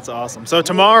 Awesome. Well, that's awesome. So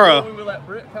tomorrow. Will we let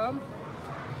Britt come?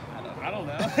 I don't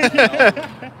know.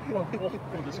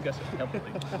 We'll discuss it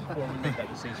heavily before we make that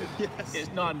decision. Yes.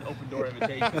 It's not an open door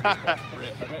invitation.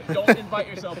 Britt, okay? Don't invite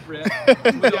yourself, Britt.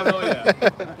 We don't know yet.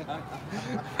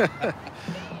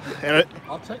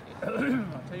 I'll tell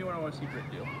you what I want to see Britt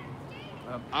do.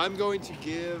 I'm going to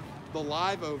give the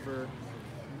live over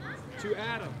to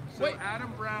Adam. So Wait.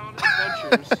 Adam Brown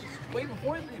Adventures. Wait,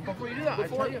 before you do that,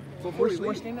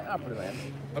 we're staying at Opryland.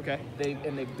 Okay.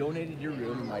 They've donated your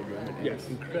room and my room. And yes.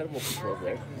 Incredible people over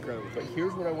there. Incredible. But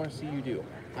here's what I want to see you do.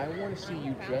 I want to see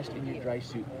you dressed in your dry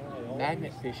suit,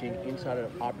 magnet fishing inside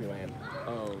of Opryland.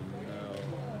 Oh no.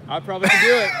 I probably can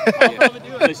do it. I'll probably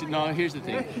do it. Listen, no, here's the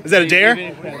thing. Is that a dare?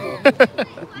 You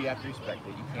have to respect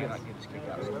it. You cannot get this kicked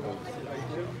out.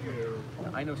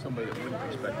 I know somebody that wouldn't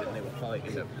respect it, and they would probably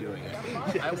end up doing it.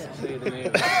 I won't say the name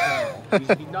of the channel.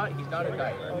 He's not a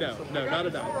diver. No, not a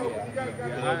diver.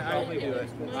 Yeah, I'd probably do it.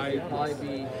 I'd probably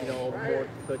be, more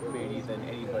clickbaity than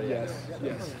anybody else.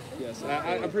 Yes.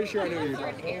 I'm pretty sure I know what you're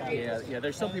talking. Yeah.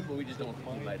 There's some people we just don't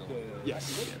invite.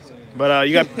 Yes. But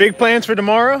you got big plans for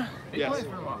tomorrow? Yes.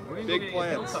 Big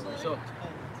plans. So,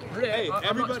 hey, everybody.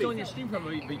 I'm not stealing your stream from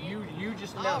me, but you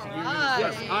just announced you're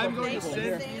Yes, I'm going to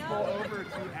send people over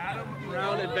to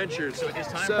AdamBrownAdventures. So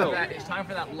it's time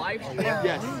for that live stream.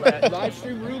 Yes, live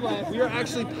stream roulette. We are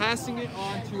actually passing it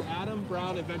on to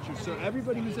AdamBrownAdventures. So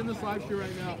everybody who's in this live stream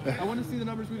right now, I want to see the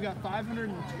numbers. We've got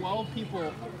 512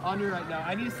 people on here right now.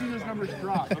 I need to see those numbers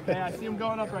drop. Okay, I see them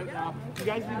going up right now. You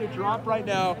guys need to drop right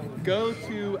now. Go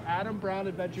to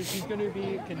AdamBrownAdventures. He's going to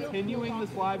be continuing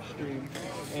this live stream,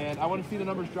 and I want to see the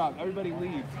numbers drop. Everybody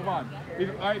leave. Come on.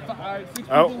 All right, 6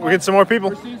 people we get some more people.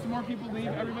 We're seeing some more people leave.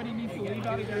 Everybody needs to leave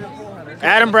out of here.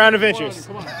 Adam Brown Adventures.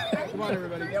 Come on,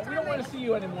 everybody. Yeah, we don't want to see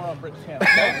you anymore on Britt's channel.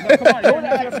 No, come on. Go to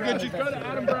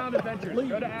Adam Brown Adventures.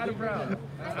 Go to Adam Brown.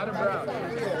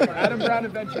 Adam Brown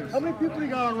Adventures. How many people you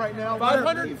got on right now?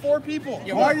 504 people.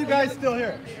 Why are you guys still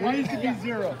here? It needs to be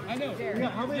 0. I know.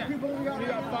 How many people do we got? We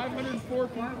got 504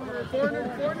 people.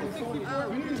 464.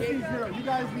 We need to see 0. You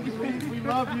guys need to leave. We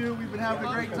love you. We've been having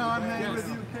a great time hanging with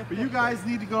you. But you guys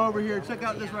need to go over here. Check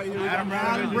out this right here. Adam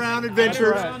Brown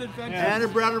Adventures.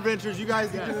 Adam Brown Adventures. You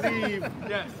guys need to leave.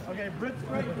 Yes. Okay, Britt's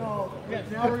great goal.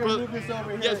 Now we're going to move this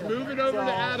over here. Yes, move it over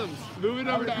to Adam's. Move it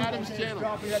over to Adam's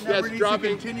channel. Yes,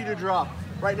 dropping. Continue to drop.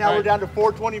 Right now we're down to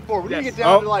 424. We need to get Oh,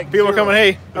 down to like people are 0. coming.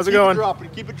 Hey, how's it going?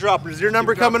 Keep it dropping. Is your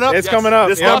number coming up? It's coming up.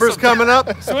 This Yep. number's coming up.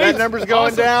 Sweet. That number's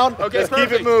going down. Okay, Let's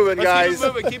keep it moving, guys. Keep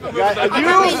it moving. You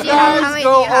guys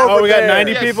go over there. Oh, we got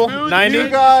 90 people? 90? You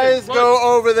guys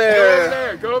go over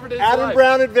there. Go over to his Adam live.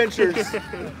 Brown Adventures.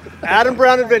 Adam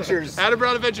Brown Adventures. Adam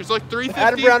Brown Adventures. Like 350.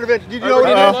 Adam Brown Adventures. Did you know what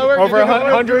he did? Over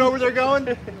 100. You know where they're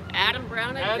going? Adam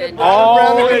Brown Adventures.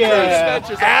 Oh,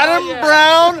 Adventures. Adam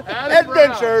Brown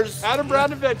Adventures. Adam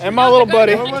Brown Adventures. And my little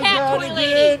buddy. The cat toy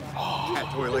lady.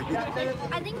 Cat toy lady.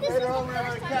 I think this is the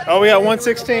first time. Oh, we got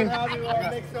 116. I think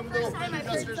this is the first time I've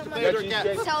heard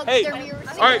somebody sell Hey, their viewers.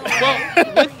 all right,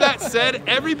 well, with that said,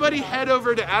 everybody head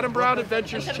over to Adam Brown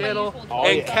Adventures channel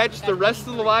and catch the rest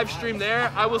of the live stream there.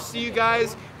 I will see you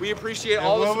guys. We appreciate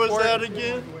all the support. What was that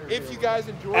again? If you guys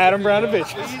enjoyed Adam Brown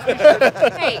Adventures.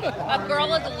 Hey, a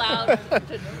girl is allowed to.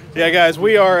 Yeah, guys,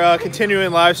 we are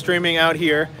continuing live streaming out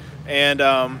here, and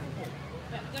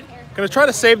gonna try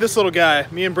to save this little guy.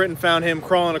 Me and Britton found him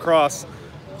crawling across.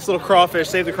 This little crawfish,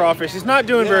 save the crawfish. He's not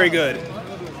doing very good.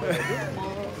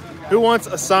 Who wants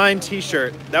a signed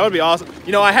t-shirt? That would be awesome.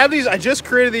 You know, I have these, I just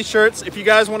created these shirts. If you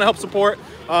guys want to help support,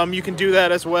 you can do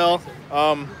that as well.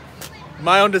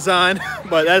 My own design,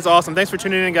 but that's awesome. Thanks for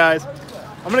tuning in, guys.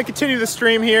 I'm gonna continue the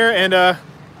stream here and I'm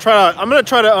gonna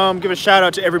try to give a shout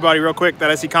out to everybody real quick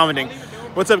that I see commenting.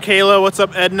 What's up, Kayla? What's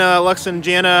up, Edna, Luxon,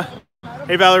 Jana?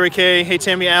 Hey, Valerie K. Hey,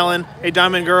 Tammy Allen. Hey,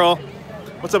 Diamond Girl.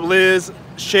 What's up, Liz,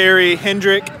 Sherry,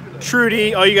 Hendrick,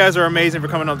 Trudy? All you guys are amazing for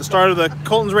coming on. The start of the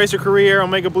Colton's Racer career,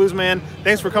 Omega Bluesman.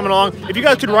 Thanks for coming along. If you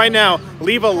guys could right now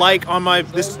leave a like on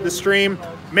this stream.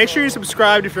 Make sure you're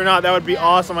subscribed if you're not. That would be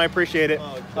awesome. I appreciate it.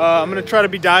 I'm going to try to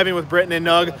be diving with Britton and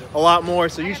Nug a lot more,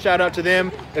 so you shout out to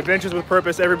them. Adventures with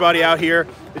Purpose, everybody out here.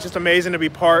 It's just amazing to be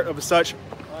part of such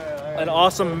an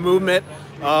awesome movement.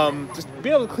 Just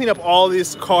being able to clean up all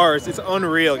these cars, it's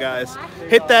unreal, guys.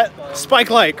 Hit that spike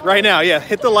like right now. Yeah,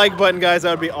 hit the like button, guys.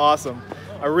 That would be awesome.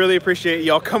 I really appreciate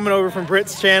y'all coming over from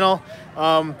Britt's channel.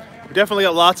 We definitely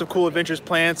got lots of cool adventures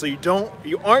planned, so you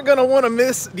aren't gonna want to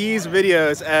miss these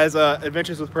videos, as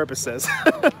Adventures with Purpose says.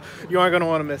 You aren't gonna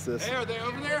want to miss this. Hey, are they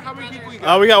over there? How many people you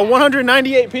got? We got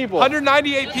 198 people.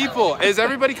 198 people. Is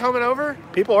everybody coming over?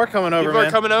 People are coming over, People man.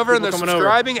 are coming over and they're People coming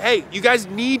subscribing. Hey, you guys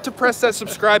need to press that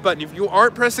subscribe button. If you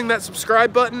aren't pressing that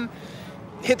subscribe button,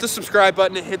 hit the subscribe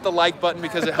button and hit the like button,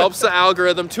 because it helps the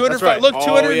algorithm. 205. Right. Look,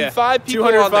 205 people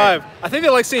 205. On there. I think they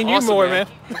like seeing you more, man.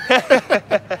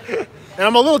 And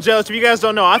I'm a little jealous. If you guys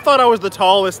don't know, I thought I was the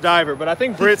tallest diver, but I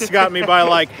think Britt's got me by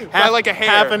like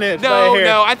half an inch. No,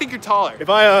 no, I think you're taller.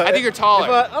 I think you're taller.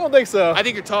 I don't think so. I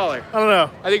think you're taller. I don't know.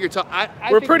 I think you're tall.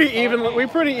 We're pretty even. We're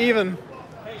pretty even.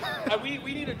 We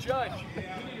need a judge.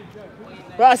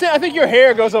 But I think your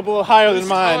hair goes up a little higher than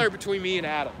mine. Taller between me and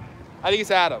Adam. I think it's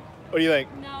Adam. What do you think?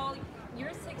 No,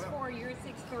 you're 6'4", you're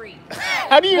 6'3".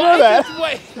 How do you know that?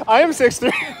 I am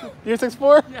 6'3". You're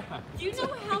 6'4"? Yeah. Do you know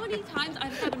how many times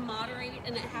I've had to moderate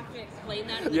and I have to explain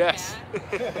that in Yes.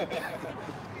 the chat?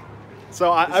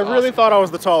 So I really thought I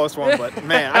was the tallest one, but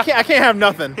man, I can't have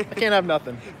nothing. I can't have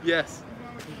nothing. Yes.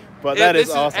 But that is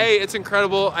awesome. Hey, it's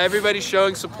incredible. Everybody's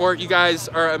showing support. You guys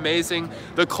are amazing.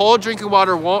 The cold drinking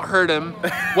water won't hurt him.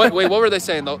 Wait, what were they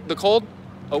saying? The cold?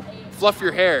 Oh, fluff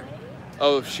your hair.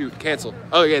 Oh shoot, canceled.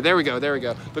 Oh yeah, there we go, there we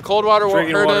go. The cold water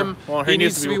won't hurt him. He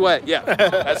needs to be wet. Yeah,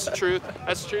 that's the truth.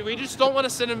 That's true. We just don't want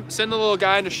to send the little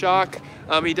guy into shock.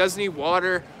 He does need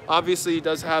water. Obviously, he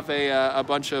does have a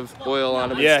bunch of oil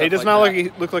on him. Yeah, he does not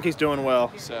look like he's doing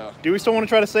well. So, do we still want to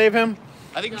try to save him?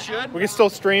 I think we should. We can still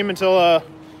stream until I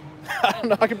don't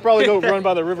know. I could probably go run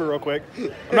by the river real quick.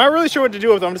 I'm not really sure what to do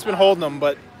with them. I've just been holding them,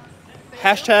 but.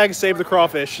 Hashtag save the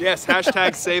crawfish. Yes,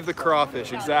 hashtag save the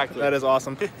crawfish, exactly. That is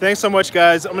awesome. Thanks so much,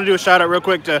 guys. I'm going to do a shout out real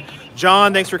quick to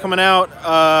John. Thanks for coming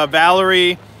out.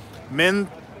 Valerie,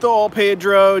 Menthol,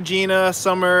 Pedro, Gina,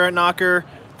 Summer, Knocker,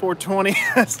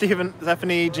 420, Stephen,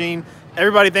 Stephanie, Jean.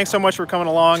 Everybody, thanks so much for coming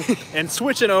along and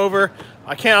switching over.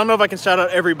 I don't know if I can shout out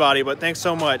everybody, but thanks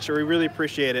so much. We really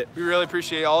appreciate it. We really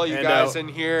appreciate all you guys in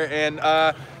here. And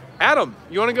Adam,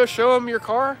 you want to go show them your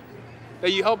car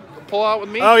that you helped pull out with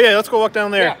me? Oh yeah, let's go walk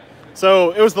down there. Yeah.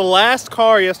 So it was the last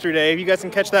car yesterday. You guys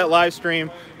can catch that live stream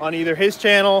on either his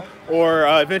channel or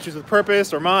Adventures with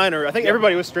Purpose or mine, or I think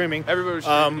everybody was streaming. Everybody was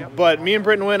streaming, But me and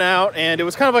Britton went out, and it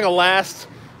was kind of like a last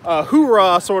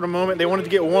hoorah sort of moment. They wanted to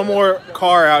get one more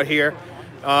car out here,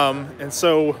 and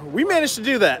so we managed to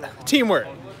do that. Teamwork.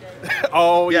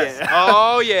 Oh yes. Yeah.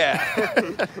 Oh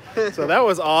yeah. So that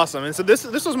was awesome. And so this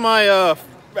was my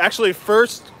actually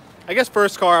first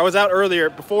car. I was out earlier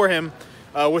before him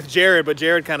with Jared, but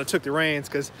Jared kind of took the reins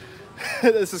because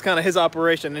this is kind of his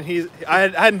operation, and I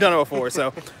hadn't done it before.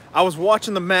 So I was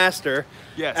watching the master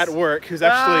at work, who's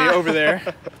actually over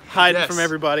there hiding from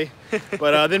everybody.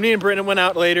 But then me and Britton went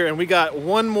out later, and we got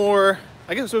one more.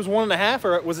 I guess it was 1.5,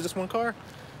 or was it just one car?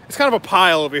 It's kind of a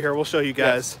pile over here. We'll show you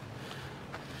guys.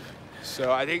 Yes.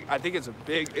 So I think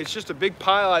it's just a big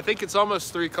pile. I think it's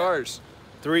almost 3 cars.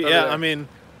 3, yeah. I mean,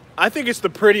 I think it's the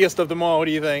prettiest of them all. What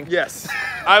do you think? Yes,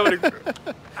 I would agree.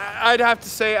 I'd have to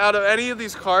say, out of any of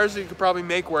these cars that you could probably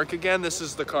make work again, this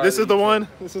is the car. This is the one?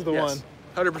 This is the one.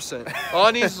 100%. All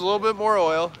it needs is a little bit more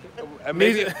oil.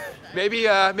 Maybe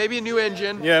a new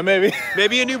engine. Yeah, maybe.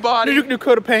 Maybe a new body. New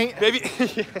coat of paint. Maybe.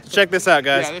 Check this out,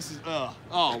 guys. Yeah, this is. Oh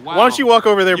wow. Why don't you walk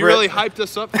over there, You Britt? really hyped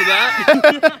us up for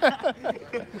that.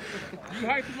 You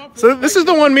hyped him up for So this is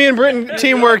the one me and Britton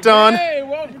team worked on. Hey,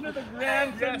 welcome to the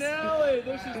grand finale.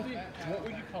 This is the. What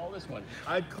would you call this one?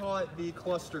 I'd call it the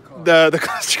cluster car. The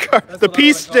cluster car. The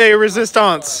piece de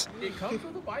resistance. It comes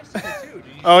with a bicycle too.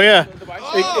 Oh yeah.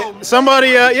 Oh, Somebody,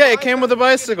 yeah, it came with a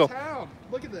bicycle.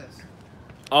 Look at this.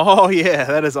 Oh yeah,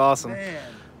 that is awesome.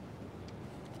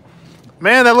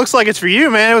 Man, that looks like it's for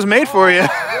you, man. It was made for you.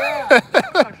 Yeah.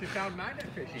 Actually found magnet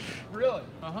fishing. Really?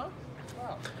 Wow.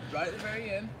 Right at the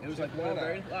very end. It was like one of the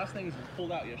very last things was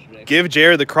pulled out yesterday. Give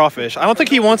Jared the crawfish. I don't think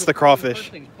he wants the crawfish.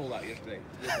 First things pulled out yesterday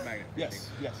with the magnet fishing.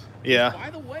 Yes. Yeah. By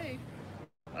the way,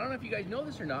 I don't know if you guys know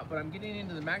this or not, but I'm getting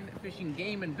into the magnet fishing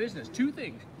game and business. 2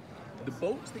 things. The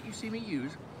boats that you see me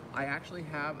use, I actually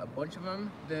have a bunch of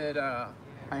them that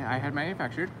I had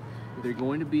manufactured. They're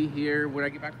going to be here when I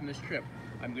get back from this trip.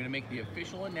 I'm going to make the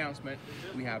official announcement.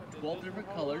 We have 12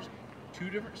 different colors, 2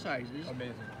 different sizes.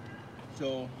 Amazing.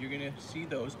 So you're going to see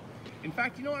those. In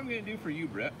fact, you know what I'm going to do for you,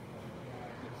 Brett?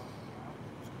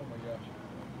 Oh my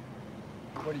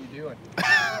gosh. What are you doing?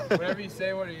 Whatever you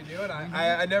say, what are you doing?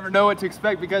 I never know what to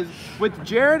expect, because with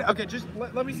Jared, okay, just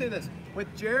let me say this.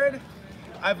 With Jared,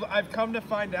 I've come to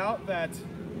find out that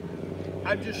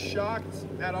I'm just shocked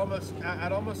at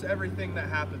almost everything that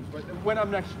happens when I'm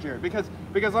next to Jared. Because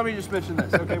let me just mention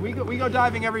this. Okay, we go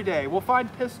diving every day. We'll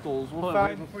find pistols.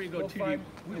 Before you go too deep,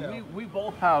 we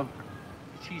both have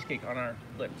cheesecake on our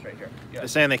lips right here. Yeah. They're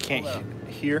saying they can't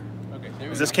hear. Okay, there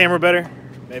we Is go. this camera better?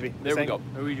 Maybe. There we go.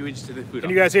 We just did the food. Can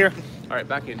you guys hear? All right,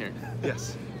 back in here.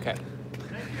 Yes. Okay.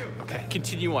 Okay.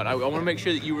 Continue on. I want to make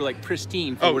sure that you were like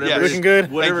pristine for whatever, yeah, looking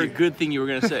good. Whatever good thing you were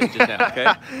gonna say just now.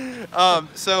 Okay.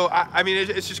 So I mean,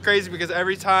 it's just crazy because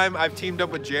every time I've teamed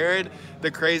up with Jared, the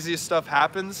craziest stuff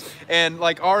happens. And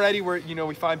like already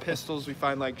we find pistols, we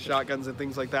find like shotguns and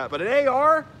things like that. But an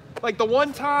AR, like the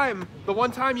one time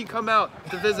you come out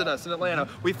to visit us in Atlanta,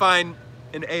 we find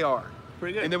an AR.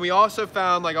 Pretty good. And then we also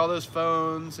found like all those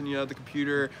phones and the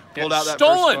computer, pulled out that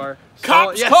stolen. first car.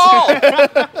 Cops yes. call. Look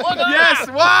at Yes,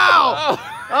 that. wow.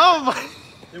 Oh my.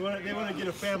 They want to get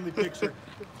a family picture.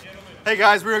 Hey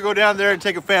guys, we're gonna go down there and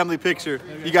take a family picture.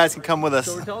 You guys can come with us.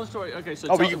 So we're telling a story. Okay, so Oh,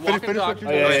 tell, but you walk and talk.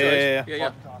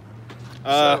 Yeah.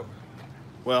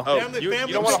 Well, you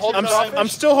don't want to hold the crawfish? I'm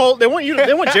still hold. They want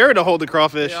Jared to hold the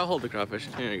crawfish. Yeah, I'll hold the crawfish.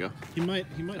 Here you go. He might.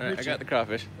 All right, I got the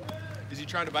crawfish. Is he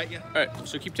trying to bite you? All right,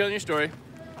 so keep telling your story.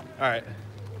 All right.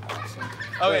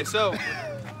 Okay, so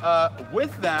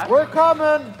with that, We're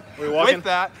coming. with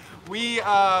that, we've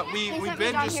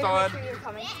been down just here to on. make sure you're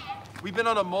coming. We've been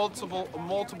on a multiple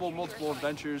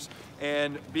adventures,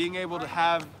 and being able to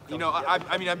have,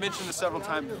 I mean, I've mentioned this several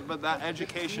times, but that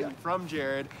education from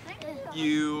Jared,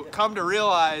 you come to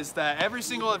realize that every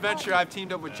single adventure I've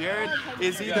teamed up with Jared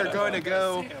is either going to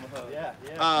go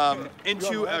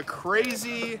into a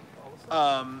crazy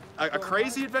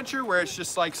adventure where it's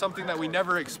just like something that we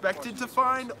never expected to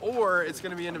find, or it's going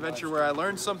to be an adventure where I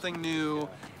learn something new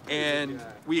and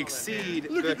we exceed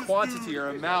the quantity or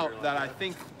amount that I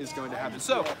think is going to happen.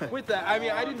 So with that, I mean,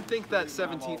 I didn't think that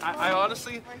 17. I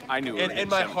honestly, I knew. In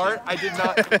my heart, I did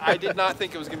not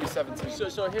think it was going to be 17.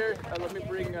 So here, let me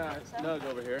bring Nug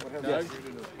over here.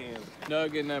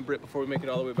 Nug and Britt before we make it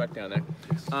all the way back down there.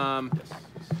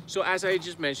 So as I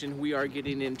just mentioned, we are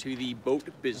getting into the boat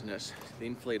business, the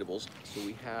inflatables. So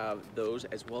we have those,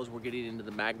 as well as we're getting into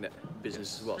the magnet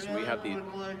business as well. So we have the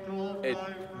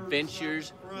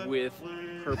Adventures with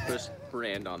Purpose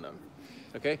brand on them.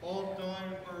 Okay?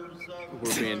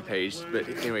 We're being paged, but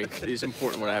anyway, it's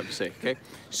important what I have to say, okay?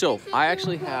 So I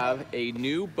actually have a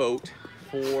new boat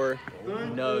for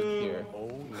Nug here.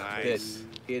 Oh, nice.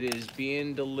 That it is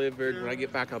being delivered. When I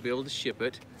get back, I'll be able to ship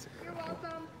it.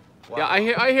 Wow.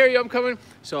 Yeah, I hear you. I'm coming.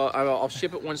 So I'll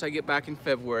ship it once I get back in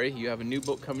February. You have a new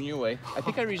boat coming your way. I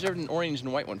think I reserved an orange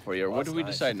and white one for you. Or what did we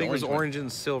decide? I think it was orange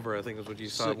and silver. I think is what you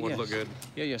saw. Would look good.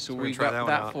 Yeah. So we got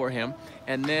that for him.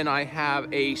 And then I have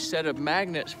a set of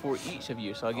magnets for each of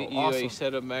you. So I'll get you a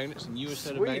set of magnets and you a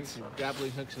set of magnets and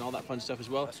grappling hooks and all that fun stuff as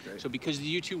well. So because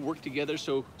you two work together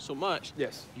so much,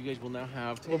 yes, you guys will now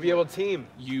have. We'll be able to team.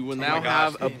 You will now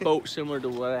have a boat similar to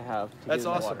what I have. That's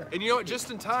awesome. And you know what?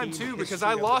 Just in time too, because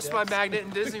I lost my magnet in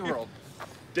Disney World.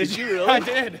 Did you really? I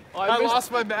did. I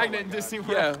lost my magnet in Disney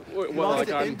World. Yeah. Well,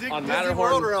 like on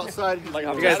Matterhorn or outside. Like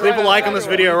you guys leave a like on this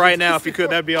video right now if you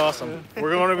could. That'd be awesome. We're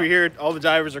going over here. All the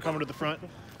divers are coming to the front.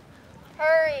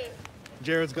 Hurry.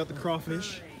 Jared's got the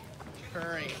crawfish.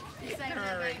 Hurry.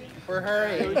 We're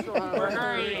hurrying. We're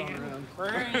hurrying.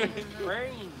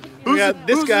 We got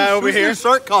this guy over here. Who's in the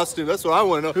shark costume? That's what I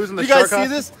want to know. Who's in the you shark guys see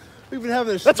costume? this? We've been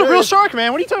having this. That's a real shark,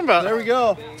 man. What are you talking about? There we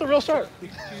go. It's a real shark.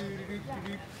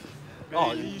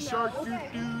 Oh,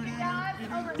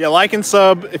 yeah, like and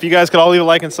sub. If you guys could all leave a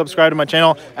like and subscribe to my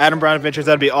channel, AdamBrownAdventures,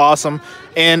 that'd be awesome.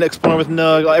 And Exploring with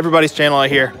Nug, everybody's channel out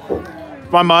here.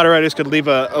 If my moderators could leave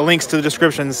links to the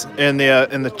descriptions in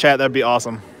the chat, that'd be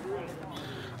awesome.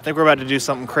 I think we're about to do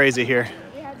something crazy here.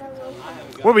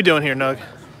 What are we doing here, Nug?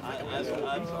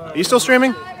 Are you still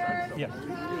streaming? Yeah.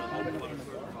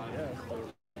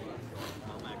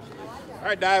 All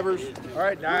right, divers. All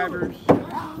right, divers.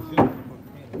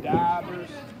 Divers.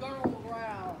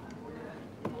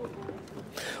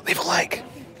 Leave a like.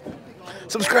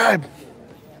 Subscribe.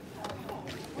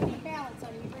 Bring balance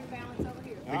on you. Bring balance over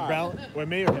here. Big balance. With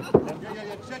me or him?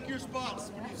 Yeah. Check your spots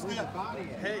when you step.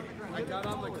 Hey, I got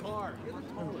on the car. Get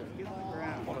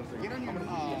on your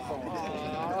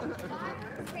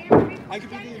I could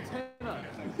be the antenna.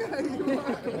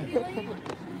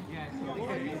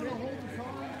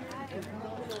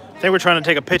 I think we're trying to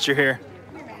take a picture here.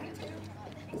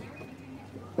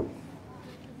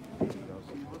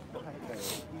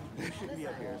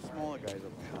 Smaller guys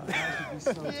up.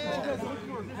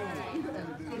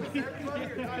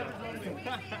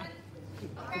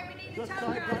 Okay, we need to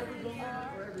tow guys.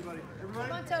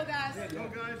 Come on, tow guys. Tow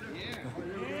guys.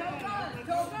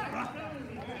 Tow guys.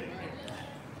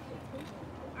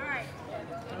 All right.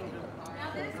 Now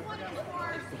this one is for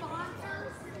our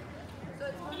sponsors. So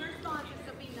it's for our sponsors,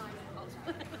 so be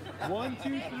nice. 1, 2,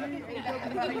 3.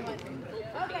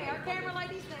 Okay, our camera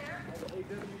lady's there.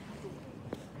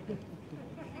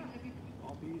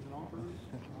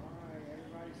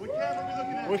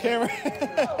 What camera?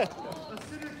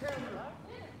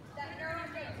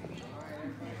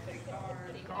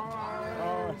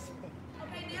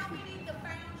 Okay, now we need the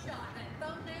found shot. That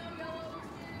thumbnail yellow.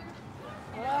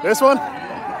 This one?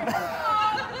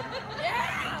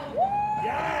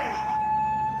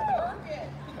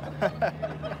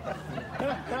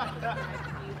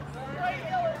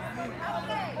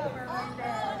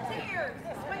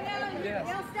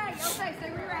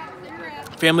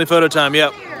 Family photo time,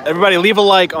 yep. Everybody leave a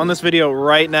like on this video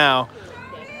right now.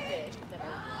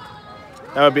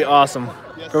 That would be awesome.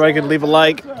 Everybody could leave a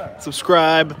like,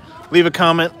 subscribe, leave a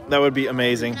comment. That would be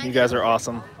amazing. You guys are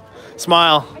awesome.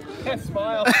 Smile.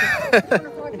 Smile.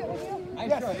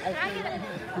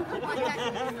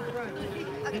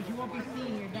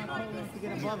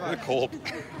 Cold.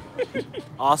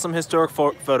 Awesome historic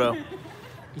photo.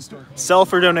 Sell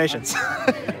for donations.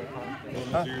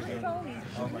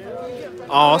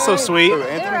 Oh, so sweet.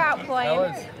 They're out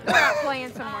playing. They're out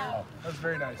playing somewhere. That's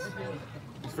very nice.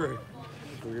 It's very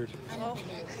weird.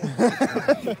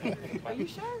 Are you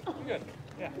sure? Good.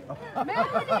 Yeah.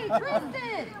 Melody,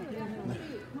 Tristan.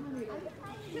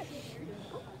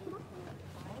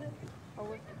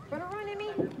 Gonna run,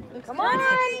 Emmy? Come on, Emmy.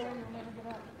 Hey,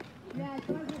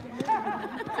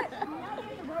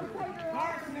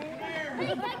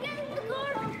 if I get in the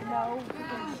car. No.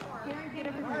 Karen, get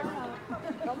everywhere.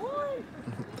 Come on.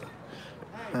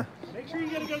 Make sure you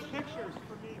get a good pictures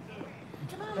for me too.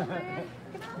 Come on, man.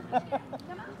 Come on.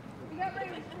 Come on. We got room.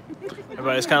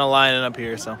 Everybody's kind of lining up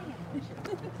here, so.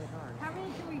 How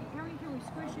many can we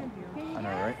squish in here? I know,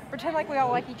 right? Pretend like we all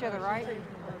like each other, right?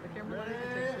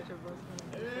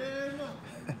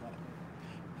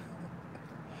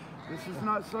 This is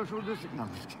not social distancing. No,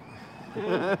 I'm just kidding.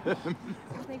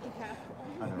 Thank you, Cass.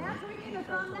 Now we need a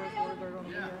thumbnail.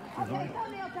 Okay,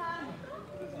 thumbnail time.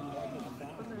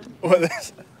 What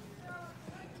is?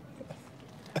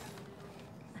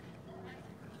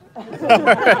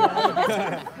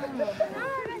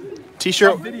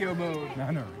 T-shirt. Video mode.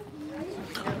 No.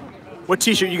 What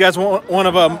T-shirt? You guys want one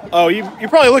of them? Oh, you're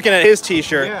probably looking at his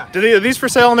T-shirt. Yeah. Are these for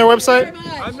sale on their website?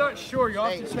 I'm not sure. You'll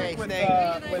have to check with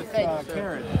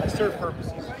Karen. I serve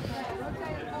purposes.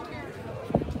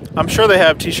 I'm sure they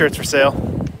have T-shirts for sale.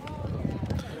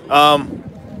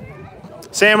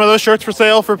 Sam, are those shirts for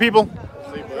sale for people?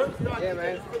 Yeah,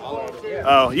 man.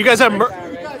 Oh, you guys have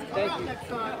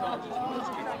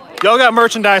y'all got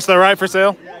merchandise though, right, for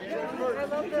sale?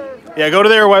 Yeah, go to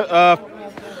their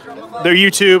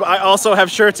YouTube. I also have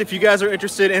shirts if you guys are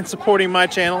interested in supporting my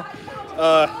channel,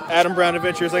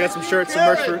 AdamBrownAdventures. I got some shirts, some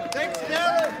merch for. Thanks,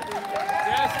 Karen.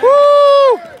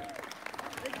 Woo!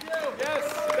 Yes,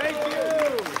 thank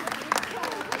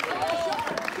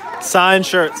you. Signed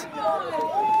shirts.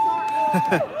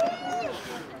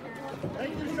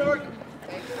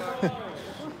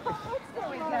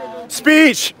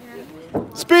 Speech!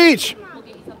 Speech!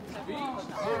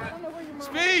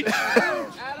 Speech!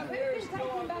 Adam here is still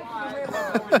on live.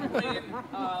 We're playing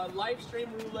live stream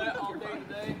roulette all day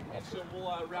today, and so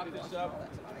we'll wrap this up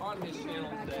on his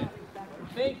channel today.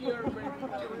 Thank you everybody for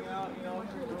tuning out. You know,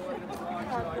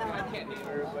 I can't name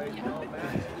everybody. You know,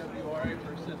 Matt, WRA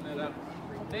for setting that up.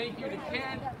 Thank you to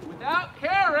Karen. Without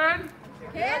Karen,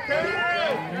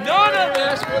 none of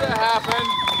this would have happened.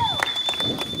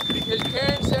 Because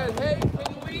Karen said, hey,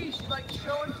 can we? She's like,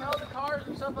 show and tell the cars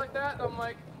and stuff like that. And I'm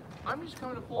like, I'm just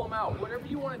coming to pull them out. Whatever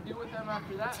you want to do with them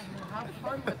after that, and have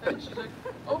fun with it. She's like,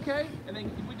 okay. And then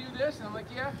can we do this? And I'm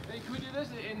like, yeah. Then can we do this?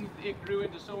 And it grew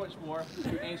into so much more.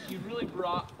 And she really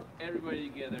brought everybody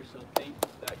together. So thank you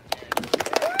for that, Karen.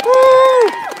 Woo!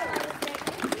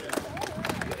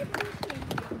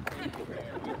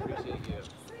 We appreciate you.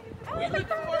 We look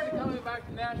forward to coming back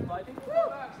to Nashville. I think we'll go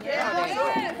back.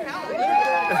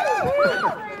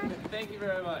 Thank you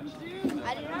very much.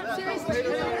 I did not seriously.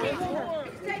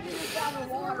 It's taking us down the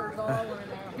water.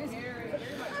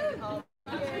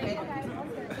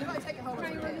 You might take a hold of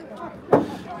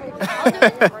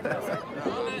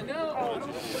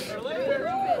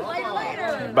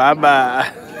Later. Bye-bye.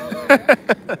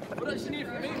 What else you need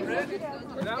from me, Brett?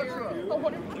 An outro.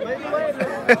 Maybe later.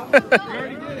 We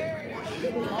already did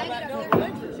it. On that note,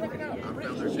 thanks for checking out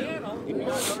Britt's channel. If you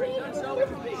guys already done so,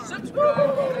 subscribe.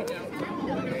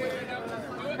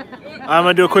 I'm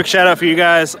gonna do a quick shout out for you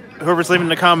guys, whoever's leaving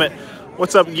the comment.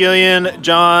 What's up, Gillian,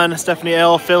 John, Stephanie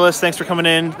L, Phyllis, thanks for coming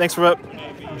in. Thanks for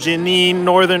Janine,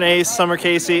 Northern Ace, Summer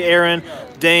Casey, Aaron,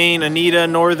 Dane, Anita,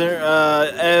 Northern,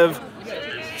 Ev,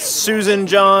 Susan,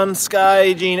 John,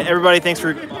 Sky, Jean, everybody, thanks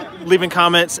for leaving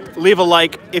comments. Leave a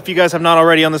like if you guys have not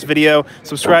already on this video.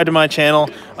 Subscribe to my channel.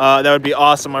 That would be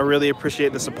awesome. I really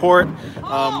appreciate the support.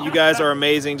 You guys are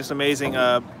amazing, just amazing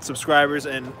subscribers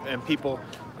and people.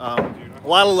 A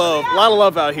lot of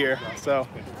love out here. So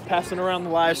passing around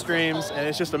the live streams, and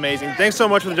it's just amazing. Thanks so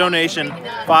much for the donation.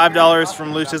 $5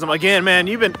 from Lucism. Again, man,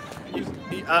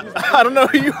 I don't know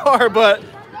who you are, but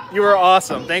you are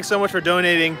awesome. Thanks so much for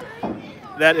donating.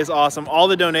 That is awesome. All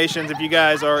the donations, if you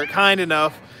guys are kind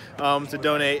enough to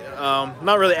donate,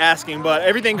 not really asking, but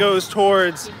everything goes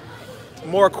towards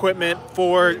more equipment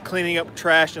for cleaning up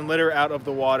trash and litter out of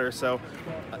the water. So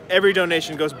every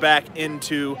donation goes back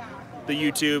into the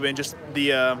YouTube and just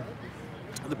the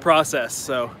process.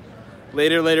 So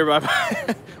later,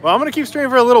 bye-bye. Well, I'm gonna keep streaming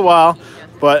for a little while,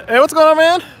 but hey, what's going on,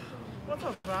 man? What's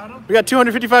up, Adam? We got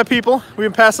 255 people. We've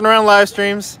been passing around live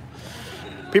streams.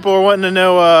 People are wanting to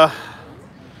know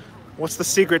what's the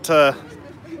secret to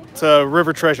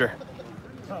river treasure.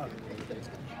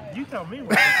 You tell me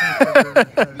what the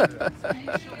secret to river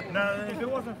treasure is. Now, if it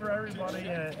wasn't for everybody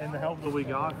and the help that we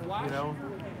got, you know,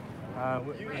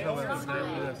 there's no way to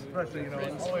do this, especially, you know,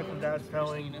 all the way from Dad's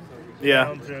telling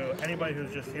down to anybody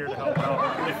who's just here to help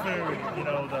out with food, you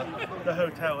know, the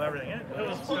hotel, everything. It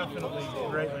was definitely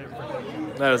greatly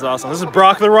appreciated. That is awesome. This is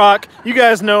Brock the Rock. You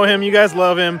guys know him. You guys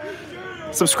love him.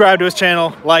 Subscribe to his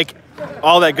channel, like,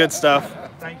 all that good stuff.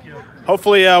 Thank you.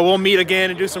 Hopefully we'll meet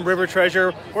again and do some river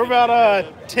treasure. We're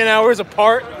about 10 hours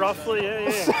apart. Roughly,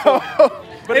 yeah. So,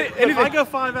 but if I go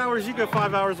 5 hours, you go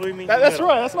 5 hours, we meet. That's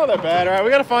right. That's not that bad. All right,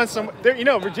 we got to find some. There, you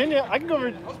know, Virginia. I can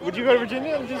go. Would you go to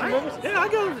Virginia and do some rivers? Yeah, I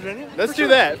go to Virginia. Let's do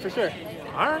that for sure.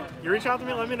 All right, you reach out to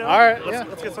me, let me know. All right,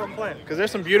 let's get something planned. Because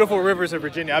there's some beautiful rivers in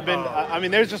Virginia. I've been. I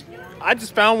mean, I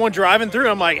just found one driving through.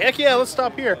 I'm like, heck yeah, let's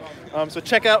stop here. So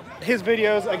check out his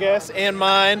videos, I guess, and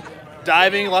mine.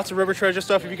 Diving, lots of river treasure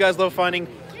stuff. If you guys love finding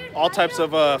all types of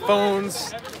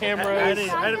phones, cameras,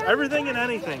 everything and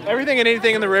anything. Everything and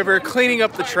anything in the river, cleaning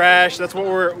up the trash. That's what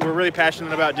we're really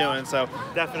passionate about doing. So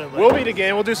definitely. We'll meet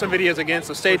again. We'll do some videos again,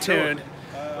 so stay tuned.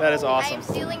 That is awesome. I'm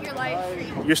stealing your live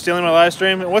stream. You're stealing my live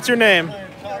stream? What's your name?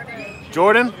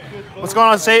 Jordan. What's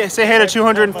going on? Say hey to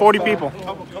 240 people.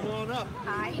 Come on up.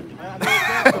 Hi.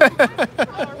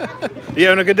 You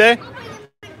having a good day?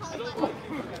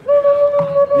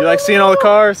 You like seeing all the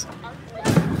cars?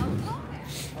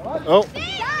 Oh,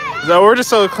 so we're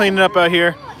just cleaning up out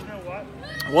here.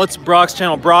 What's Brock's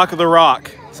channel? Brock the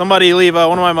Rock. Somebody leave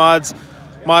one of my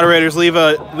moderators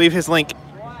leave his link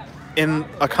in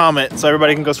a comment so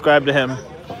everybody can go subscribe to him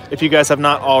if you guys have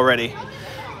not already.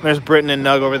 There's Britton and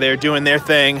Nug over there doing their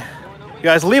thing. You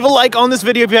guys leave a like on this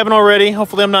video if you haven't already.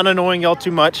 Hopefully I'm not annoying y'all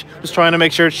too much. Just trying to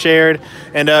make sure it's shared.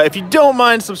 And if you don't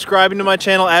mind subscribing to my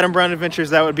channel, AdamBrownAdventures,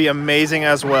 that would be amazing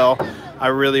as well. I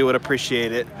really would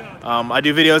appreciate it. I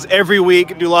do videos every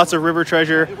week, do lots of river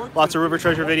treasure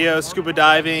videos, scuba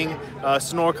diving,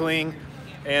 snorkeling.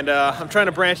 And I'm trying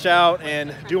to branch out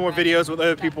and do more videos with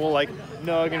other people like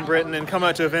Nug and Britton and come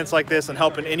out to events like this and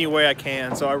help in any way I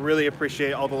can. So I really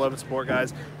appreciate all the love and support,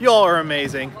 guys. Y'all are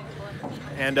amazing.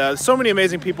 And so many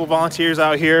amazing people, volunteers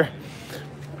out here.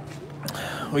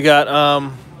 We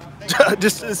got,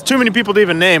 just it's too many people to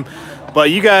even name.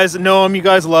 But you guys know them, you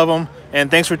guys love them.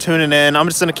 And thanks for tuning in. I'm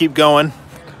just going to keep going.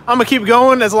 I'm going to keep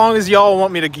going as long as y'all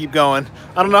want me to keep going.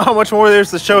 I don't know how much more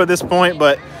there's to show at this point,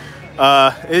 but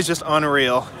it's just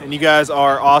unreal. And you guys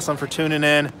are awesome for tuning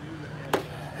in.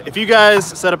 If you guys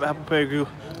set up Apple Pay,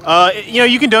 you know,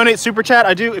 you can donate Super Chat.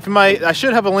 I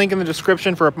should have a link in the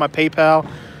description for my PayPal.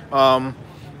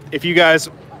 If you guys,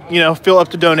 you know, feel up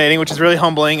to donating, which is really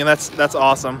humbling, and that's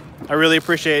awesome. I really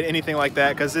appreciate anything like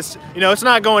that because this, you know, it's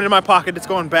not going in my pocket. It's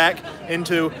going back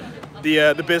into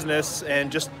the business and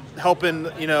just helping,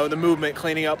 you know, the movement,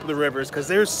 cleaning up the rivers because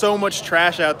there's so much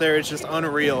trash out there. It's just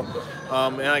unreal.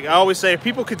 And like I always say, if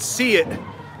people could see it,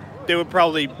 they would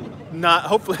probably not.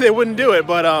 Hopefully, they wouldn't do it.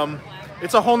 But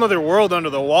it's a whole nother world under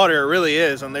the water. It really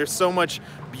is, and there's so much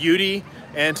beauty,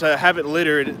 and to have it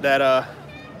littered, that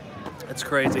it's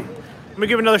crazy. I'm gonna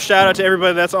give another shout out to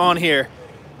everybody that's on here.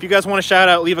 If you guys want a shout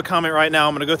out, leave a comment right now.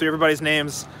 I'm gonna go through everybody's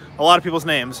names, a lot of people's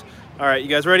names. All right, you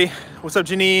guys ready? What's up,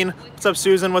 Janine? What's up,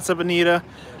 Susan? What's up, Anita?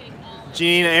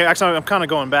 Jean, actually, I'm kind of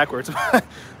going backwards.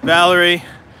 Valerie,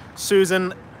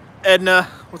 Susan, Edna.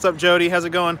 What's up, Jody? How's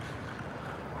it going?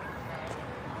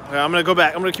 Okay, I'm gonna go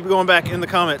back. I'm gonna keep going back in the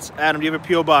comments. Adam, do you have a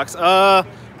P.O. box? I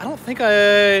don't think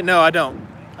no, I don't.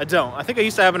 I don't. I think I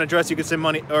used to have an address you could send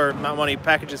money, or not money,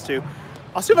 packages to.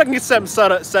 I'll see if I can get something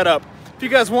set up. If you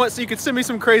guys want, so you could send me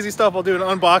some crazy stuff, I'll do an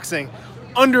unboxing.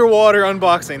 Underwater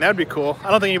unboxing. That'd be cool.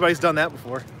 I don't think anybody's done that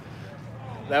before.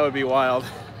 That would be wild.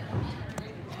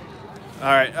 All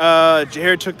right,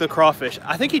 Jared took the crawfish.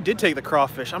 I think he did take the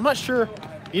crawfish. I'm not sure.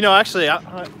 You know, actually,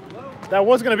 that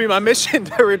was gonna be my mission,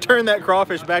 to return that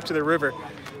crawfish back to the river.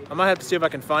 I might have to see if I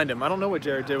can find him. I don't know what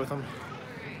Jared did with him.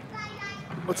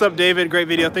 What's up, David? Great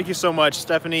video. Thank you so much.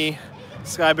 Stephanie,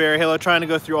 Skyberry, Halo, trying to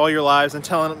go through all your lives and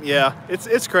telling them, yeah,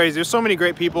 it's crazy. There's so many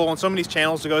great people and so many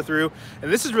channels to go through.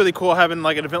 And this is really cool having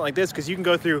like an event like this, because you can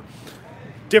go through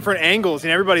different angles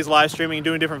and everybody's live streaming and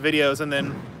doing different videos, and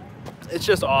then it's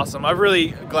just awesome. I'm really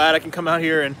glad I can come out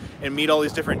here and meet all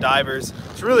these different divers.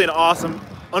 It's really an awesome,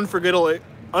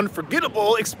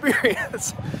 unforgettable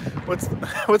experience. What's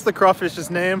the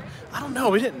crawfish's name? I don't know.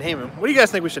 We didn't name him. What do you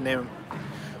guys think we should name him?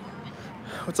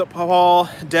 What's up, Paul?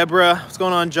 Deborah? What's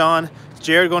going on, John? Is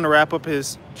Jared going to wrap up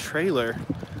his trailer?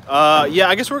 Yeah,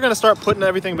 I guess we're going to start putting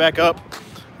everything back up.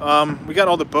 We got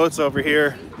all the boats over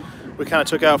here. We kind of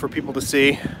took out for people to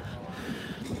see.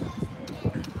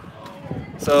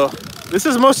 So this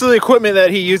is most of the equipment that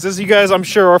he uses. You guys, I'm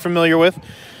sure, are familiar with.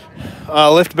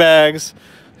 Lift bags,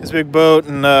 his big boat,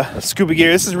 and scuba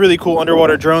gear. This is a really cool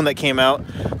underwater drone that came out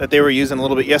that they were using a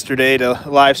little bit yesterday to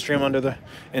live stream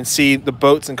and see the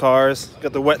boats and cars.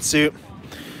 Got the wetsuit.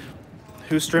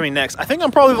 Who's streaming next? I think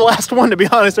I'm probably the last one, to be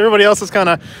honest. Everybody else is kind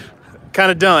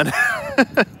of done.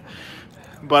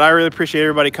 But I really appreciate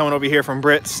everybody coming over here from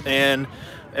Brits and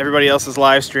everybody else's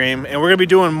live stream. And we're gonna be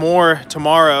doing more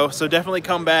tomorrow, so definitely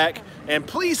come back. And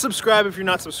please subscribe if you're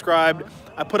not subscribed.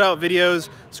 I put out videos,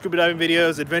 scuba diving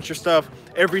videos, adventure stuff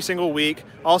every single week.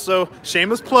 Also,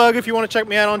 shameless plug if you want to check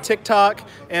me out on TikTok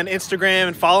and Instagram,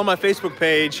 and follow my Facebook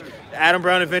page,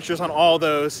 AdamBrownAdventures, on all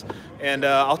those. And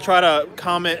I'll try to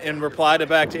comment and reply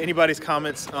back to anybody's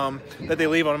comments that they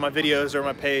leave on my videos or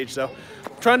my page. So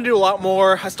I'm trying to do a lot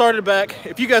more. I started back,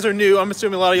 if you guys are new, I'm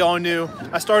assuming a lot of y'all are new.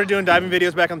 I started doing diving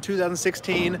videos back in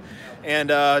 2016 and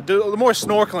do more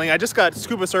snorkeling. I just got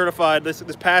scuba certified this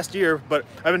past year, but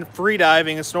I've been free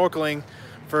diving and snorkeling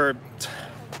for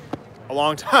a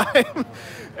long time.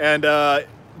 And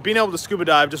being able to scuba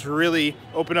dive just really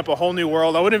opened up a whole new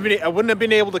world. I wouldn't have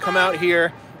been able to come out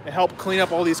here and help clean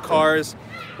up all these cars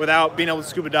without being able to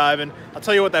scuba dive. And I'll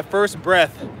tell you what, that first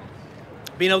breath,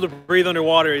 being able to breathe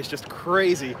underwater, is just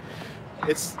crazy.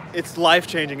 It's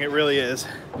life-changing, it really is.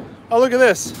 Oh, look at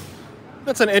this.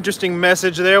 That's an interesting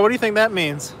message there. What do you think that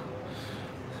means?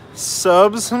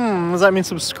 Subs? Does that mean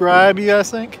subscribe, you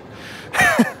guys think?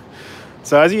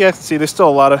 So as you guys can see, there's still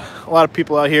a lot of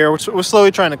people out here. We're slowly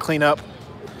trying to clean up.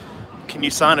 Can you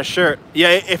sign a shirt? Yeah,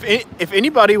 if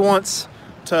anybody wants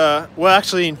to, well,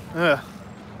 actually, I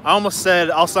almost said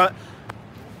I'll sign.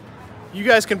 You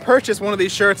guys can purchase one of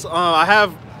these shirts.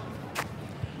 I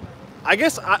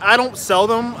guess I don't sell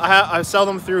them. I sell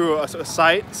them through a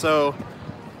site, so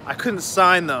I couldn't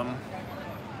sign them.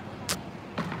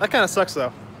 That kind of sucks,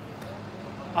 though.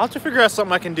 I'll have to figure out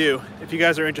something I can do if you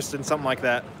guys are interested in something like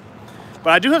that.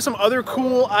 But I do have some other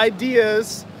cool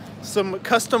ideas, some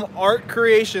custom art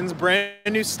creations, brand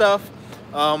new stuff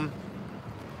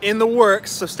in the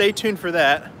works, so stay tuned for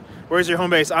that. Where's your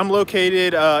home base? I'm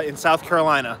located in South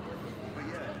Carolina.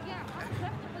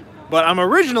 But I'm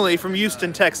originally from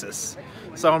Houston, Texas.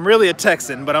 So I'm really a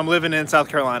Texan, but I'm living in South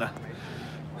Carolina.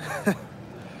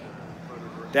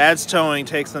 Dad's Towing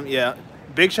takes them, yeah.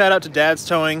 Big shout out to Dad's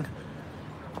Towing.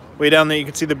 Way down there you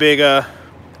can see the big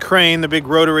crane, the big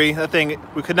rotary. That thing,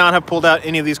 we could not have pulled out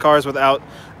any of these cars without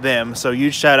them. So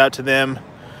huge shout out to them.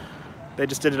 They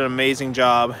just did an amazing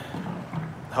job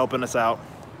helping us out.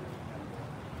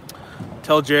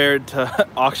 Tell Jared to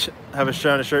have a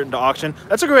shirt into auction.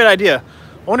 That's a great idea.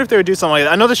 I wonder if they would do something like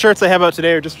that. I know the shirts they have out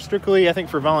today are just strictly, I think,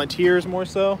 for volunteers more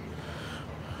so.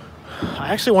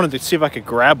 I actually wanted to see if I could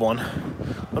grab one.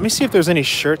 Let me see if there's any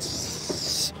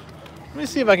shirts. Let me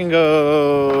see if I can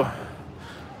go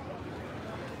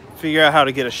figure out how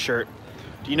to get a shirt.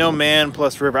 Do you know Man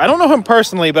Plus River? I don't know him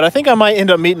personally, but I think I might end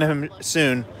up meeting him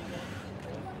soon.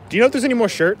 Do you know if there's any more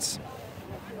shirts?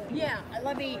 Yeah,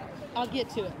 I'll get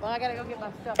to it. Well, I gotta go get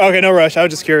my stuff. Okay, no rush. I was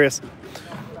just curious.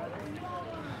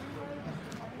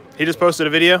 He just posted a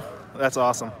video? That's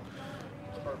awesome.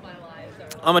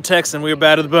 I'm a Texan. We were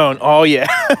bad to the bone. Oh, yeah.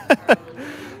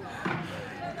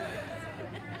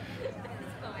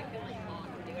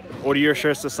 Order your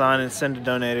shirts to sign and send to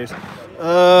donators.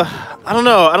 I don't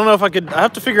know. I don't know if I could. I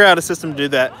have to figure out a system to do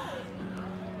that.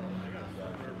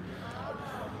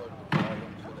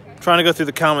 Trying to go through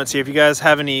the comments here. If you guys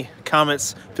have any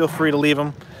comments, feel free to leave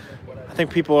them. I think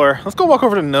people are. Let's go walk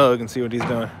over to Nug and see what he's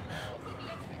doing.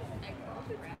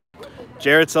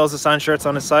 Jared sells the signed shirts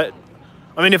on his site.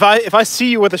 I mean, if I see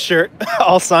you with a shirt,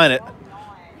 I'll sign it.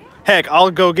 Heck,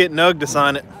 I'll go get Nug to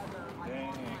sign it.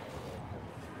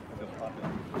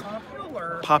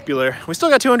 Popular. We still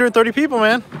got 230 people,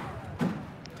 man.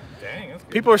 Dang, that's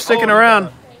good. People are sticking around.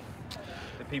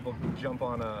 The people jump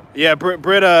on Yeah,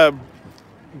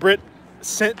 Britt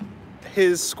sent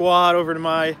his squad over to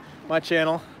my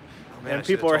channel, man, and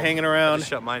people are hanging around. I just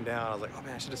shut mine down. I was like, oh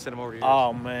man, I should have sent them over to yours.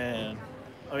 Oh man,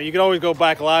 I mean, you could always go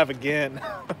back live again.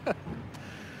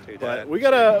 Dude, But we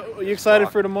gotta. Are you excited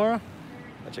for tomorrow?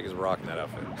 That chick is rocking that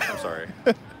outfit. I'm sorry.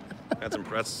 That's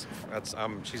impressive.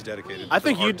 She's dedicated. I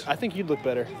think you'd look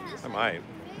better. I might.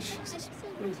 Jesus.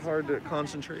 It's hard to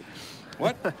concentrate.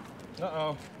 What?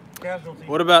 Uh-oh. Casualty.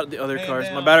 What about the other cars?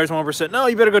 My battery's 1%. No,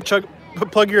 you better go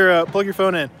plug your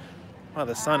phone in. Wow,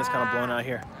 the sun is kind of blown out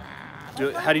here.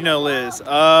 How do you know Liz?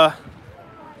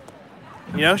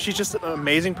 You know, she's just an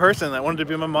amazing person that wanted to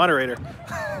be my moderator.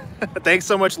 Thanks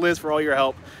so much, Liz, for all your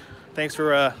help. Thanks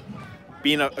for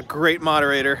being a great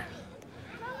moderator.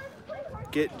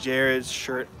 Get Jared's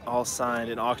shirt all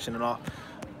signed and auctioned and all.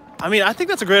 I mean, I think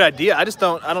that's a great idea. I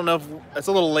don't know if it's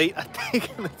a little late, I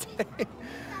think, in the day.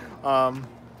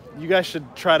 You guys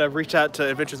should try to reach out to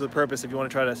Adventures with Purpose if you want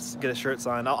to try to get a shirt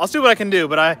signed. I'll see what I can do,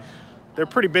 but they're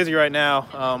pretty busy right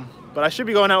now. But I should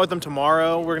be going out with them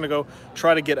tomorrow. We're gonna go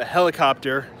try to get a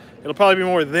helicopter. It'll probably be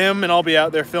more them, and I'll be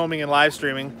out there filming and live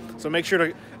streaming. So make sure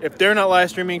to, if they're not live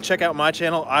streaming, check out my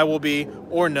channel. I will be,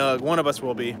 or Nug, one of us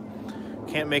will be.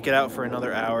 Can't make it out for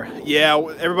another hour. Yeah,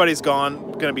 everybody's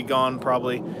gonna be gone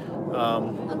probably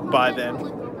by then.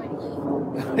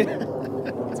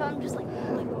 So I'm just like.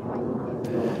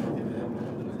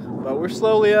 But we're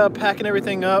slowly packing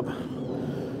everything up.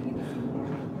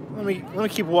 Let me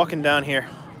keep walking down here.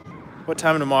 What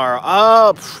time tomorrow?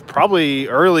 Probably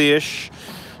early-ish.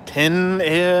 10.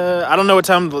 I don't know what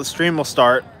time the stream will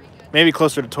start. Maybe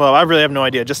closer to 12. I really have no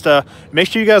idea. Just make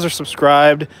sure you guys are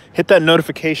subscribed. Hit that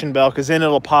notification bell, because then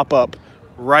it'll pop up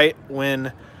right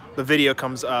when the video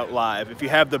comes out live. If you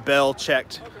have the bell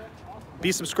checked,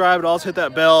 be subscribed. Also hit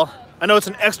that bell. I know it's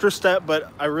an extra step,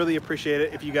 but I really appreciate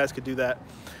it if you guys could do that.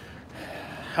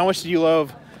 How much do you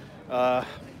love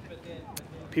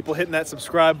people hitting that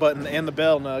subscribe button and the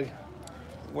bell, Nug?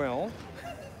 Well,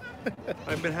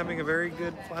 I've been having a very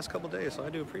good last couple of days, so I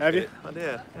do appreciate it. I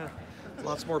did, yeah.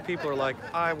 Lots more people are like,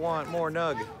 I want more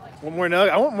Nug. Want more Nug?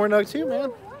 I want more Nug too, man.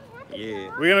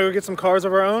 Yeah. We're gonna go get some cars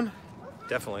of our own?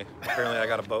 Definitely. Apparently I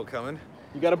got a boat coming.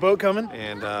 You got a boat coming?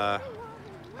 And that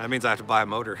means I have to buy a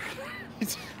motor.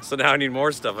 So now I need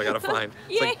more stuff I gotta find.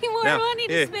 Yay, more money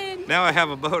to spend. Now I have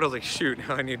a boat. I was like, shoot,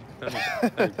 now I need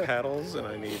paddles, and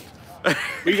I need... Well,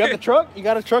 you got the truck? You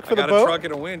got a truck for the boat? I got a truck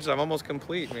and a winch. I'm almost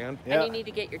complete, man. Yeah. And you need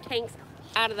to get your tanks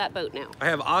out of that boat now. I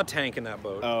have a tank in that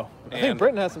boat. Oh. I think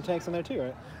Britton has some tanks in there too,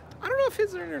 right? I don't know if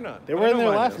his are in there or not. They were in there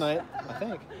last night, I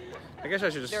think. I guess I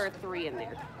should just... There are 3 in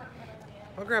there.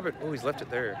 I'll grab it. Oh, he's left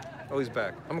it there. Oh, he's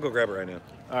back. I'm gonna go grab it right now.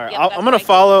 All right, yep, I'm gonna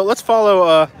follow. Let's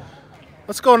follow.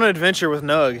 Let's go on an adventure with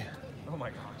Nug. Oh my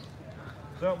gosh.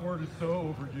 That word is so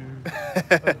overdue.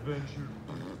 Adventure.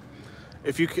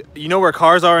 If you know where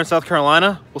cars are in South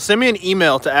Carolina, well, send me an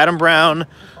email to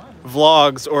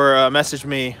AdamBrownVlogs or message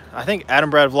me. I think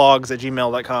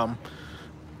AdamBradVlogs@gmail.com.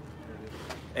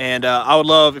 And I would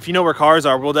love, if you know where cars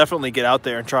are, we'll definitely get out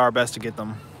there and try our best to get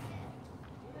them.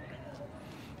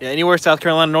 Yeah, anywhere South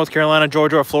Carolina, North Carolina,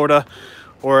 Georgia, or Florida,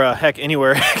 or heck,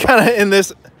 anywhere kind of in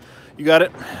this. You got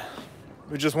it?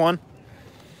 We just one?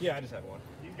 Yeah, I just had one.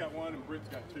 He's got one and Britt's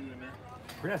got 2 in there.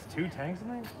 Britt has 2 tanks in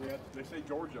there? Yeah, they say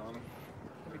Georgia on them.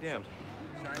 I'll be damned.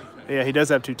 Yeah, he does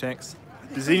have 2 tanks.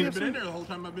 Does he? I've been in there the whole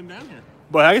time I've been down here.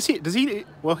 But I guess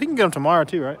well, he can get them tomorrow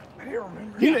too, right? I don't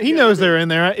remember. He knows they're in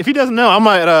there, right? If he doesn't know, I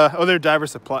might, they're Diver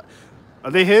Supply.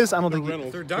 Are they his? I don't think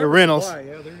Reynolds. They're Reynolds. Supply.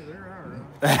 Yeah, they're ours.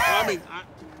 Well, I mean,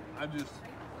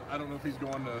 I don't know if he's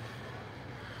going to,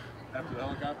 after the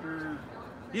helicopter.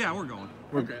 Yeah, we're going.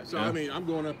 Okay, so I mean, I'm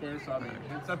going up there, so I mean,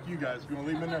 it's up to you guys. If you want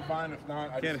to leave them in there, fine. If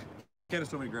not, Candace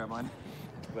told me to grab mine.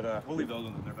 But we'll leave those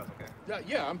in there if that's okay.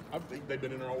 Yeah, they've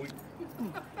been in there all week.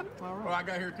 Well, I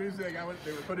got here Tuesday.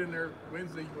 They were put in there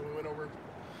Wednesday when we went over,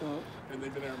 and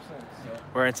they've been there since. So.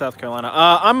 We're in South Carolina.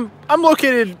 I'm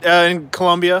located in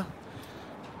Columbia,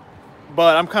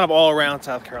 but I'm kind of all around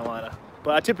South Carolina.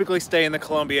 But I typically stay in the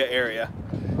Columbia area.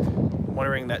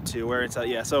 Wondering that too, where it's at.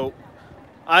 Yeah, so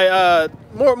I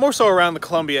more so around the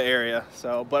Columbia area.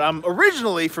 So, but I'm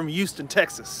originally from Houston,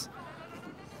 Texas.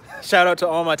 Shout out to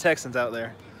all my Texans out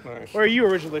there. Nice. Where are you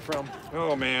originally from?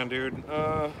 Oh man, dude.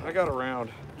 I got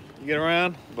around. You get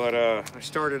around? But I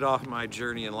started off my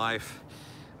journey in life.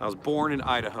 I was born in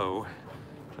Idaho,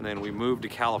 and then we moved to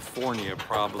California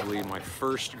probably my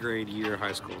first grade year of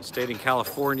high school. Stayed in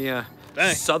California,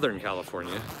 Southern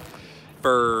California,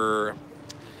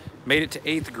 made it to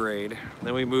 8th grade.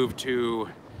 Then we moved to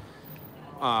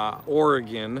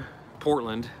Oregon,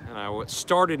 Portland, and I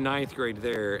started 9th grade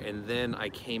there, and then I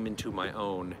came into my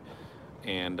own,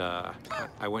 and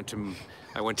I went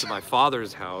to my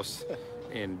father's house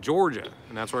in Georgia,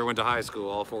 and that's where I went to high school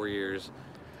all 4 years.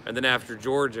 And then after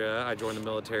Georgia, I joined the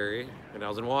military, and I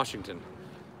was in Washington.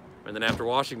 And then after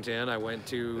Washington, I went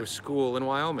to school in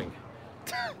Wyoming.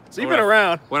 So you've been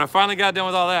around. When I finally got done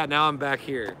with all that, now I'm back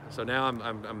here. So now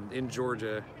I'm in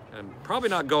Georgia. I'm probably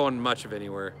not going much of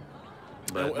anywhere.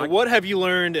 But what have you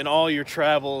learned in all your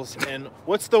travels, and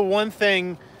what's the one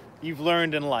thing you've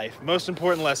learned in life? Most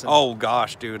important lesson? Oh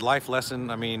gosh, dude, life lesson.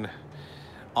 I mean,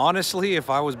 honestly, if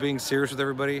I was being serious with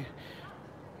everybody,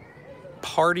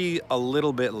 party a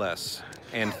little bit less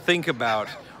and think about,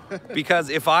 because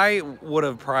if I would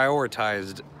have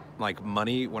prioritized like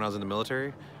money when I was in the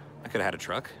military, I could have had a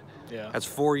truck. Yeah. That's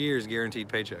 4 years guaranteed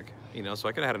paycheck, you know, so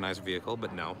I could have had a nice vehicle,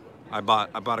 but no. I bought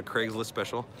a Craigslist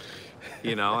special,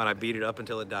 you know, and I beat it up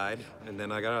until it died. And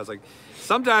then I was like,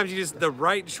 sometimes you just, the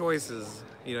right choices,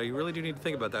 you know, you really do need to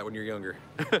think about that when you're younger.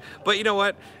 But you know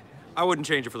what? I wouldn't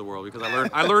change it for the world, because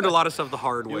I learned a lot of stuff the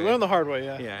hard way. You learned the hard way,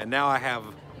 yeah. Yeah, and now I have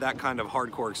that kind of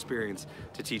hardcore experience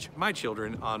to teach my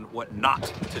children on what not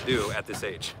to do at this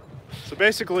age. So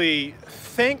basically,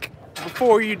 think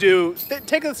before you do.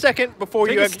 Take a second before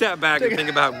you take a step back and think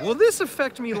about, will this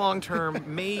affect me long term?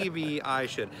 Maybe I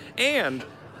should. And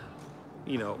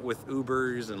you know, with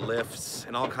Ubers and Lyfts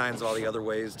and all kinds of all the other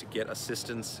ways to get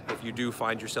assistance if you do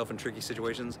find yourself in tricky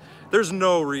situations, there's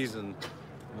no reason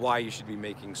why you should be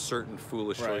making certain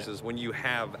foolish choices when you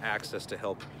have access to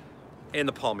help in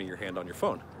the palm of your hand on your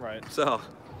phone. Right. So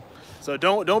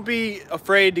don't be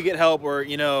afraid to get help, or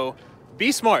you know,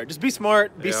 be smart. Just be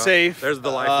smart. Be safe. There's the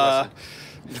life lesson.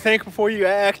 Think before you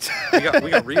act. we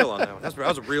got real on that one. That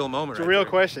was a real moment. It's a real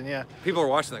question, yeah. People are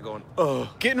watching that going,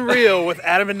 oh. Getting real with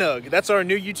Adam and Nug. That's our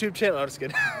new YouTube channel. I'm just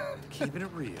kidding. Keeping it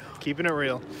real. Keeping it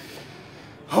real.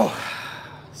 Oh,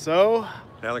 so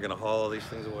now they're gonna haul all these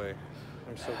things away.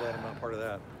 I'm so glad I'm not part of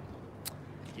that.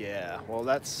 Yeah, well,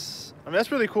 that's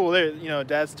really cool. There, you know,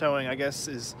 Dad's Towing, I guess,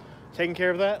 is taking care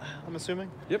of that, I'm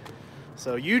assuming. Yep.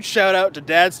 So huge shout out to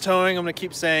Dad's Towing. I'm gonna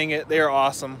keep saying it. They are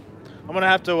awesome. I'm gonna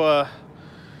have to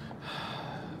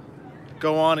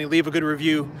go on and leave a good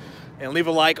review and leave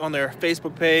a like on their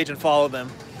Facebook page and follow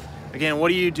them. Again, what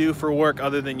do you do for work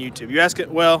other than YouTube? You ask it.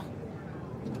 Well,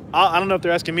 I don't know if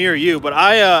they're asking me or you, but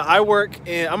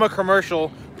I'm a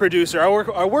commercial producer.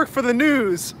 I work for the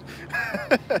news.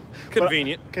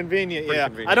 Convenient. Convenient, Pretty yeah.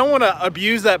 convenient. I don't want to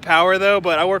abuse that power though,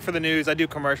 but I work for the news. I do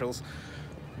commercials.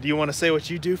 Do you want to say what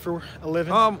you do for a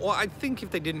living? Well, I think if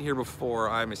they didn't hear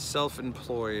before, I'm a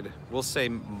self-employed, we'll say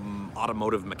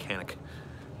automotive mechanic.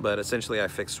 But essentially I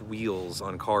fix wheels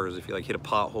on cars if you like hit a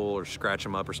pothole or scratch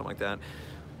them up or something like that.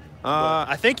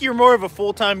 I think you're more of a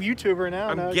full-time YouTuber now.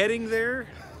 I'm getting there,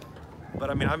 but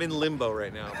I mean, I'm in limbo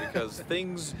right now because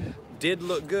things did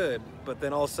look good, but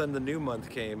then all of a sudden the new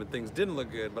month came and things didn't look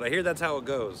good. But I hear that's how it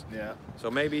goes. Yeah. So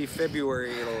maybe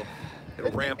February it'll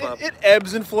ramp up. It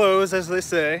ebbs and flows, as they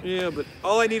say. Yeah, but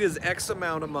all I need is X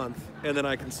amount a month, and then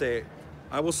I can say,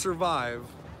 I will survive.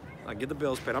 I get the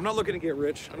bills paid. I'm not looking to get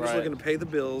rich. I'm just looking to pay the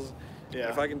bills. Yeah.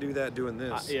 If I can do that doing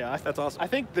this, that's awesome. I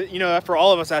think that, you know, for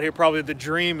all of us out here, probably the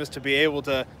dream is to be able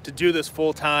to do this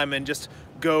full time and just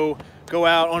go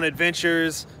out on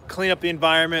adventures, clean up the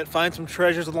environment, find some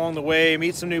treasures along the way,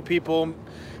 meet some new people,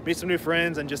 meet some new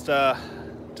friends, and just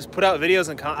put out videos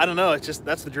and I don't know. It's just,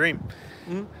 that's the dream.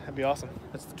 Mm-hmm. That'd be awesome.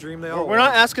 That's the dream they all We're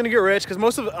not asking to get rich because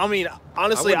most of, I mean,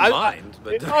 honestly, I wouldn't mind,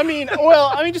 but I mean,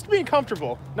 well, I mean, just being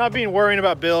comfortable, not being worrying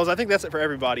about bills. I think that's it for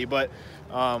everybody, but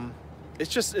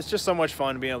it's just so much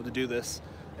fun being able to do this.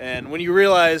 And when you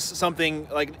realize something,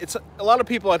 like, it's a lot of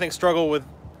people I think struggle with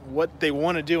what they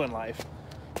want to do in life,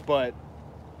 but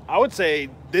I would say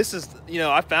this is, you know,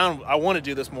 I want to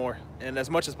do this more and as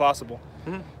much as possible.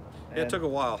 Mm-hmm. Yeah, it took a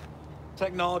while.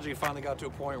 Technology finally got to a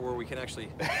point where we can actually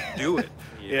do it.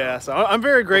 Yeah, so I'm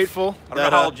very grateful. I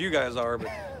don't know how old you guys are, but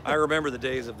I remember the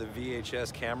days of the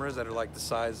VHS cameras that are like the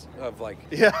size of like.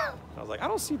 Yeah. I was like, I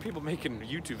don't see people making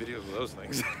YouTube videos with those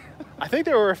things. I think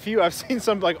there were a few. I've seen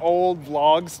some like old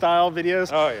vlog style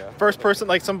videos. Oh yeah. First person,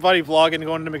 like somebody vlogging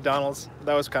going to McDonald's.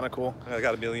 That was kind of cool. I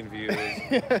got 1 million views.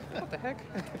 What the heck?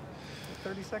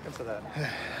 30 seconds of that.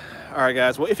 All right,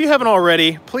 guys. Well, if you haven't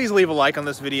already, please leave a like on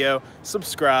this video.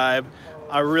 Subscribe.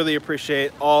 I really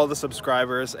appreciate all the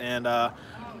subscribers, and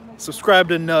Subscribe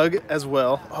to Nug as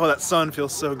well. Oh, that sun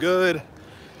feels so good.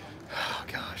 Oh,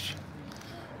 gosh.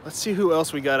 Let's see who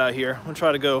else we got out here. I'm gonna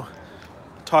try to go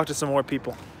talk to some more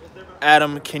people.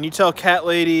 Adam, can you tell Cat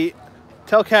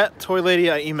Toy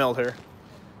Lady I emailed her?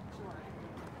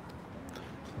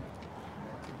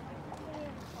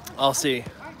 I'll see.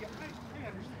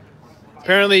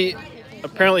 Apparently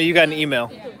you got an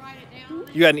email.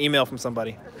 You got an email from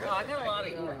somebody. Oh, I got a lot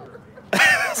of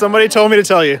emails. Somebody told me to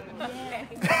tell you.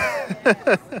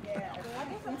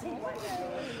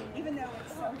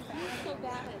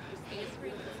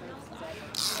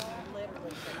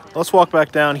 Let's walk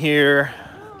back down here.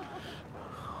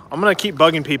 I'm gonna keep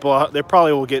bugging people. They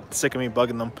probably will get sick of me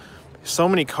bugging them. So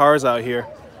many cars out here.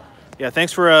 Yeah,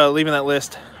 thanks for leaving that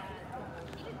list.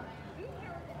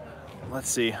 Let's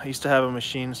see. I used to have a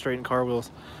machine straighten car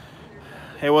wheels.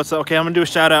 Hey, what's up? Okay, I'm gonna do a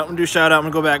shout out. I'm gonna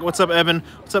go back. What's up, Evan?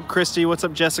 What's up, Christy? What's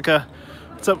up, Jessica?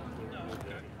 What's up,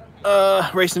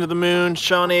 Racing to the Moon?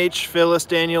 Sean H, Phyllis,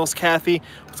 Daniels, Kathy.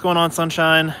 What's going on,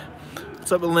 Sunshine?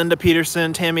 What's up, Linda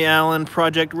Peterson, Tammy Allen,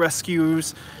 Project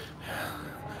Rescues?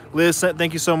 Liz,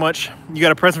 thank you so much. You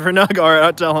got a present for Nug? All right,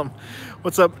 I'll tell him.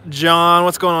 What's up, John?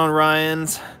 What's going on,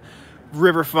 Ryan's?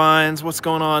 River Finds. What's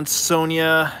going on,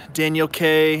 Sonia, Daniel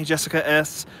K, Jessica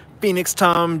S, Phoenix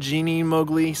Tom, Jeannie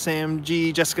Mowgli, Sam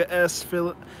G, Jessica S,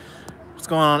 Philip. What's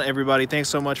going on, everybody? Thanks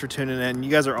so much for tuning in. You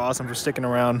guys are awesome for sticking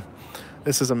around.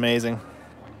 This is amazing.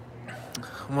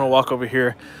 I'm gonna walk over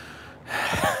here.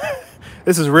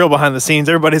 This is real behind the scenes.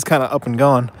 Everybody's kind of up and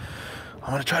gone.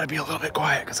 I'm gonna try to be a little bit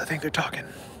quiet because I think they're talking.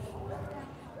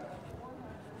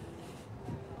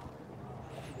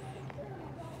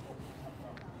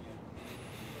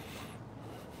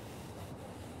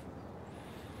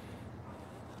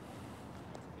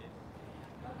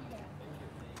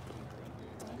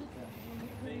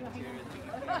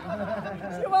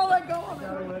 She won't let go of it.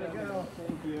 Gotta let it go.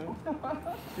 Thank you.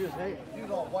 She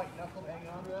was all white knuckle hanging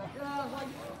on to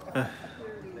that.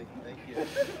 Thank you.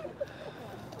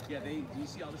 Yeah, do you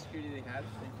see all the security they have?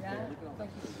 Yeah.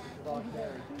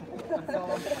 That's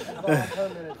all I'm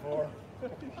permitted for.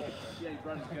 Yeah, he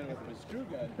brought his gun with him, a screw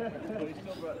gun, but he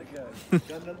still brought the gun. You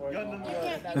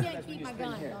can't keep my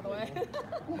gun, by the way.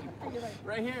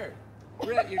 Right here.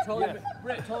 Britt,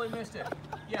 Britt totally missed it.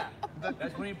 Yeah,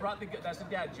 that's when he brought the gun. That's a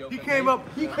dad joke. He came up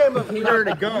carrying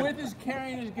a gun. With his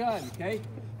carrying his gun, okay?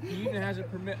 He even has a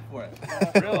permit for it.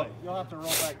 Really? You'll have to roll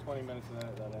back 20 minutes and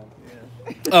edit that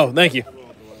in. Yeah. Oh, thank you.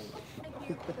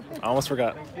 I almost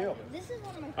forgot. Thank you.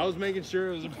 I was making sure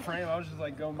it was a frame. I was just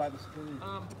like going by the screen.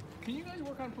 Can you guys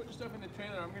work on putting stuff in the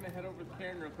trailer? I'm gonna head over to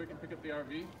Karen real quick and pick up the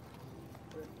RV.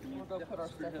 We'll go put our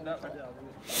stuff in that way.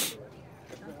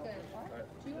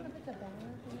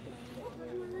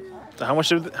 So how much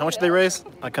did they raise?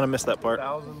 I kind of missed that part.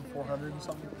 1,400 and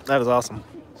something. That is awesome.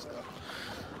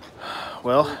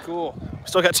 Well, really cool. We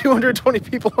still got 220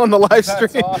 people on the live stream.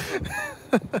 That's awesome.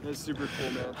 That's super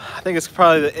cool, man. I think it's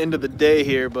probably the end of the day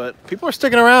here, but people are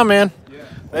sticking around, man.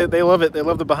 Yeah. They love it. They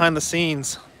love the behind the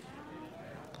scenes.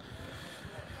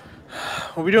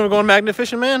 What are we doing? We're going magnet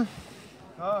fishing, man?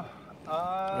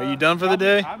 Are you done for the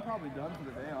day? I'm probably done for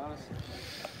the day, honestly.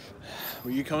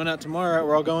 Were you coming out tomorrow?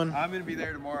 We're all going? I'm going to be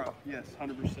there tomorrow. Yes,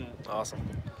 100%. Awesome.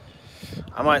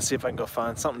 I might see if I can go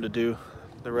find something to do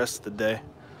the rest of the day.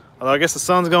 Although I guess the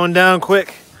sun's going down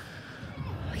quick.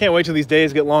 I can't wait till these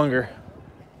days get longer.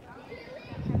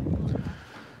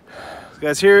 So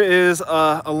guys, here is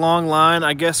a long line.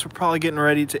 I guess we're probably getting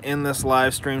ready to end this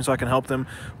live stream so I can help them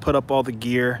put up all the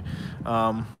gear.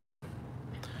 I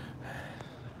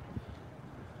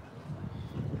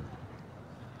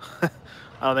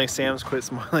don't think Sam's quit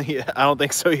smiling yet. I don't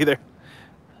think so either.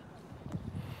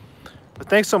 But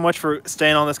thanks so much for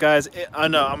staying on this, guys. I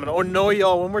know I'm gonna annoy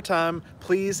y'all one more time.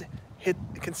 Please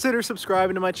consider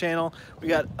subscribing to my channel. We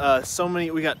got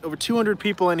we got over 200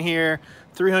 people in here,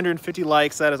 350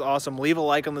 likes. That is awesome. Leave a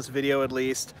like on this video at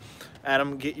least.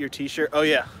 Adam, get your t-shirt. Oh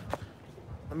yeah.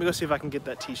 Let me go see if I can get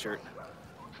that t-shirt.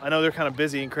 I know they're kind of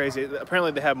busy and crazy. Apparently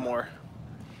they have more.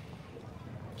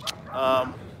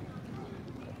 Go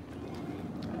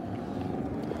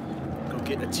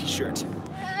get a t-shirt.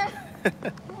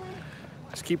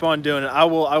 Just keep on doing it. I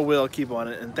will keep on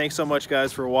it. And thanks so much,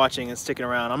 guys, for watching and sticking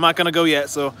around. I'm not gonna go yet,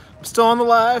 so I'm still on the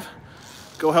live.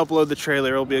 Go help load the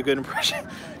trailer. It'll be a good impression.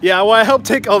 Yeah, well, I helped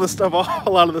take all the stuff off, a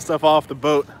lot of the stuff off the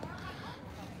boat.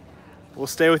 We'll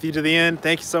stay with you to the end.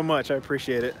 Thank you so much. I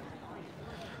appreciate it.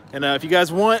 And if you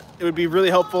guys want, it would be really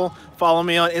helpful. Follow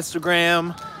me on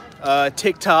Instagram,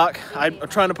 TikTok. I'm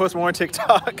trying to post more on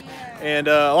TikTok. And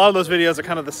a lot of those videos are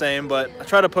kind of the same, but I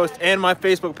try to post, and my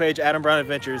Facebook page,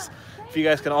 AdamBrownAdventures. If you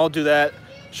guys can all do that,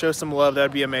 show some love,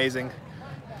 that'd be amazing.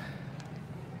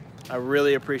 I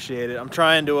really appreciate it. I'm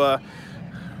trying to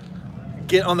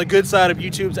get on the good side of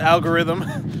YouTube's algorithm,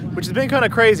 which has been kind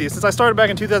of crazy. Since I started back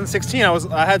in 2016, I was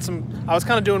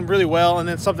kind of doing really well, and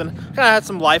then something kind of had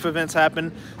some life events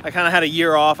happen. I kind of had a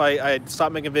year off. I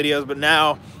stopped making videos, but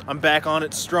now I'm back on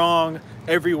it strong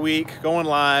every week, going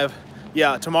live.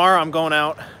 Yeah, tomorrow I'm going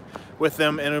out with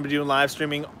them and I'm gonna be doing live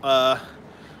streaming. I'm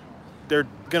either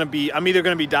gonna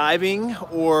be diving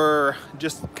or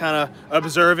just kind of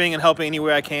observing and helping any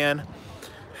way I can.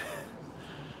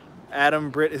 Adam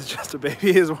Britt is just a baby.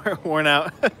 He is worn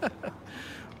out.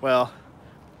 Well,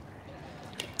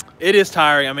 it is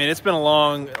tiring. I mean, it's been a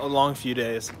long few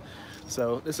days.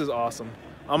 So this is awesome.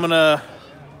 I'm gonna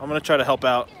try to help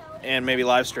out and maybe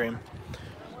live stream.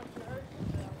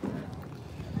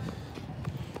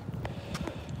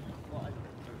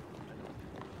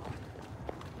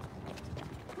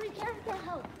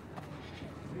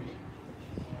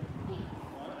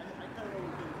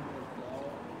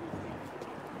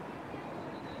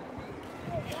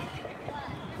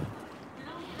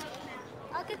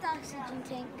 I'll get the oxygen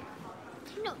tank.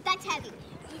 No, that's heavy.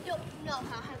 You don't know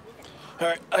how heavy that is. All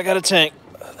right, I got a tank.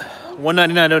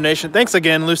 $1.99 donation. Thanks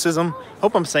again, Lucism.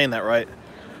 Hope I'm saying that right.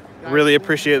 Really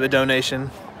appreciate the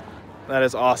donation. That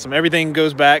is awesome. Everything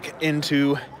goes back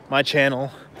into my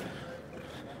channel.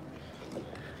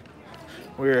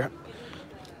 We're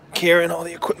carrying all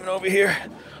the equipment over here.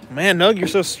 Man, Nug, you're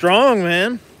so strong,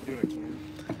 man.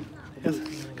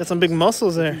 Got some big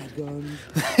muscles there.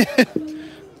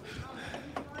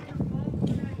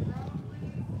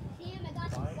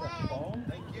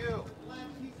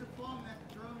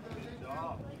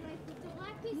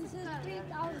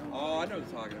 Oh, I know what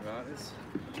you're talking about. It's...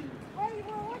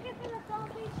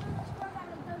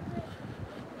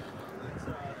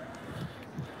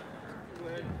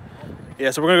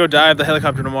 Yeah, so we're gonna go dive the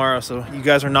helicopter tomorrow, so you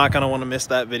guys are not gonna want to miss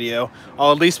that video.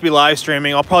 I'll at least be live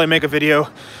streaming. I'll probably make a video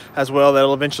as well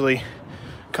that'll eventually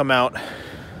come out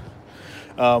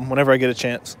whenever I get a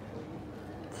chance.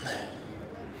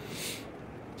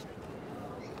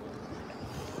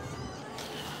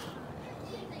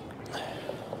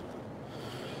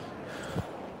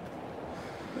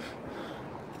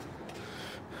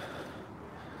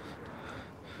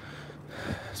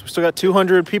 So we still got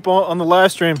 200 people on the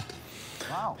live stream.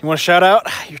 Wow. You want to shout out?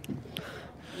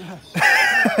 Yes.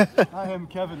 I am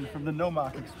Kevin from the No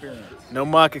Mock Experience. No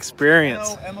Mock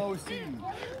Experience. No-M-O-C.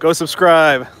 Go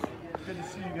subscribe. Good to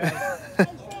see you guys.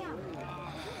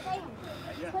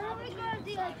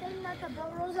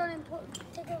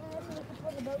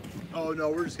 Oh no,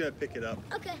 we're just gonna pick it up.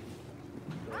 Okay.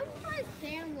 I'm my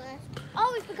Sam last.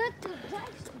 Oh, we forgot to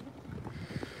text.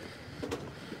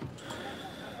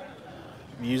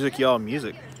 Music, y'all,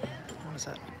 music. What is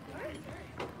that?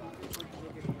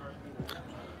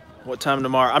 What time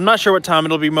tomorrow? I'm not sure what time.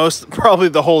 It'll be probably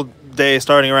the whole day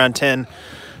starting around 10.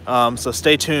 So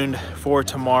stay tuned for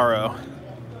tomorrow.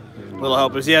 Little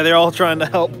helpers. Yeah, they're all trying to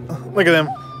help. Look at them.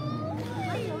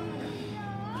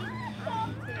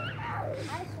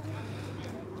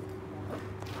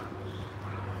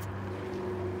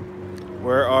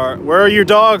 Where are your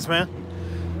dogs, man?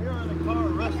 We are in the car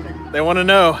resting. They want to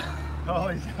know. Oh,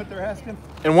 is that what they're asking?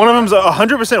 And one of them's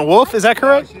 100% wolf, is that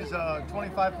correct? She's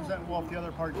 25% wolf, the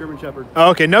other part German Shepherd.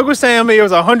 Oh, okay, Nug was saying it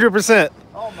was 100%.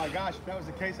 Oh my gosh, if that was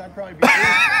the case, I'd probably be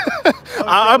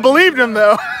I believed him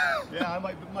though. Yeah, I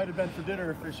might have been for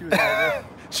dinner if she was out there.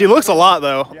 She looks a lot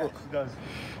though. Yeah, she does.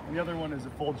 And the other one is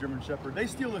a full German Shepherd. They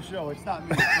steal the show, it's not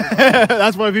me.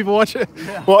 That's why people watch it.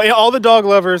 Yeah. Well, yeah, all the dog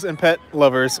lovers and pet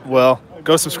lovers, well,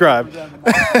 go subscribe.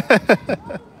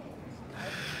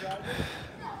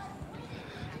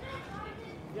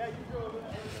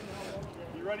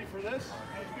 You ready for this?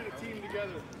 Let's get a team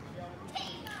together.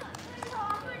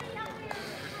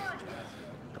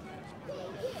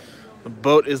 The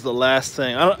boat is the last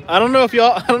thing. I don't know if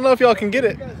y'all can get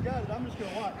it. You guys got it. I'm just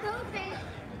gonna watch.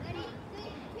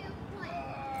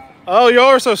 Oh, y'all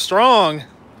are so strong.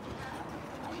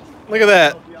 Look at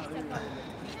that.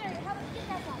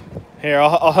 Here,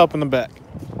 I'll help in the back.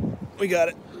 We got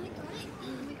it.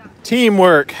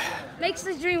 Teamwork. Makes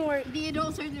the dream work. The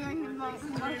adults are doing the most.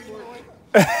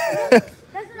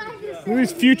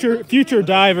 These future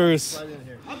divers.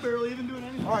 I'm barely even doing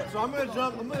anything. All right, so I'm gonna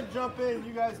jump in.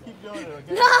 You guys keep doing it,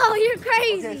 okay? No, you're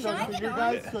crazy. Okay,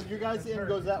 so your guys' end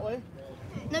goes that way.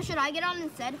 No, should I get on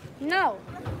instead? No.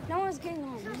 No one's getting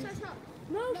on.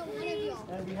 No, please.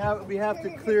 And we have to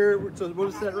clear. So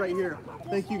we'll set it right here.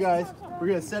 Thank you guys. We're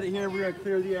gonna set it here. We're gonna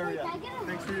clear the area.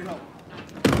 Thanks for your help.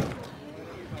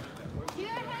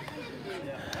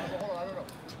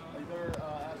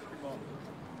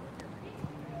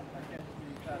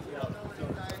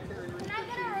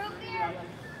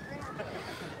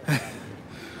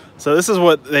 So this is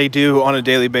what they do on a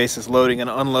daily basis, loading and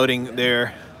unloading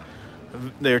their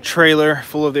trailer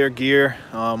full of their gear.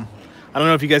 I don't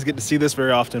know if you guys get to see this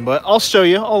very often, but I'll show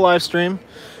you. I'll live stream.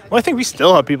 Well, I think we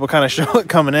still have people kind of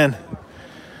coming in.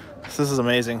 So this is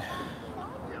amazing.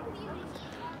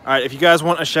 All right, if you guys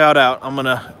want a shout out, I'm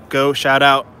gonna go shout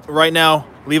out right now.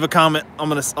 Leave a comment.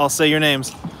 I'll say your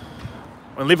names.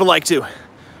 And leave a like too.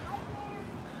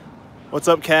 What's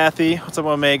up, Kathy? What's up,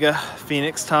 Omega?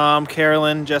 Phoenix, Tom,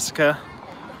 Carolyn, Jessica.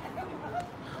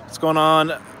 What's going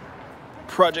on?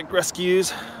 Project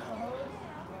Rescues.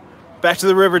 Back to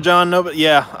the river, John. No, but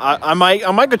yeah, I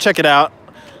might go check it out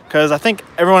because I think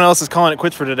everyone else is calling it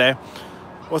quits for today.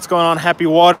 What's going on? Happy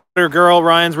Water Girl,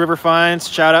 Ryan's River Finds.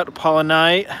 Shout out to Paula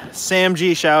Knight. Sam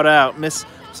G, shout out. Miss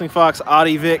Sling Fox,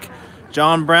 Audie Vic,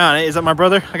 John Brown. Hey, is that my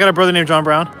brother? I got a brother named John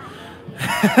Brown.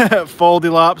 Foldy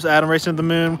Lops, Adam Racing to the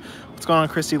Moon. What's going on?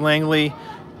 Christy Langley,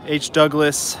 H.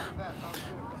 Douglas,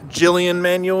 Jillian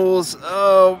Manuels.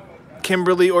 Oh,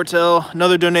 Kimberly Ortel.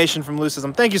 Another donation from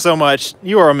Lucism. Thank you so much.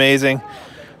 You are amazing.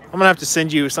 I'm gonna have to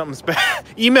send you something special.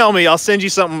 Email me. I'll send you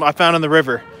something I found in the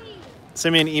river.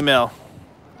 Send me an email.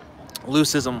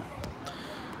 Lucism.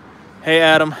 Hey,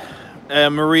 Adam.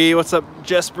 Marie, what's up?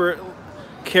 Jesper,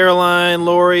 Caroline,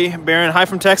 Lori, Baron. Hi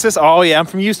from Texas. Oh yeah, I'm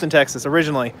from Houston, Texas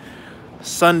originally.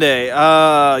 Sunday.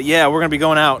 Yeah, we're gonna be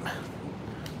going out.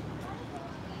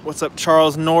 What's up,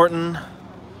 Charles Norton?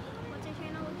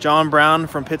 John Brown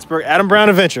from Pittsburgh.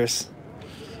 AdamBrownAdventures.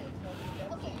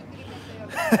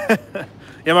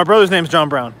 Yeah, my brother's name's John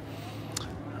Brown.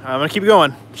 I'm gonna keep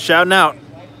going, shouting out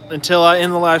until I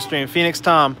end the live stream. Phoenix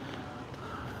Tom,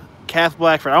 Kath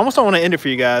Blackford. I almost don't want to end it for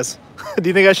you guys. Do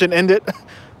you think I should end it?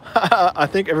 I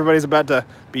think everybody's about to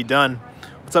be done.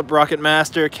 What's up, Rocket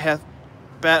Master, Kath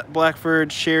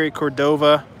Blackford, Sherry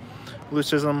Cordova,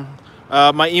 Lucism.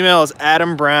 My email is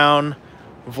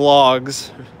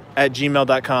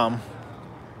AdamBrownVlogs@gmail.com.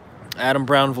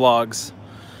 AdamBrownVlogs.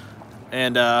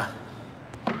 And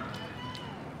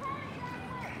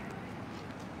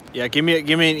yeah, give me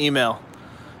an email.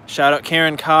 Shout out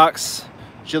Karen Cox,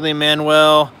 Jillian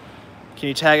Manuel. Can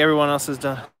you tag everyone else's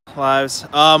lives?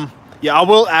 Yeah, I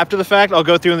will after the fact. I'll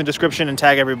go through in the description and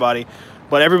tag everybody.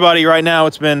 But everybody right now,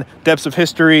 it's been Depths of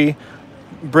History,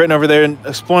 Britain over there,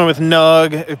 Exploring with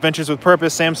Nug, Adventures with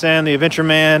Purpose, Samson, The Adventure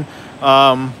Man,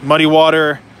 Muddy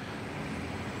Water,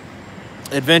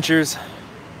 Adventures.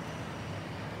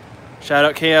 Shout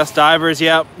out Chaos Divers.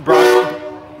 Yeah,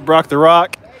 Brock the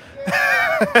Rock.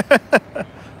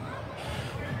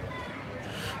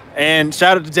 And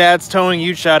shout out to Dad's Towing.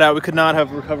 Huge shout out. We could not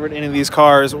have recovered any of these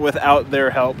cars without their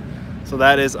help. So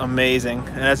that is amazing.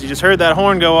 And as you just heard that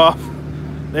horn go off,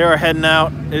 they are heading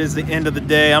out. It is the end of the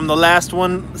day. I'm the last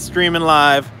one streaming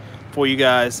live for you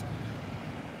guys.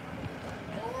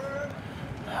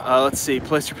 Let's see.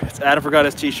 Place your bets. Adam forgot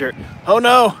his t-shirt. Oh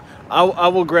no! I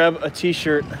will grab a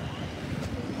t-shirt.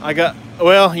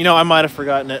 Well, you know, I might have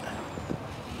forgotten it.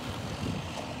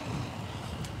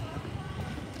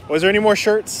 Was there any more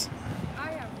shirts? I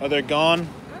have. Are they gone? I'm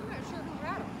not sure who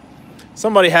had them.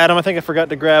 Somebody had them. I think I forgot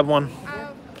to grab one.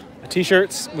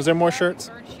 T-shirts? Was there more shirts?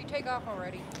 Or did she take off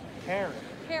already? Karen.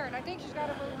 Karen, I think she's got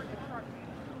them over in the truck.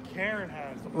 Karen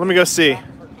has them. Let me go see.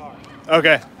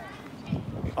 Okay.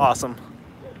 Awesome.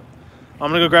 I'm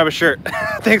gonna go grab a shirt.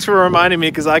 Thanks for reminding me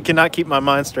because I cannot keep my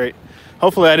mind straight.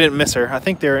 Hopefully I didn't miss her. I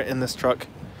think they're in this truck.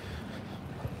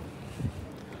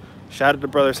 Shout out to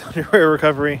Brothers Underwear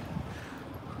Recovery.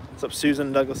 What's up,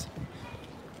 Susan Douglas?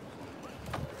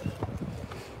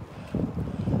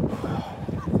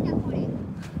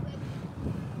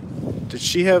 Did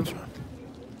she have...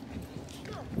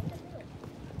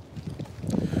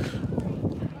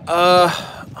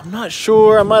 I'm not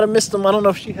sure. I might have missed them. I don't know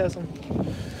if she has them.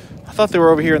 I thought they were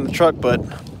over here in the truck, but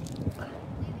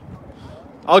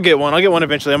I'll get one. I'll get one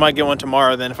eventually. I might get one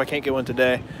tomorrow then if I can't get one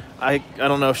today. I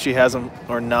don't know if she has them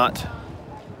or not.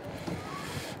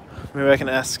 Maybe I can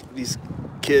ask these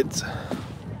kids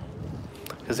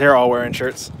because they're all wearing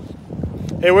shirts.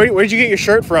 Hey, where'd you get your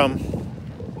shirt from?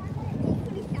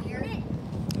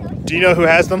 Do you know who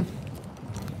has them?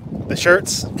 The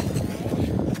shirts?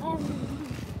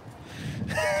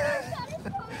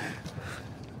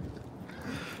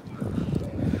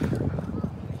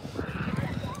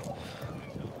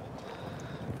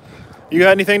 You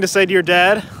got anything to say to your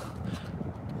dad?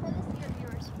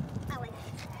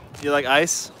 You like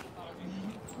ice?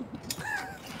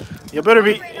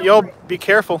 You'll be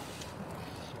careful.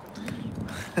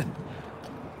 And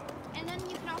then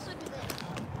you can also do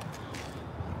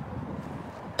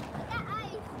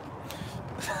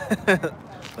this.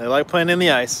 They like playing in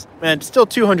the ice. Man, still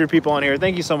 200 people on here.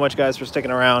 Thank you so much, guys, for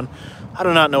sticking around. I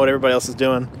do not know what everybody else is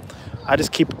doing. I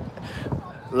just keep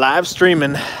live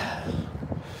streaming.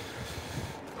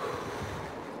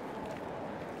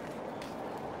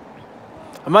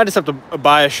 I might just have to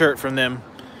buy a shirt from them.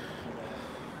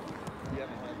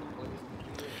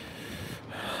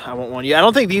 I want one. Yeah, I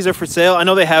don't think these are for sale. I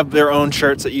know they have their own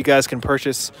shirts that you guys can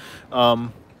purchase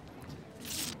on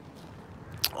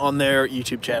their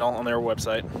YouTube channel, on their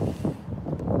website.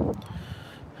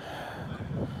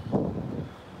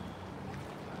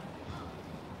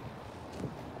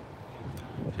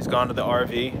 She's gone to the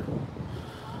RV.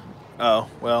 Oh,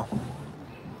 well.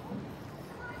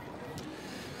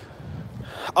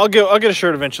 I'll get a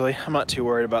shirt eventually. I'm not too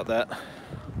worried about that.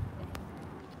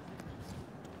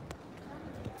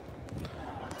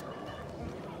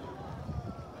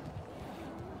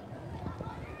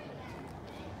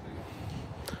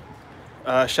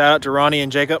 Shout out to Ronnie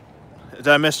and Jacob. Did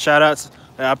I miss shout outs?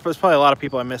 Yeah, there's probably a lot of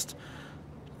people I missed.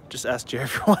 Just ask Jared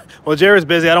for one. Well, Jared's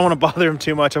busy. I don't want to bother him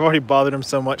too much. I've already bothered him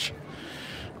so much.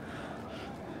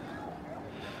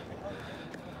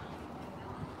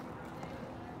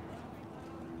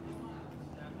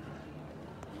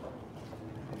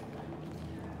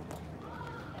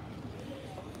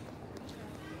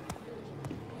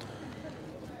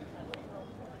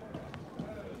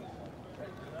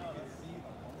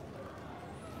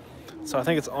 So I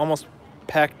think it's almost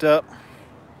packed up.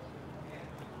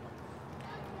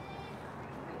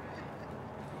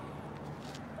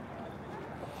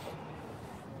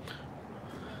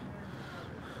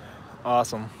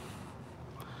 Awesome.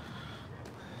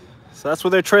 So that's what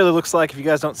their trailer looks like if you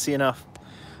guys don't see enough.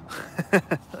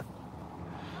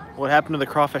 What happened to the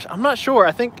crawfish? I'm not sure.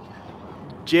 I think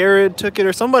Jared took it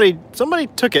or somebody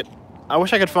took it. I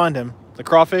wish I could find him. The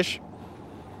crawfish.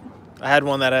 I had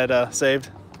one that I had saved.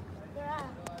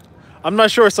 I'm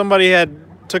not sure. Somebody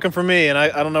took him from me, and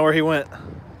I don't know where he went.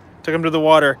 Took him to the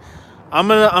water.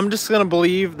 I'm just gonna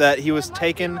believe that he was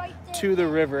taken to the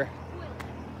river.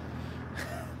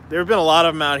 There have been a lot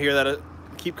of them out here that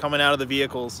keep coming out of the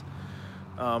vehicles.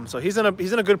 So he's in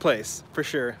a good place for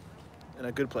sure. In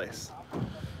a good place.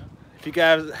 If you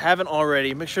guys haven't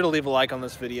already, make sure to leave a like on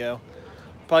this video.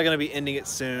 Probably gonna be ending it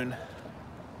soon.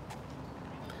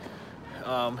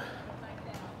 I'm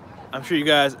sure you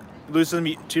guys losing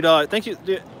me $2. Thank you.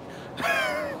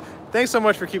 Thanks so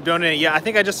much for keep donating. Yeah, I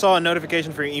think I just saw a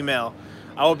notification for your email.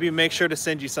 I will make sure to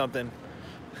send you something.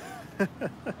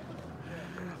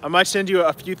 I might send you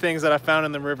a few things that I found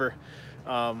in the river,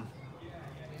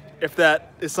 if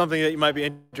that is something that you might be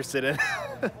interested in.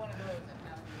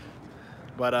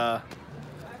 But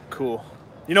cool.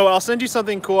 You know what? I'll send you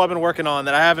something cool I've been working on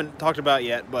that I haven't talked about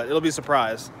yet, but it'll be a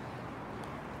surprise.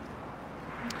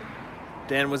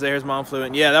 Dan was there, his mom flew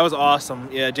in. Yeah, that was awesome.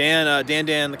 Yeah, Dan,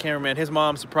 the cameraman, his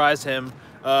mom surprised him.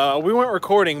 We weren't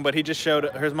recording, but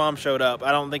his mom showed up.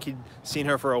 I don't think he'd seen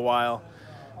her for a while.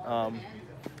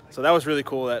 So that was really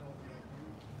cool that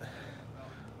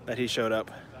he showed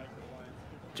up.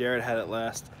 Jared had it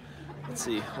last. Let's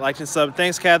see, liked and subbed.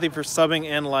 Thanks, Kathy, for subbing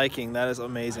and liking. That is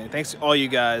amazing. Thanks to all you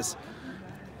guys.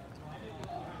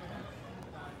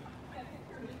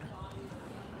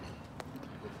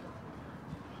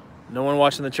 No one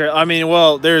watching the trailer. I mean,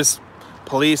 well, there's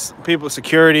police, people,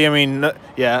 security. I mean,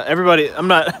 yeah, everybody.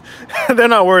 They're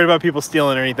not worried about people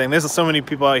stealing or anything. There's so many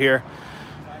people out here.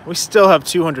 We still have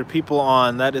 200 people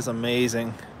on. That is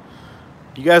amazing.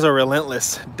 You guys are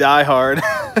relentless. Die hard.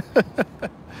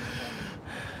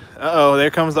 Uh-oh,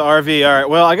 there comes the RV. All right,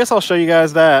 well, I guess I'll show you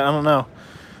guys that. I don't know.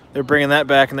 They're bringing that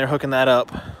back and they're hooking that up.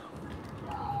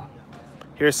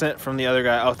 Here's sent from the other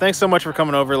guy. Oh, thanks so much for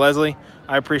coming over, Leslie.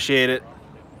 I appreciate it.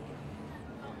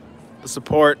 The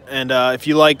support, and if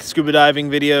you like scuba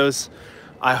diving videos,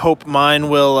 I hope mine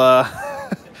will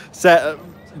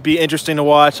be interesting to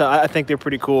watch. I think they're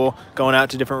pretty cool, going out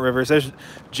to different rivers. There's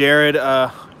Jared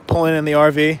pulling in the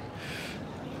RV.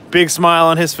 Big smile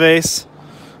on his face.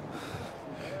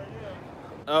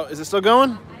 Oh, is it still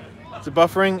going? Is it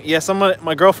buffering? Yeah,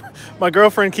 my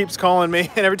girlfriend keeps calling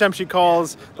me, and every time she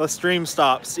calls, the stream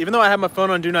stops, even though I have my phone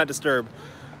on Do Not Disturb.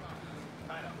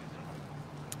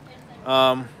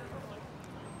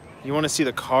 You want to see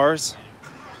the cars?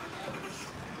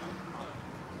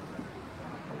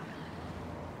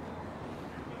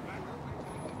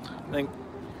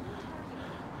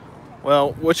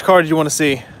 Well, which car do you want to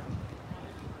see?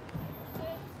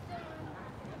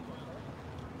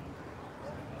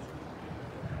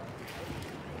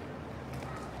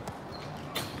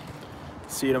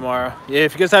 See you tomorrow. Yeah,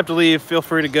 if you guys have to leave, feel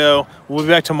free to go. We'll be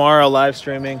back tomorrow live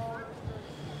streaming.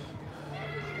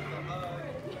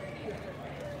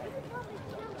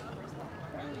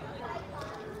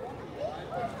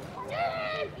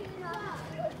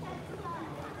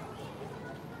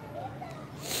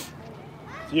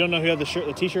 So you don't know who had the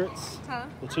t-shirts? Huh?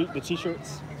 The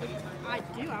t-shirts? I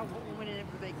do. I whenever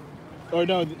they. Or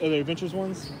no, are the Adventures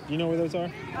ones? Do you know where those are?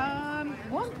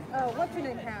 What's her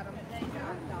name had them?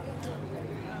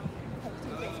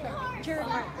 Jared,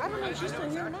 I don't know if she's still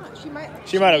here or not.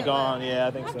 She might have gone. Yeah,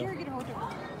 I think so. Jared get a hold of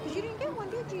her. Because you didn't get one,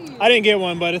 did you? I didn't get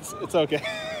one, but it's okay.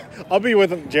 I'll be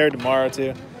with Jared tomorrow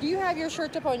too. Do you have your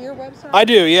shirts up on your website? I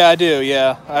do. Yeah, I do.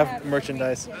 Yeah, I have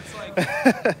merchandise.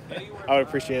 I would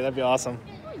appreciate it. That'd be awesome. Oh,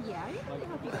 yeah, you can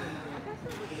help you.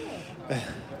 That's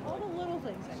all the little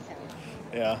things that count.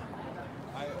 Yeah.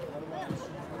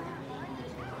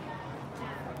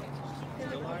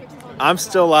 I'm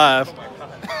still live.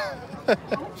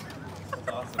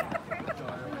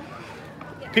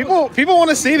 People want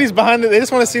to see these behind. They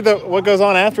just want to see what goes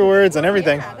on afterwards and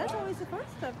everything. Yeah, that's always the fun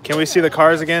stuff. Can we see the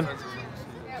cars again?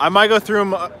 I might go through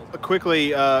them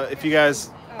quickly if you guys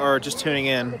are just tuning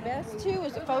in. The best too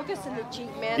is the Focus and the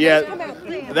Jeep, man. Yeah, Those come out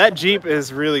clean. that Jeep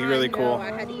is really cool.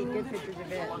 I had to get good pictures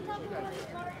of it.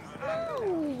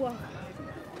 Oh.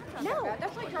 No,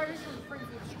 that's like drivers from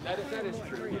Springfield. That is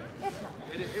true. It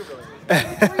really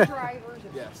is. Three drivers.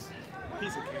 Yes.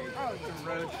 Piece of cake. Oh, it's a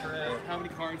road trip. How many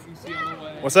cars do you see on the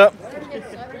way? What's up?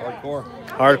 Hardcore.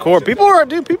 Hardcore.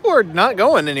 People are not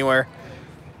going anywhere.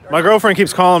 My girlfriend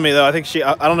keeps calling me though. I think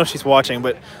I don't know if she's watching,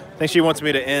 but I think she wants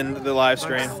me to end the live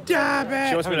stream. Stop it.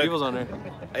 She wants How me many to. people's on there?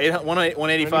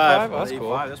 185. Oh, that's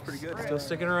cool. That's pretty good. Still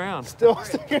sticking around. Still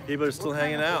sticking. People are still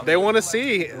hanging out. They want to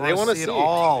see. They want to see it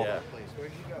all. Yeah.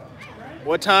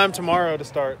 What time tomorrow to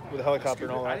start with the helicopter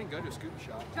and all I that? didn't go to a scuba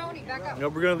shop. Tony, back up. No,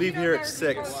 we're gonna leave here at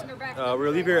 6. We're gonna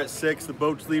leave here at 6. The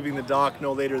boat's leaving the dock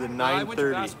no later than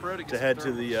 9:30 to head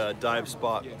to the dive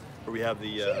spot where we have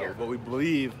the what we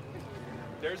believe,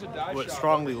 There's a dive what shop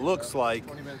strongly looks like,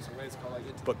 20 minutes away. It's called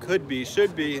but could be,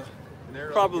 should be,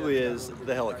 probably is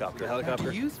the helicopter.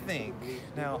 Do you think,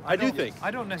 now, I do think.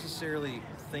 I don't necessarily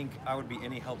think I would be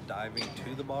any help diving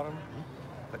to the bottom,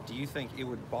 but do you think it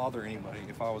would bother anybody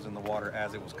if I was in the water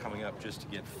as it was coming up just to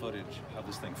get footage of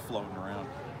this thing floating around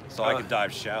so I could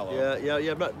dive shallow?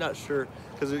 Yeah. I'm not sure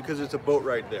because it's a boat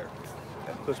right there.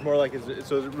 So it's more like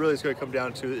so really it's going to come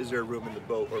down to is there room in the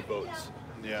boat or boats?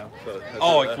 Yeah. So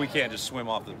we can't just swim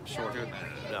off the shore.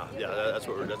 No. Yeah. That's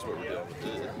what we're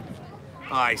doing.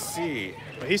 I see.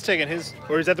 He's taking his,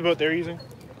 or is that the boat they're using?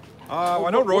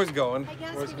 I know Roy's going. Hey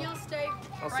guys, can y'all stay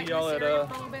I'll right see in y'all this at area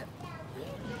for a little bit?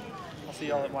 I'll see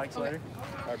y'all at Mike's later.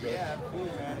 All right, brother. Yeah, cool,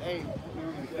 man. Hey,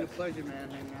 it's been a pleasure, man,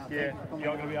 hanging out. Yeah.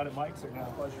 Y'all gonna be out at Mike's or no?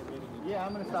 Pleasure meeting you. Yeah,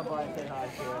 I'm gonna stop by and say hi.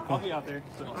 So. I'll be out there.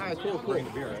 So. All right,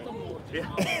 cool. Yeah.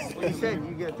 What you said?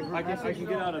 You get the group I guess I can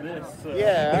get out of this. So.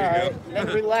 Yeah, all right. Then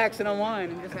relax and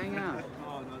unwind and just hang out.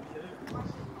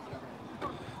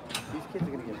 These kids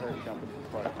are gonna get hurt jumping from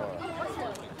car to car.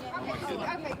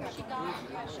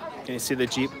 Can you see the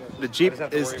Jeep? The Jeep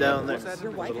is down there.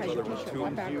 Your wife has your t-shirt. My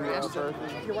background asked her.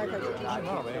 Your wife has your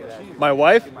t-shirt. My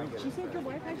wife? She said your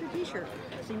wife has your t-shirt.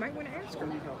 So you might want to ask her.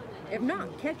 If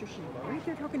not, catch her. She's right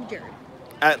there talking to Jared.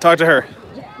 Talk to her.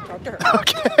 Yeah, talk to her.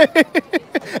 Okay.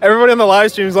 Everybody on the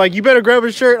live stream is like, you better grab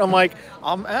her shirt. I'm like,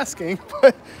 I'm asking.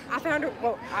 I found her.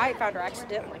 Well, I found her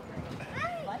accidentally.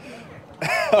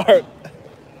 All right.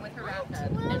 With her wrapped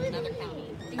up in another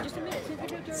county. In just a minute.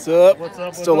 What's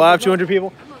up? Still live, 200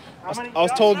 people? I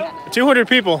was told 200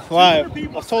 people live. I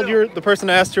was told you're the person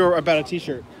that asked you about a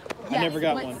t-shirt. I never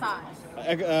got one.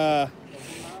 Size?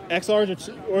 X large or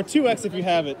 2X if you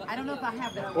have it. I don't know if I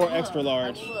have that. Or extra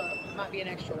large. It might be an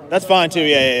extra large. That's fine too.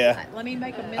 Yeah. Let me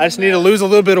make a I just need to lose a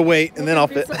little bit of weight and then I'll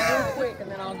fit. Quick and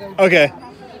then I'll go. Okay.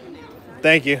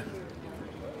 Thank you.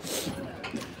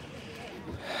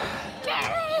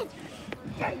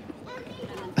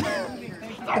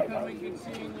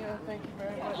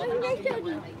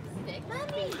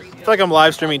 I feel like I'm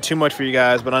live streaming too much for you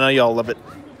guys, but I know y'all love it.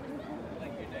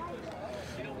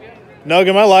 Nug,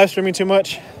 am I live streaming too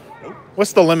much? Nope.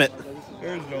 What's the limit?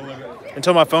 There's no limit.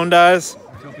 Until my phone dies?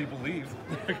 Until people leave.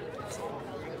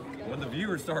 When the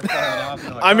viewers start falling off,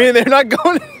 you're like, I mean, they're not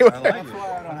going anywhere. I like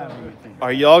it.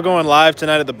 Are y'all going live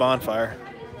tonight at the bonfire?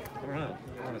 I don't know,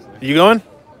 honestly. You going?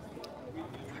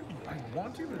 I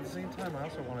want to, but at the same time, I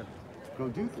also want to go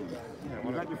do things.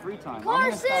 Yeah, You got your free time.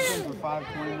 Carson! I'm gonna stop in for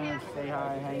 5-20 minutes, say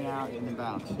hi, hang out, and then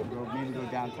bounce. Maybe go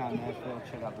downtown Nashville,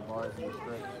 check out the bars and the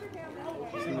strip.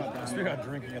 Speaking of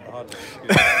drinking at the hot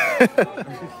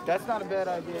dog. That's not a bad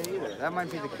idea either. That might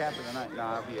be the cap of the night.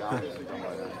 Nah, I'll be honest with you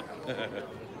about that.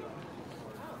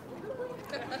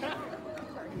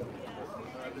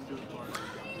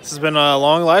 This has been a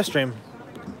long live stream.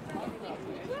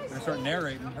 I start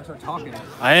narrating. I start talking.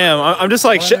 I am. I'm just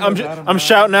like I'm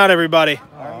shouting out everybody.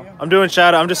 I'm doing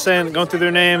shout out. I'm just saying, going through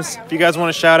their names. If you guys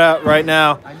want to shout out right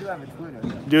now. I do have a Twitter.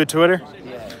 Do a Twitter?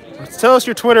 Yeah. Tell us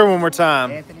your Twitter one more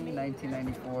time. Anthony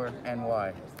 1994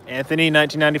 NY. Anthony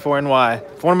 1994 NY.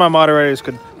 If one of my moderators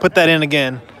could put that in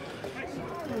again.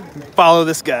 Follow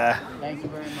this guy. Thank you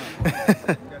very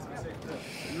much.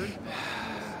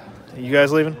 You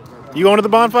guys leaving? You going to the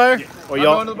bonfire? Yeah. Or I'm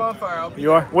y'all? going to the bonfire. I'll be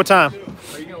You are? What time?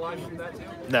 Are you gonna live stream that too?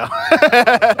 No.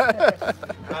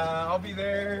 I'll be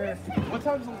there. What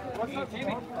time's the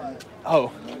bonfire?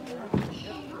 Oh.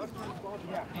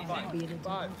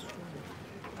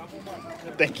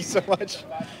 Thank you so much.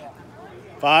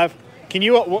 5. Can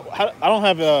you? I don't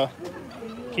have a.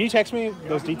 Can you text me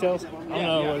those details? I don't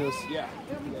know what it is. Yeah.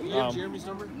 You have Jeremy's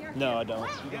number? No, I don't.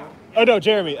 Oh no,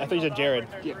 Jeremy. I thought you said Jared.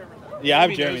 Yeah, I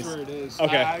have Jeremy's. Knows where it is.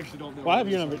 Okay. I actually don't know. Well, I have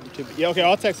your number too. Yeah, okay,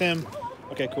 I'll text him.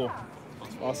 Okay, cool.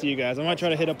 I'll see you guys. I might try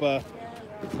to hit up a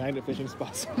magnet fishing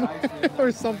spot somewhere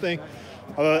or something.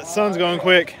 Although the sun's going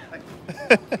quick.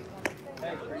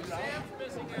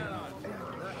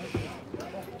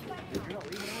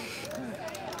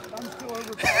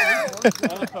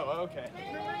 Okay.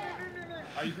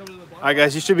 All right,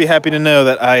 guys, you should be happy to know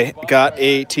that I got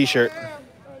a T-shirt.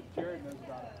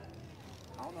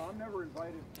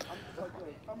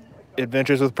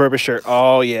 Adventures with Purpose shirt.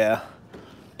 Oh, yeah.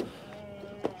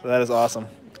 So that is awesome.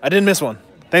 I didn't miss one.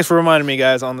 Thanks for reminding me,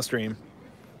 guys, on the stream.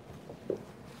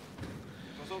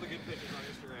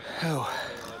 Oh.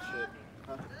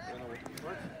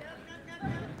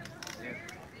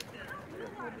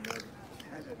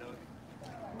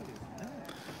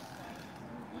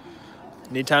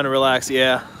 Need time to relax,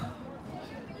 yeah.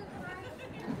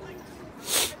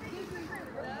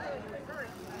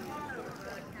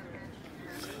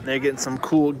 They're getting some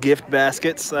cool gift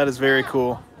baskets. That is very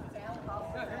cool.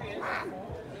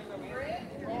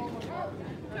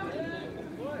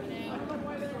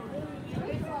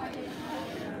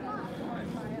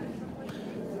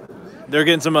 They're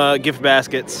getting some gift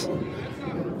baskets.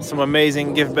 Some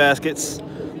amazing gift baskets.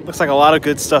 Looks like a lot of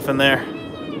good stuff in there.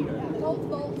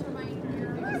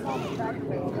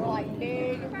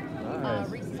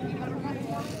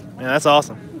 Yeah, that's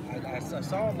awesome. I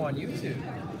saw him on YouTube.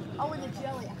 Oh, and the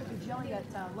jelly. I took the jelly at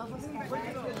Loveless.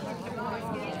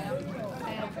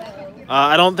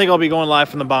 I don't think I'll be going live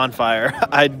from the bonfire.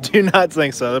 I do not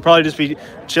think so. They'll probably just be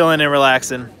chilling and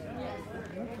relaxing.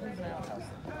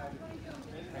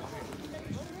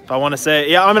 If I want to say,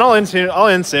 yeah, I mean, I'll end soon. I'll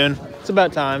end soon. It's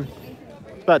about time.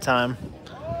 It's about time.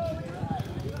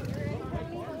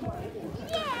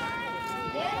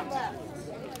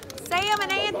 Sam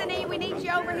and Anthony, we need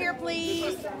you over here,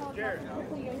 please. Come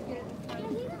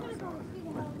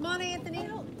on, Anthony. I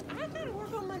gotta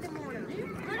work on Monday morning.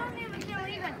 I don't even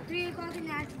leave at 3 o'clock in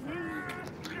the afternoon.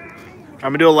 I'm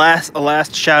gonna do a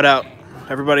last shout out.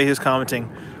 Everybody who's commenting,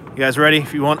 you guys ready?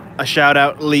 If you want a shout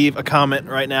out, leave a comment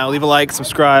right now. Leave a like,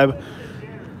 subscribe.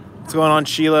 What's going on,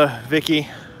 Sheila, Vicky,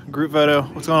 group photo?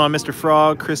 What's going on, Mr.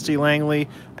 Frog, Christy Langley,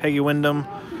 Peggy Wyndham,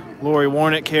 Lori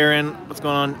Warnick, Karen? What's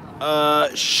going on?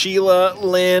 Sheila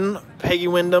Lynn, Peggy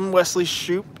Wyndham, Wesley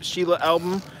Shoup, Sheila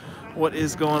Album. What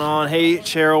is going on? Hey,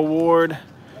 Cheryl Ward,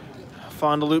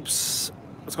 Fonda Loops.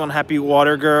 What's going on? Happy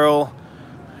Water Girl.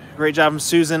 Great job from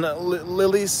Susan,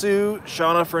 Lily Sue,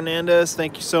 Shauna Fernandez.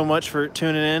 Thank you so much for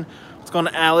tuning in. What's going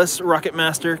on? Alice, Rocket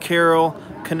Master, Carol,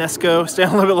 Kinesco. Stay on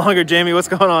a little bit longer, Jamie. What's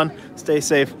going on? Stay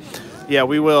safe. Yeah,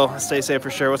 we will stay safe for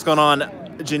sure. What's going on?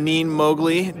 Janine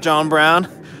Mowgli, John Brown.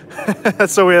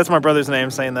 That's so weird. That's my brother's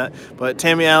name saying that. But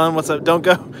Tammy Allen, what's up? Don't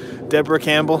go. Deborah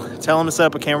Campbell, tell him to set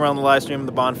up a camera on the live stream of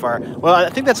the bonfire. Well, I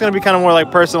think that's going to be kind of more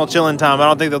like personal chilling time. I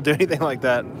don't think they'll do anything like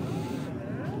that.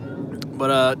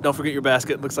 But don't forget your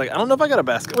basket. Looks like, I don't know if I got a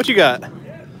basket. What you got?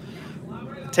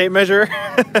 Tape measure?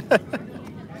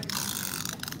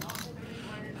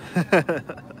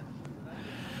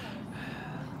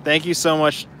 Thank you so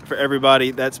much for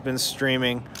everybody that's been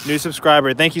streaming. New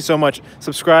subscriber, thank you so much.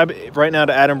 Subscribe right now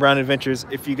to Adam Brown Adventures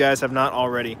if you guys have not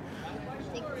already.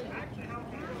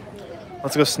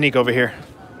 Let's go sneak over here.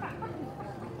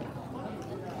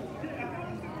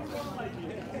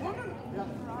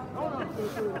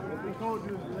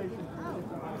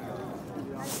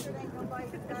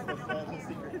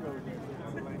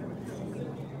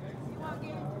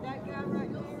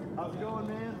 How's it going,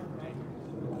 man?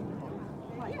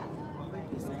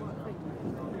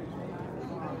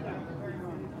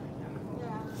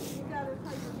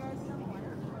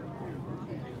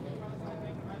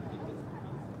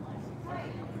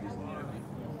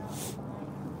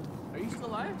 Are you still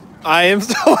alive? I am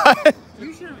still alive.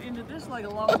 You should have ended this like a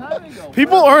long time ago.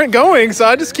 People aren't going, so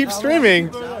I just keep streaming.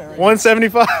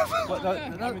 175.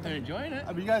 They're enjoying it.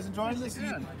 Are you guys enjoying this?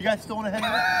 You guys still want to hang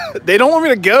out? They don't want me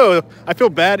to go. I feel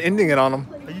bad ending it on them.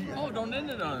 Oh, don't end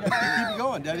it on Keep it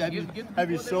going. on.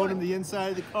 Have you shown him the inside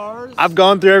of the cars? I've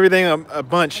gone through everything a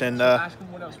bunch, and Ask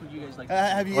him what else would you guys like.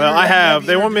 have you well, I have.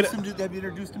 They want me to. Have you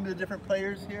introduced him to the different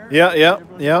players here? Yeah.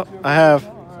 I have.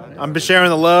 I'm been sharing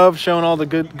the love, showing all the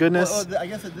goodness. Well, I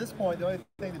guess at this point, the only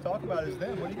thing to talk about is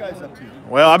them. What are you guys up to?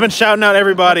 Well, I've been shouting out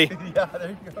everybody. Yeah, there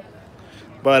you go.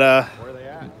 But where are they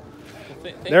at?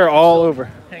 they're all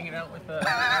over. Hanging out with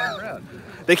Adam Brown.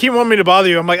 They keep wanting me to bother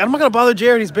you. I'm like, I'm not gonna bother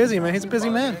Jared. He's busy, man. He's a busy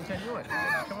man.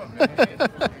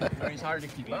 He's hard to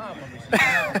keep up.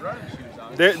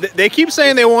 They keep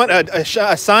saying they want a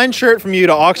signed shirt from you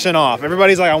to auction off.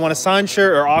 Everybody's like, I want a signed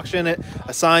shirt or auction it,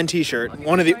 a signed T-shirt.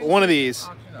 One of these.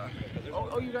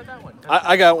 Oh, you got that one.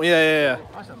 I got one. Yeah.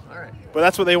 Awesome. All right. But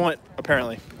that's what they want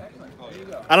apparently.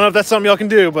 I don't know if that's something y'all can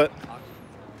do, but.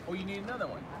 Oh, you need another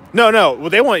one. No. Well,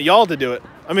 they want y'all to do it.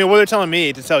 I mean, well, they're telling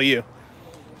me to tell you.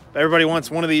 Everybody wants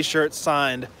one of these shirts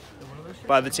signed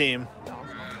by the team.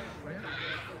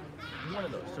 One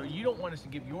of those. So you don't want us to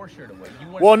give your shirt away. You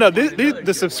want Well, no,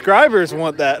 the subscribers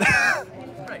want that.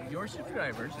 Right, your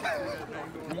subscribers.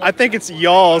 I think it's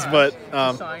y'all's, but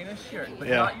sign a shirt, but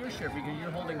yeah. not your shirt because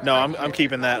you're holding. No, I'm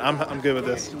keeping that. I'm good with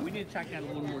this. So we need to track down a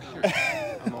little more shirts.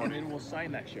 And then we'll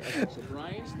sign that shirt. Okay, so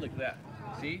Brian's, look at that.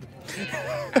 See?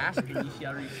 Ask and you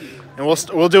shall receive. And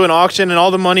we'll do an auction, and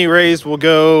all the money raised will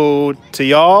go to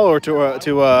y'all or to.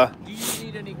 Do you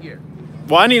need any gear?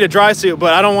 Well, I need a dry suit,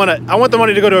 but I don't want to. I want the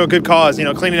money to go to a good cause. You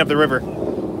know, cleaning up the river.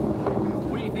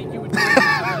 What do you think you would do with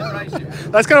a dry suit?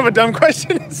 That's kind of a dumb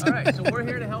question. All right, so we're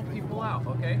here to help people out,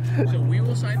 okay? So we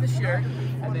will sign the shirt,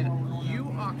 and then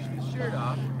you auction the shirt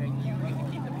off, and you get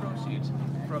to keep the proceeds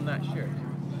from that shirt.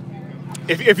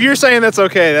 If you're saying that's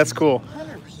okay, that's cool. 100%.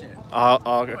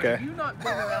 Okay. Have you not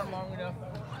been around long enough?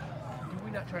 Do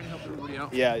we not try to help everybody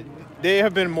out? Yeah, they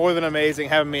have been more than amazing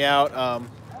having me out,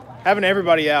 having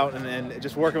everybody out, and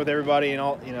just working with everybody and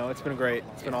all. You know, it's been great.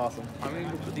 It's been awesome. I'm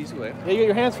gonna go put these away. Yeah, you got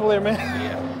your hands full there, man.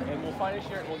 Yeah, and we'll find a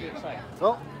shirt and we'll get it signed.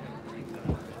 Well.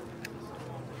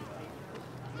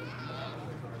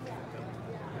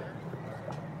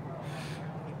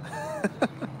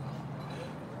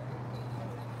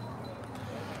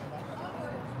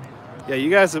 Yeah, you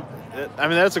guys, I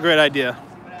mean, that's a great idea.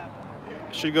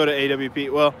 Should go to AWP.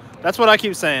 Well, that's what I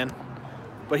keep saying.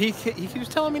 But he keeps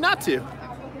telling me not to.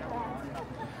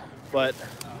 But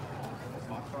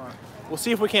we'll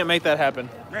see if we can't make that happen.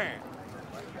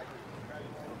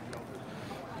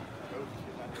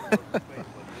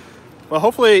 Well,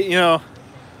 hopefully, you know,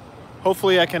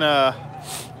 hopefully I can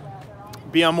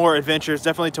be on more adventures.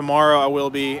 Definitely tomorrow I will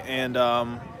be. And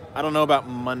I don't know about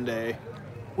Monday.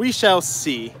 We shall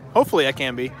see. Hopefully I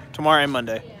can be tomorrow and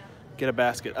Monday. Get a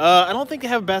basket. I don't think they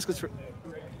have baskets for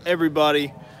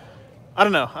everybody. I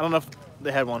don't know. I don't know if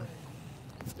they had one.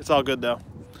 It's all good though.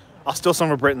 I'll steal some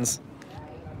of Britain's.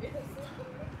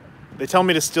 They tell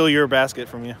me to steal your basket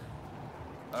from you.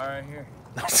 All right, here.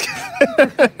 I'm just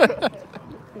kidding.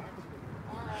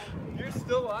 You're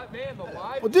still live, man. The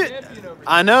live Well, champion over here.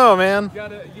 I know, man. You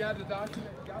had to document.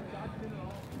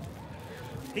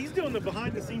 He's doing the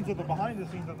behind the scenes of the behind the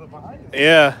scenes of the behind the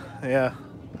scenes. Yeah.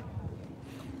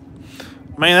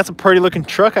 Man, that's a pretty looking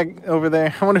truck over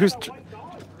there. I wonder who's.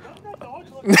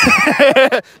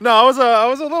 No, I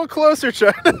was a little closer,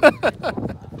 Chuck.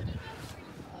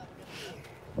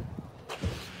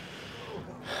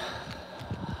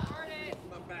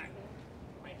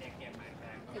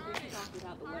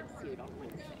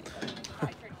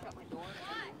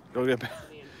 Go get back.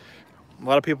 A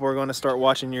lot of people are going to start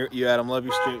watching you, Adam. Love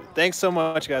your stream. Thanks so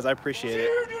much, guys. I appreciate it.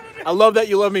 I love that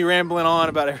you love me rambling on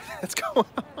about everything that's going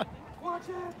on.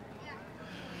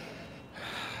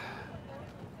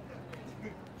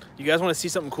 You guys want to see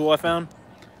something cool I found?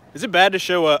 Is it bad to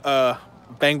show a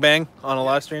bang bang on a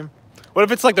live stream? What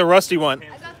if it's like the rusty one?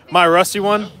 My rusty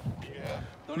one?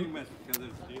 Don't even mess because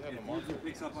it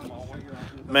picks up on what you're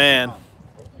on. Man.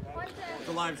 It's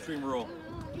a live stream rule.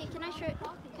 Hey, can I show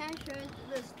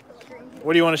this screen?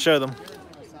 What do you want to show them?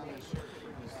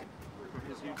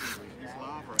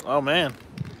 Oh, man.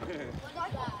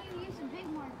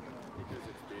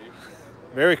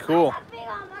 Very cool.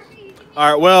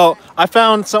 All right, well, I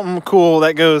found something cool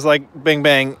that goes like bang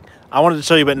bang. I wanted to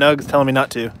show you, but Nug's telling me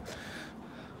not to.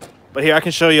 But here, I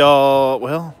can show y'all.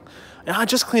 Well, I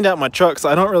just cleaned out my truck, so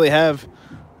I don't really have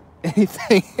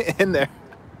anything in there.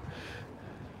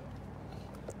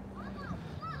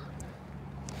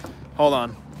 Hold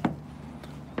on.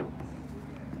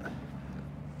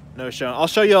 No showing. I'll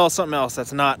show y'all something else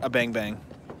that's not a bang bang.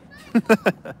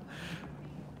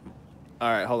 All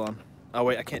right, hold on. Oh,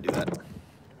 wait, I can't do that.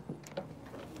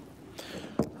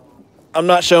 I'm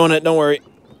not showing it. Don't worry.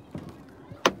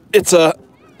 It's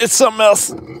something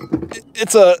else.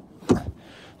 It's a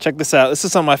Check this out. This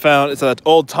is something I found. It's an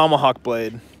old tomahawk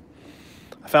blade.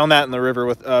 I found that in the river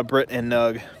with Britt and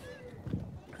Nug.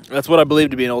 That's what I believe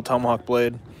to be an old tomahawk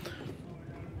blade.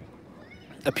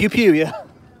 A pew pew, yeah.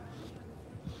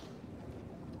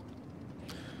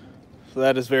 So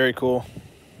that is very cool.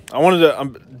 I wanted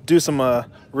to do some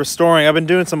restoring. I've been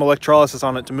doing some electrolysis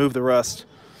on it to move the rust.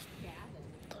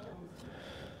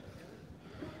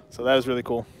 So that is really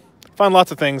cool. I find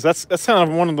lots of things. That's kind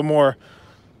of one of the more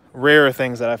rarer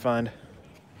things that I find.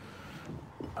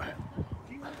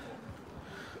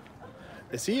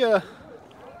 Is he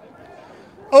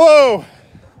Hello!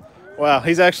 Wow,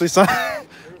 he's actually He's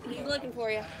looking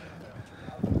for you.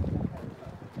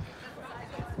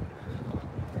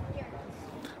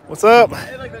 What's up?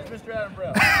 Hey, look, that's Mr. Adam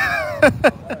Brown.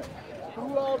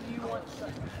 Who all do you want?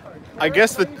 I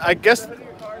guess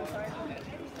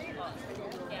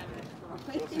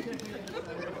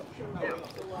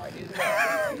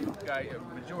Guy,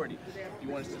 majority. You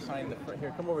want us to sign the front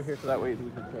here? Come over here so that way we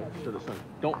can show the sun.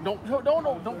 Don't put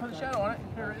the shadow on it.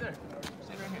 Here, right there.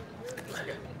 Stay right here.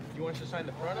 Okay. Do you want us to sign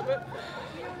the front of it,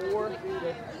 or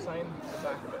sign the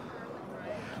back of it?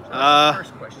 So that's the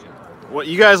first question. What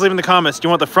you guys leave in the comments? Do you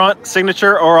want the front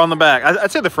signature or on the back?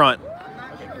 I'd say the front.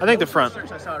 I think the front.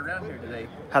 I saw around here today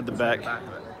had the back. I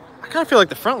kind of feel like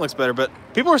the front looks better, but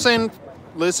people are saying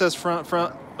Liz says front.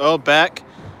 Oh, back.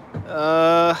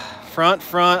 Front.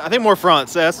 I think more front.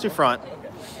 So let's do front. Okay.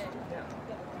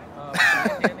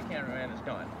 And the cameraman is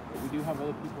gone. But we do have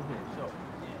other people here. So,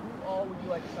 who all would you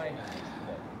like to sign today?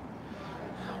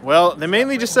 Well, they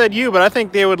mainly just said you, but I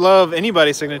think they would love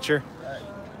anybody's signature.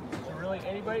 So really,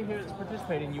 anybody here that's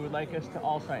participating, you would like us to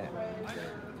all sign it?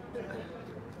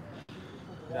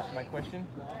 That's my question.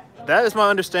 That is my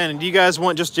understanding. Do you guys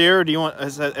want just Jared, or do you want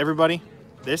is that everybody?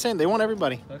 They're saying they want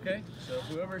everybody. Okay, so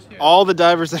whoever's here. All the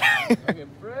divers that Okay,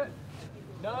 Brett,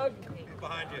 Doug,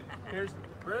 behind you. Here's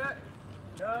Brett,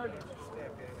 Doug.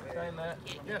 Sign that.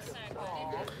 Yes.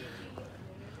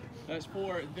 That's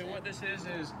for. Then what this is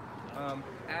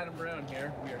Adam Brown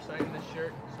here. We are signing this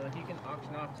shirt so that he can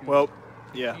auction off to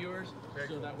viewers,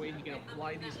 so that way he can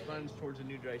apply these funds towards a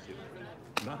new dry suit.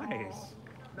 Nice.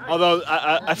 Although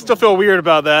I still feel weird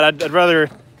about that. I'd rather,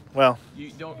 well.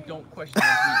 You don't question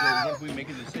once we make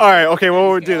a decision. All right. Okay.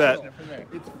 Well, we'll do that.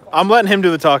 I'm letting him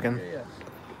do the talking. Yeah.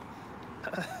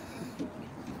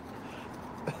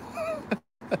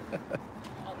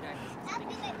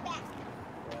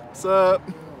 What's up?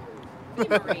 Are you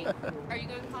going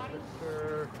potty?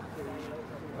 Sure.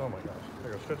 Oh my gosh.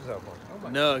 There you go. Stretch this out for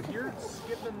me. Nug. You're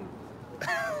skipping.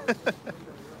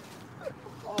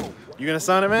 You gonna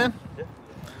sign it, man? Yeah.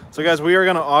 So guys, we are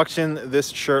gonna auction this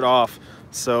shirt off.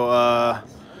 So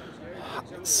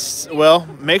well,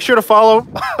 make sure to follow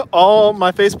all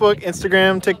my Facebook,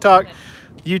 Instagram, TikTok,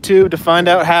 YouTube to find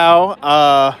out how.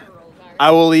 I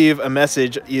will leave a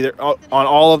message either on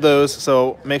all of those.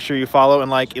 So make sure you follow and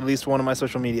like at least one of my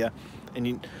social media,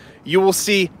 and you will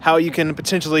see how you can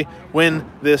potentially win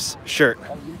this shirt.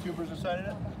 All the YouTubers are signing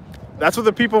it? That's what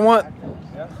the people want.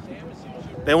 Yeah.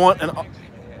 They want an.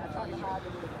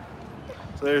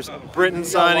 So there's Britain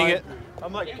signing it.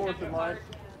 I'm like fourth in line.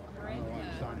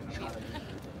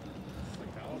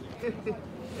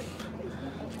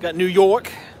 Got New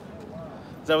York.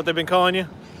 Is that what they've been calling you?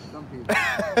 Some people.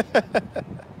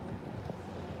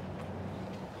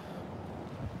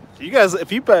 So you guys,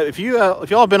 if y'all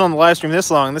have been on the live stream this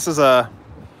long, this is a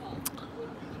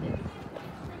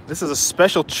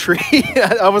special treat.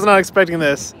 I was not expecting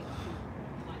this.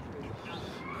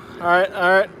 All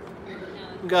right.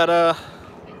 We got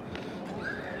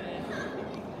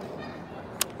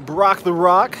Brock the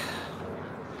Rock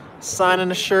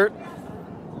signing a shirt.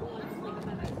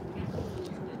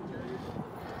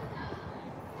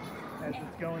 As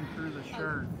it's going through the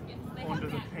shirt onto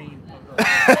the paint.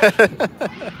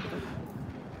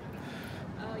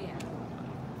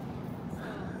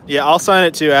 Yeah, I'll sign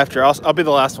it too after. I'll be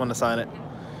the last one to sign it.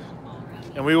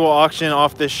 And we will auction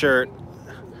off this shirt.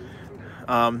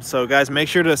 So guys, make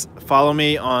sure to follow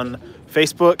me on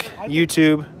Facebook,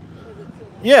 YouTube.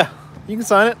 Yeah, you can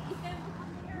sign it.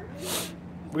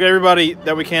 We got everybody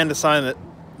that we can to sign it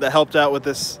that helped out with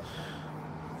this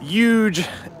huge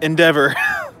endeavor.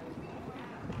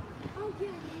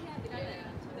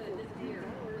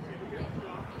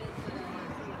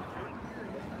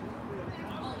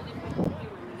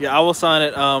 Yeah, I will sign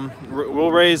it.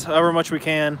 We'll raise however much we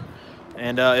can,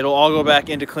 and it'll all go back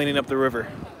into cleaning up the river.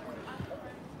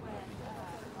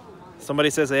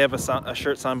 Somebody says they have a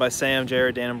shirt signed by Sam,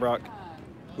 Jared, Dan, and Brock.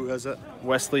 Who has that?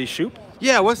 Wesley Shoop.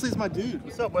 Yeah, Wesley's my dude.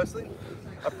 What's up, Wesley?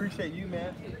 I appreciate you,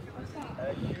 man.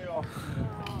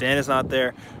 Dan is not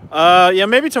there. Yeah,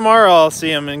 maybe tomorrow I'll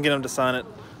see him and get him to sign it,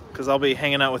 because I'll be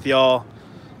hanging out with y'all.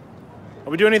 Are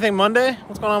we doing anything Monday?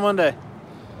 What's going on Monday? I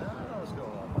don't know what's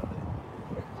going on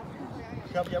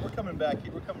Monday. Yeah, we're coming back.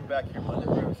 We're coming back here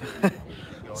Monday.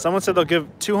 Someone said they'll give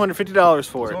 $250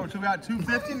 for it. So we got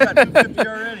 250. We got 250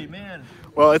 already, man.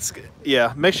 Well, it's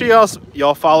yeah. Make sure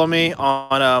y'all follow me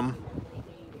on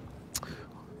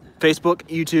Facebook,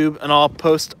 YouTube, and I'll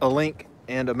post a link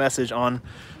and a message on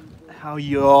how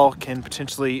y'all can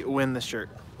potentially win this shirt.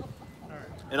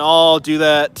 And I'll do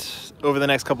that over the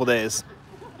next couple days.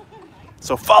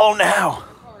 So follow now.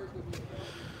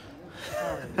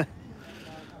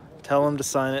 Tell them to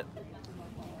sign it.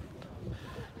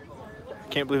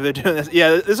 Can't believe they're doing this.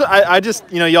 Yeah, I just,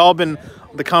 you know, y'all been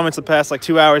the comments the past like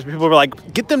 2 hours. People were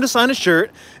like, get them to sign a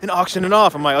shirt and auction it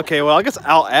off. I'm like, okay, well, I guess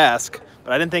I'll ask,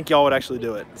 but I didn't think y'all would actually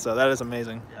do it. So that is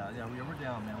amazing. Yeah, we're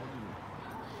down, man.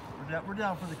 We're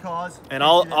down for the cause. And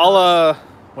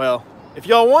well, if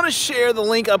y'all want to share the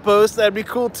link I post, that'd be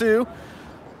cool too.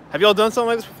 Have y'all done something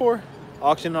like this before?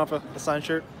 Auctioning off a signed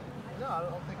shirt? No, I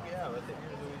don't think we have. I think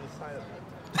usually we just sign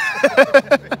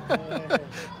it.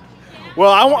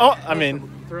 Well, I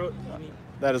mean,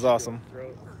 that is awesome.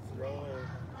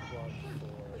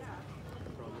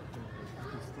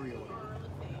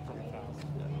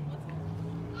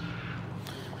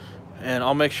 And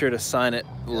I'll make sure to sign it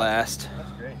last.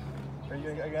 That's great. Are you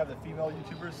gonna have the female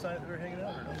YouTubers sign it that are hanging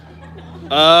out, or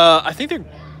no? I think they're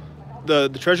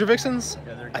the Treasure Vixens.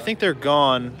 Yeah, they're gone. I think they're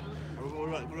gone.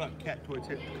 What about Cat Toy?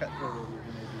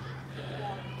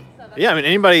 Yeah, I mean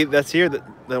anybody that's here that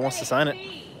wants to sign it.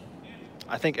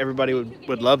 I think everybody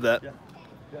would love that. Yeah.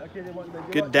 Yeah, okay, they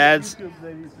Good want Dad's YouTube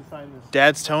ladies to sign this.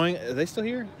 Dad's Towing. Are they still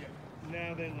here?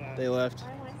 No, They left.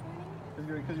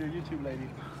 Because you're a YouTube lady.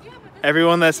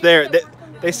 Everyone that's there.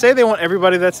 They say they want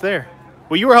everybody that's there.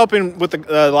 Well, you were helping with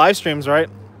the live streams, right,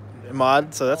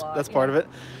 Mod? So that's part of it.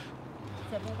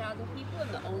 7,000 people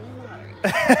in the only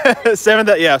lottery.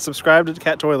 7,000. Yeah, subscribe to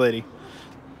Cat Toy Lady.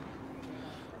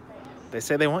 They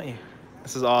say they want you.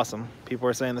 This is awesome. People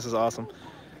are saying this is awesome.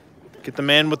 Get the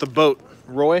man with the boat,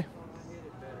 Roy.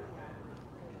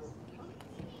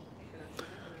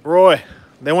 Roy,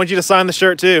 they want you to sign the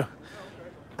shirt too.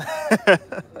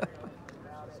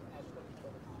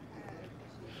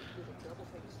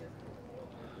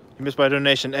 You missed by a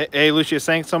donation. Hey, Lucius,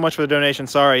 thanks so much for the donation.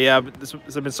 Sorry, yeah, but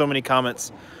there's been so many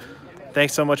comments.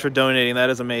 Thanks so much for donating. That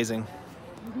is amazing.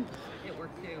 It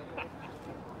worked too.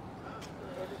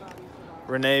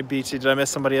 Renee, BT, did I miss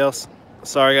somebody else?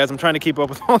 Sorry, guys, I'm trying to keep up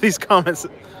with all these comments.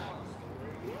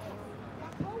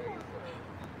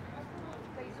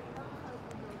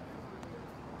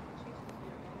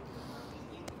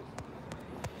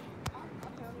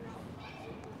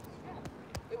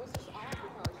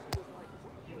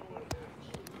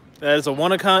 That is a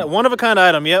one of a kind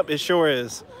item. Yep, it sure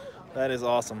is. That is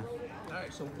awesome. All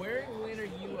right, so where and when are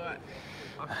you at?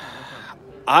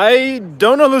 I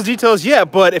don't know those details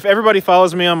yet, but if everybody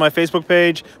follows me on my Facebook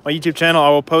page, my YouTube channel, I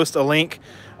will post a link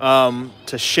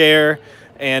to share,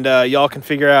 and y'all can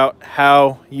figure out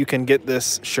how you can get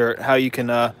this shirt, how you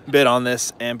can bid on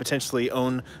this, and potentially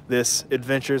own this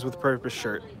Adventures with Purpose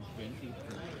shirt.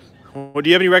 Well, do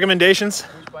you have any recommendations?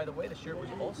 Which, by the way, the shirt was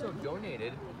also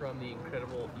donated from the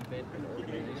incredible event and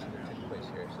organization that took place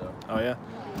here. So. Oh yeah.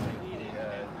 The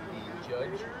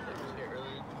judge that was here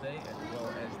earlier today, as well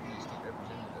as the state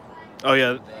representative. Oh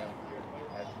yeah.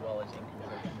 As well as in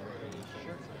conjunction with the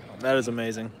shirt. That is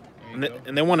amazing.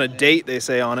 And they want a date, they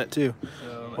say, on it too.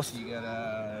 So you got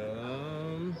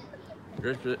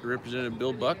Representative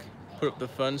Bill Buck put up the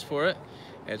funds for it,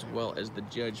 as well as the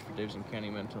judge for Davidson County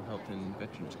Mental Health and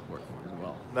Veterans Court as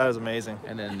well. That is amazing.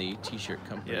 And then the T-shirt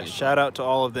company. Yeah, shout out to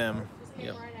all of them.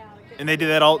 Yep. And they did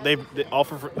that all. They all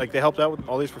for like they helped out with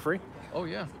all these for free. Oh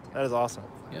yeah. That is awesome.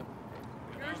 Yep.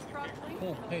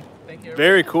 Cool. Hey, thank you.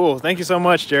 Very cool. Thank you so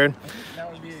much, Jared.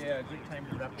 That would be a good time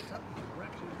to wrap this up.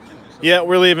 Yeah,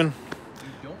 we're leaving.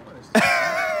 You don't want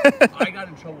to I got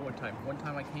in trouble one time. One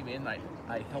time I came in, I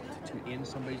helped to end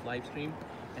somebody's live stream,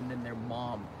 and then their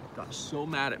mom got so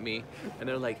mad at me, and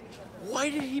they're like, why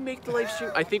did he make the live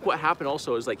stream? I think what happened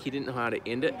also is like he didn't know how to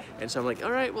end it, and so I'm like,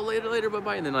 all right, well later,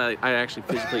 bye-bye, and then I actually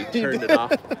physically turned it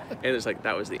off, and it's like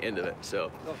that was the end of it.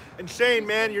 So. And Shane,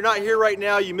 man, you're not here right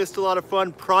now. You missed a lot of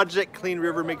fun. Project Clean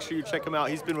River, make sure you check him out.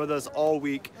 He's been with us all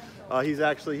week. He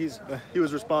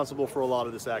was responsible for a lot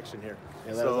of this action here.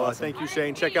 Yeah, so awesome. Thank you,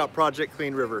 Shane. Check out Project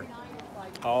Clean River.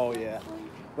 Oh yeah.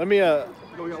 Let me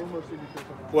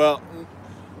well,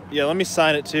 yeah, let me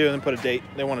sign it too and then put a date.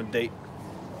 They want a date.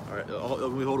 All right,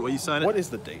 let me hold it while you sign it. What is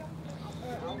the date?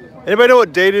 Anybody know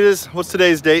what date it is? What's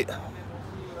today's date?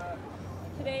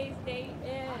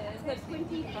 the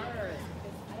 21st. I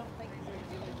don't think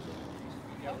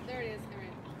oh, there it is.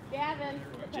 Gavin,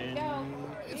 let's go.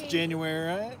 It's January,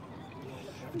 right?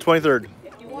 23rd.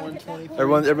 1/23.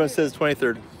 Everyone says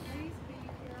 23rd.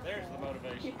 There's the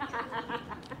motivation.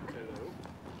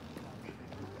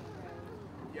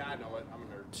 Yeah, I know it. I'm a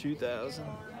nerd.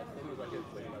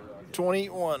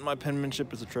 2021. My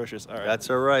penmanship is atrocious. All right. That's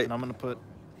all right. And I'm going to put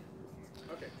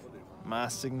my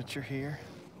signature here.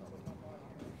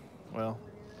 Well,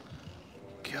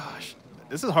 gosh,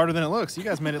 this is harder than it looks. You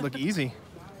guys made it look easy.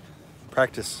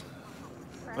 Practice.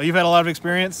 Well, you've had a lot of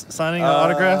experience signing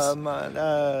autographs?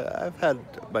 I've had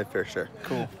my fair share.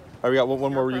 Cool. All right, we got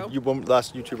one more. One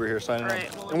last YouTuber here signing on.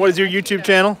 And what is your YouTube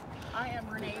channel? I am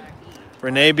Renee B.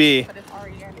 Renee B. But it's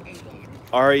R-E-N-A-E.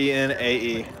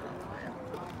 R-E-N-A-E.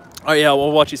 Oh yeah,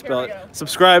 we'll watch you spell it.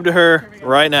 Subscribe to her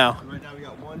right now. Right now we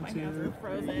got 1, 2,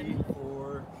 3,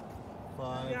 4,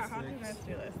 5, 6,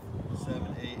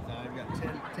 7, 8, 9. We got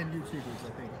 10 YouTubers, I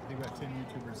think. I think we got 10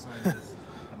 YouTubers signed this.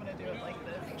 I'm going to do it like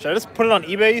this. Should I just put it on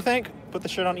eBay, you think? Put the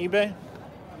shirt on eBay?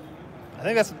 I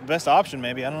think that's the best option,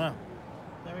 maybe. I don't know.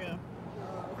 There we go.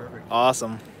 Perfect.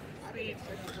 Awesome.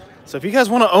 So if you guys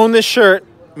want to own this shirt,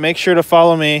 make sure to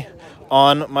follow me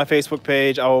on my Facebook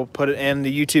page. I will put it in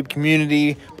the YouTube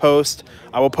community post.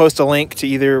 I will post a link to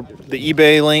either the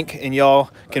eBay link, and y'all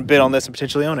can bid on this and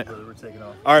potentially own it.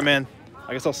 All right, man.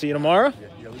 I guess I'll see you tomorrow.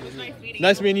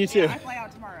 Nice meeting you too. I fly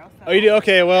out tomorrow. So. Oh, you do?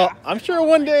 Okay, well, I'm sure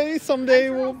one day, someday,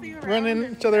 we'll run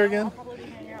into each other again. I'll probably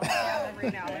hang out with you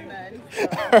every now and then. So,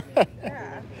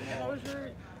 yeah. What was your...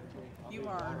 You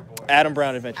are... Adam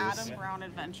Brown Adventures. Adam Brown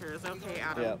Adventures. Okay,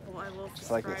 Adam. Yeah. Well, I will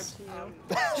Just like subscribe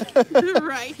this. to you.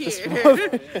 Right here.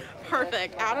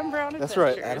 Perfect. Adam Brown Adventures. That's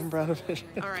right, Adam Brown Adventures.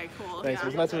 All right, cool. Thanks. Yeah. It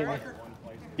was nice meeting you.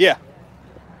 Yeah.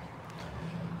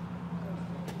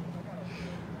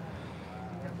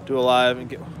 Do a live and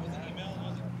get...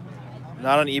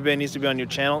 Not on eBay, it needs to be on your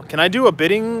channel. Can I do a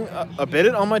bid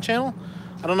it on my channel?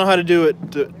 I don't know how to do it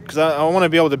because I want to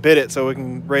be able to bid it so we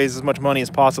can raise as much money as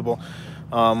possible.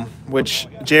 Which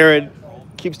Jared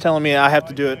keeps telling me I have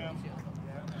to do it.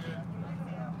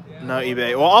 No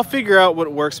eBay. Well, I'll figure out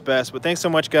what works best. But thanks so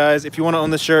much, guys. If you want to own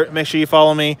this shirt, make sure you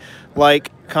follow me, like,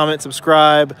 comment,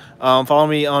 subscribe. Follow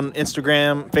me on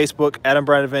Instagram, Facebook,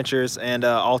 AdamBrownAdventures, and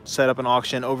I'll set up an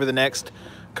auction over the next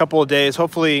couple of days,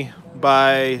 hopefully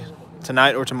by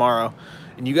tonight or tomorrow,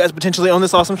 and you guys potentially own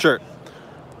this awesome shirt.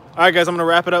 All right, guys, I'm gonna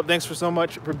wrap it up. Thanks for so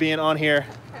much for being on here.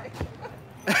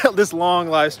 This long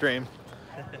live stream,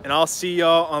 and I'll see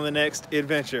y'all on the next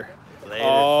adventure. Later.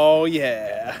 Oh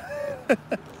yeah.